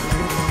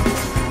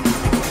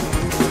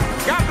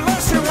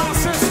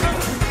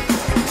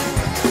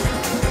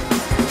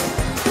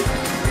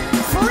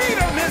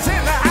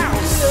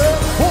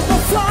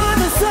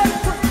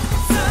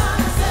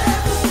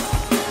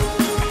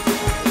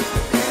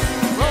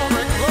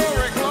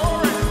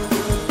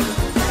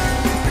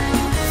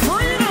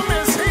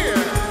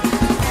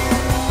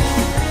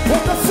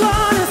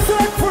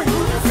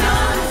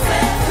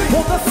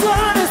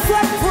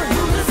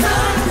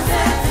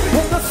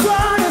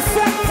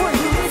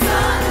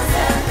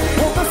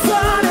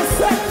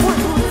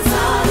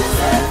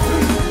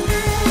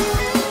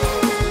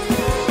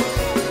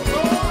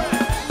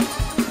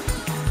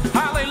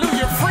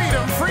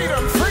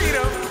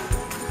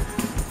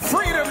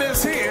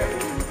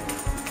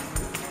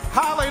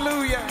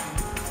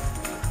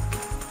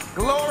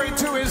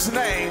Jesus'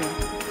 name.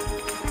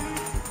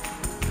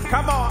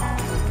 Come on.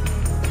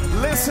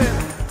 Listen,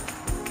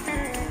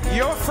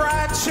 your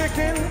fried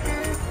chicken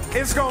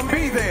is going to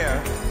be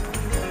there.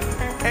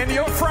 And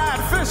your fried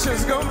fish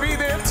is going to be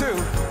there too.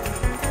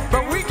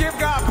 But we give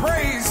God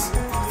praise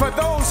for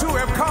those who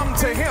have come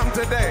to him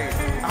today.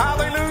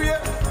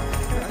 Hallelujah.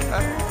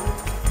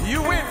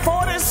 You went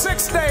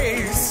 46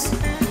 days.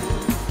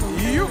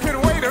 You can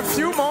wait a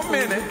few more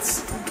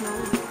minutes.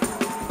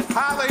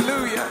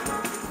 Hallelujah.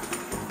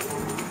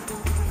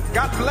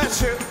 God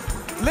bless you.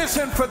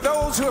 Listen, for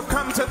those who have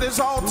come to this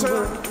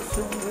altar,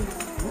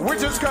 we're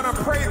just going to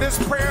pray this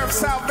prayer of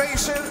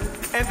salvation,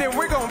 and then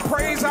we're going to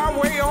praise our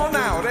way on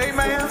out.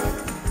 Amen.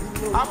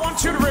 I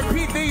want you to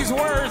repeat these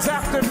words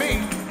after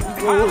me.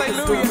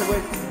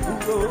 Hallelujah.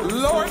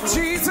 Lord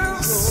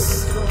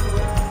Jesus,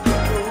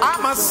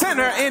 I'm a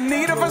sinner in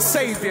need of a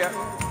Savior.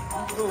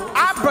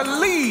 I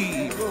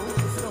believe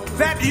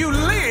that you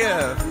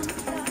lived,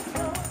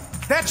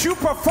 that you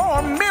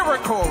performed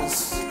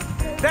miracles,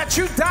 that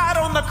you died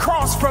on the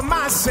cross for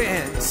my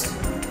sins.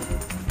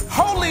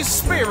 Holy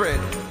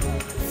Spirit,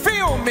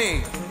 fill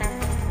me,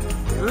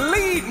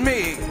 lead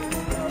me,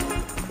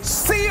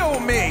 seal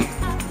me,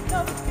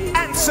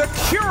 and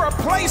secure a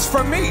place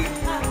for me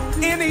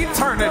in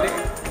eternity.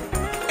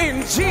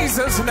 In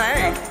Jesus'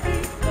 name.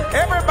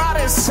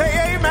 Everybody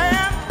say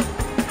amen.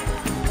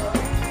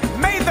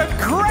 May the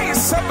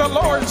grace of the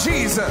Lord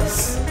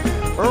Jesus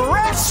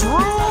rest,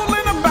 rule,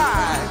 and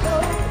abide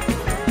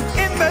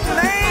in the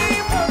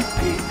name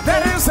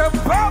that is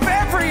above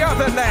every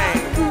other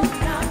name.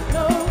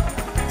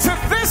 To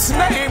this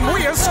name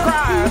we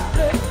ascribe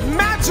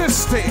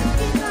majesty,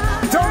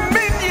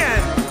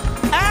 dominion,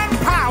 and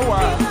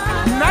power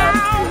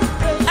now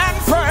and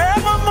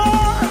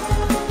forevermore.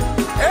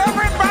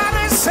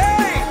 Everybody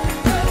say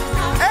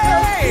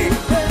amen.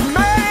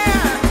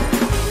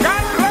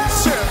 God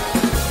bless you.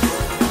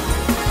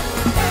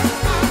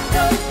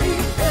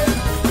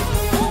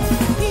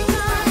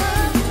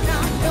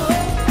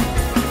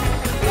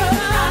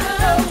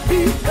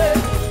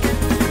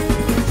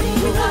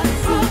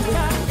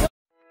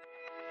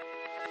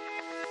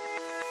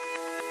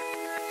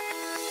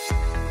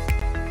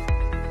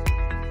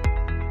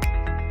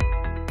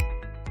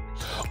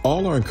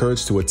 All are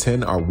encouraged to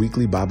attend our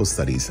weekly Bible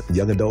studies,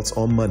 young adults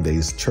on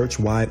Mondays,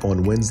 church-wide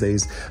on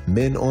Wednesdays,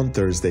 men on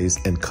Thursdays,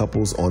 and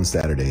couples on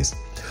Saturdays.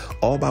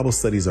 All Bible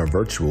studies are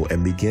virtual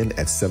and begin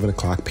at 7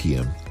 o'clock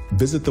p.m.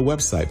 Visit the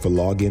website for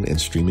login and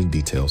streaming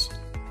details.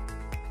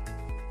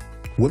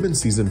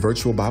 Women's Season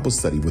Virtual Bible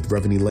Study with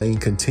Reverend Elaine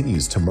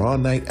continues tomorrow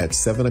night at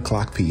 7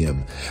 o'clock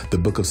p.m. The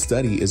book of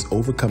study is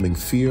Overcoming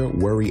Fear,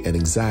 Worry, and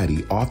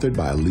Anxiety, authored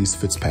by Elise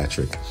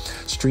Fitzpatrick.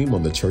 Stream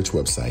on the church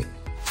website.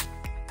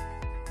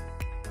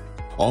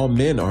 All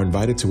men are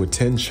invited to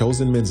attend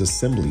Chosen Men's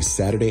Assembly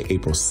Saturday,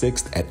 April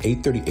 6th at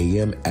 8:30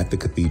 a.m. at the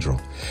Cathedral.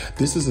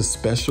 This is a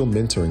special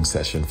mentoring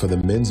session for the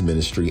men's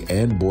ministry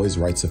and boys'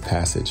 rites of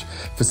passage,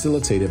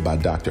 facilitated by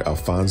Dr.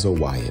 Alfonso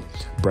Wyatt.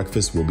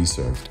 Breakfast will be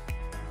served.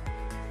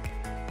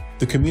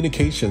 The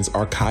Communications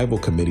Archival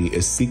Committee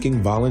is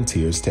seeking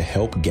volunteers to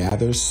help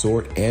gather,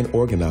 sort, and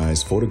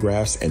organize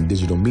photographs and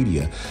digital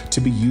media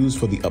to be used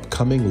for the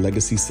upcoming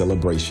legacy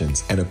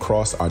celebrations and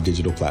across our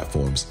digital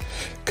platforms.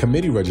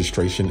 Committee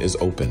registration is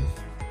open.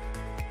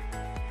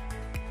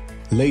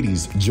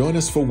 Ladies, join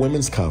us for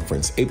Women's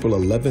Conference, April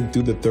 11th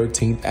through the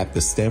 13th at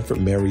the Stanford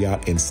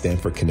Marriott in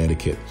Stamford,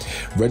 Connecticut.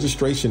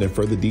 Registration and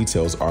further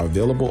details are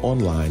available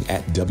online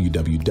at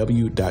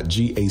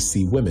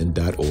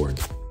www.gacwomen.org.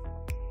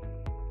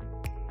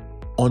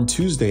 On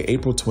Tuesday,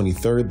 April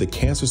 23rd, the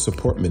Cancer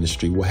Support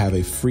Ministry will have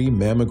a free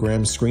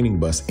mammogram screening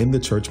bus in the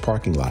church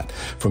parking lot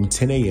from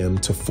 10 a.m.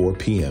 to 4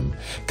 p.m.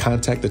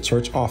 Contact the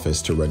church office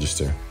to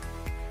register.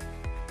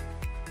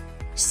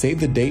 Save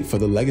the date for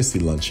the Legacy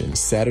Luncheon,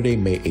 Saturday,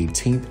 May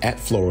 18th at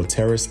Floral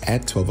Terrace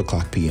at 12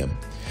 o'clock p.m.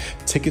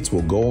 Tickets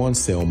will go on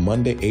sale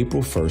Monday,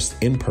 April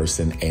 1st in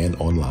person and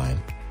online.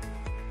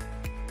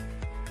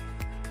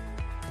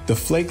 The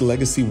Flake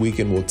Legacy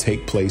Weekend will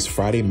take place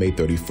Friday, May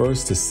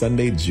 31st to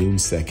Sunday, June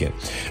 2nd.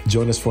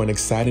 Join us for an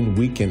exciting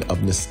weekend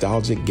of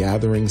nostalgic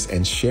gatherings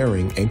and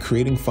sharing and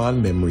creating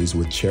fond memories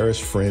with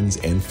cherished friends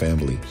and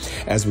family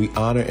as we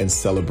honor and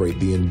celebrate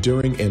the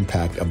enduring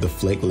impact of the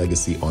Flake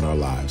legacy on our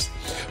lives.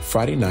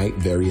 Friday night,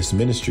 various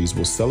ministries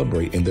will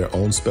celebrate in their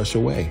own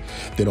special way.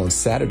 Then on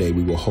Saturday,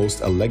 we will host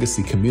a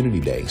Legacy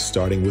Community Day,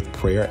 starting with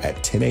prayer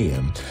at 10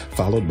 a.m.,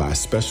 followed by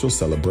special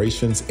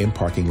celebrations in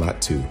Parking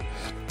Lot 2.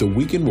 The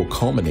weekend will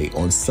culminate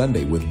on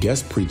Sunday with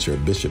guest preacher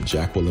Bishop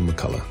Jacqueline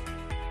McCullough.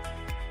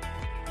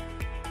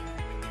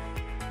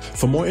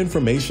 For more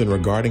information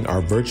regarding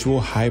our virtual,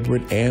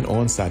 hybrid, and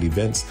on-site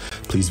events,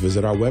 please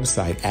visit our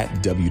website at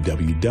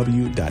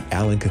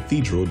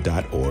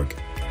www.allencathedral.org.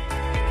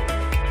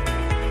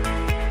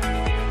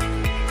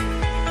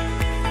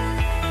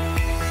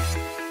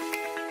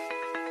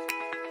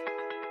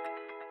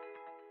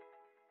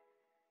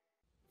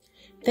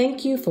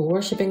 Thank you for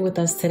worshiping with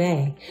us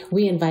today.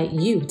 We invite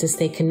you to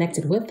stay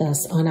connected with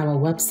us on our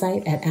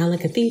website at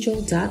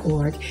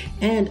allencathedral.org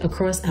and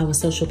across our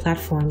social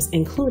platforms,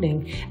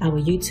 including our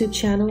YouTube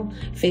channel,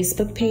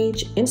 Facebook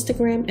page,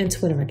 Instagram, and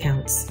Twitter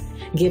accounts.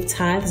 Give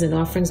tithes and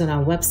offerings on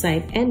our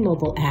website and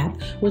mobile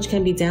app, which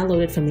can be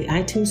downloaded from the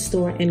iTunes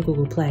Store and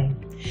Google Play.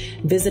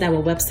 Visit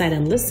our website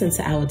and listen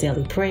to our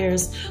daily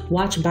prayers,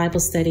 watch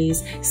Bible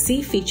studies,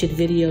 see featured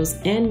videos,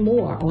 and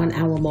more on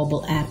our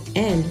mobile app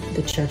and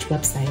the church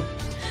website.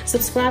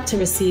 Subscribe to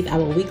receive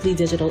our weekly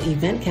digital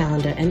event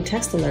calendar and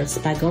text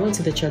alerts by going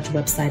to the church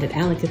website at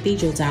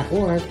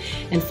allencathedral.org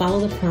and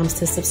follow the prompts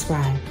to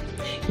subscribe.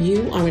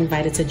 You are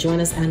invited to join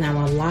us on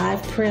our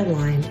live prayer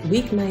line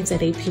weeknights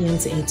at 8 p.m.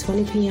 to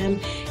 8:20 p.m.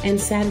 and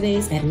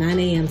Saturdays at 9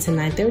 a.m. to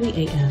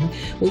 9:30 a.m.,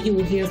 where you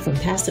will hear from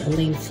Pastor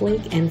Elaine,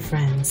 Flake, and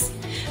friends.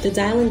 The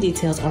dial-in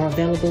details are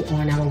available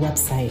on our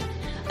website.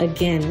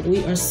 Again,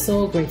 we are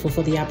so grateful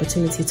for the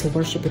opportunity to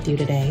worship with you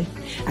today.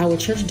 Our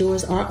church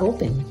doors are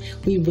open.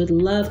 We would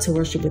love to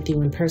worship with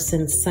you in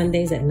person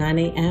Sundays at 9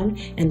 a.m.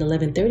 and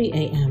 11:30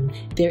 a.m.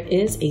 There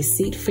is a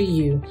seat for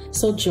you,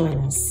 so join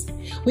us.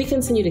 We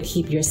continue to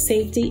keep your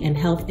safety and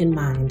health in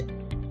mind.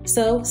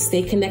 So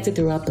stay connected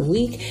throughout the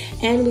week,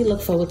 and we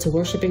look forward to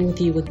worshiping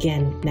with you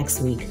again next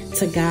week.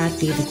 To God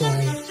be the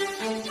glory.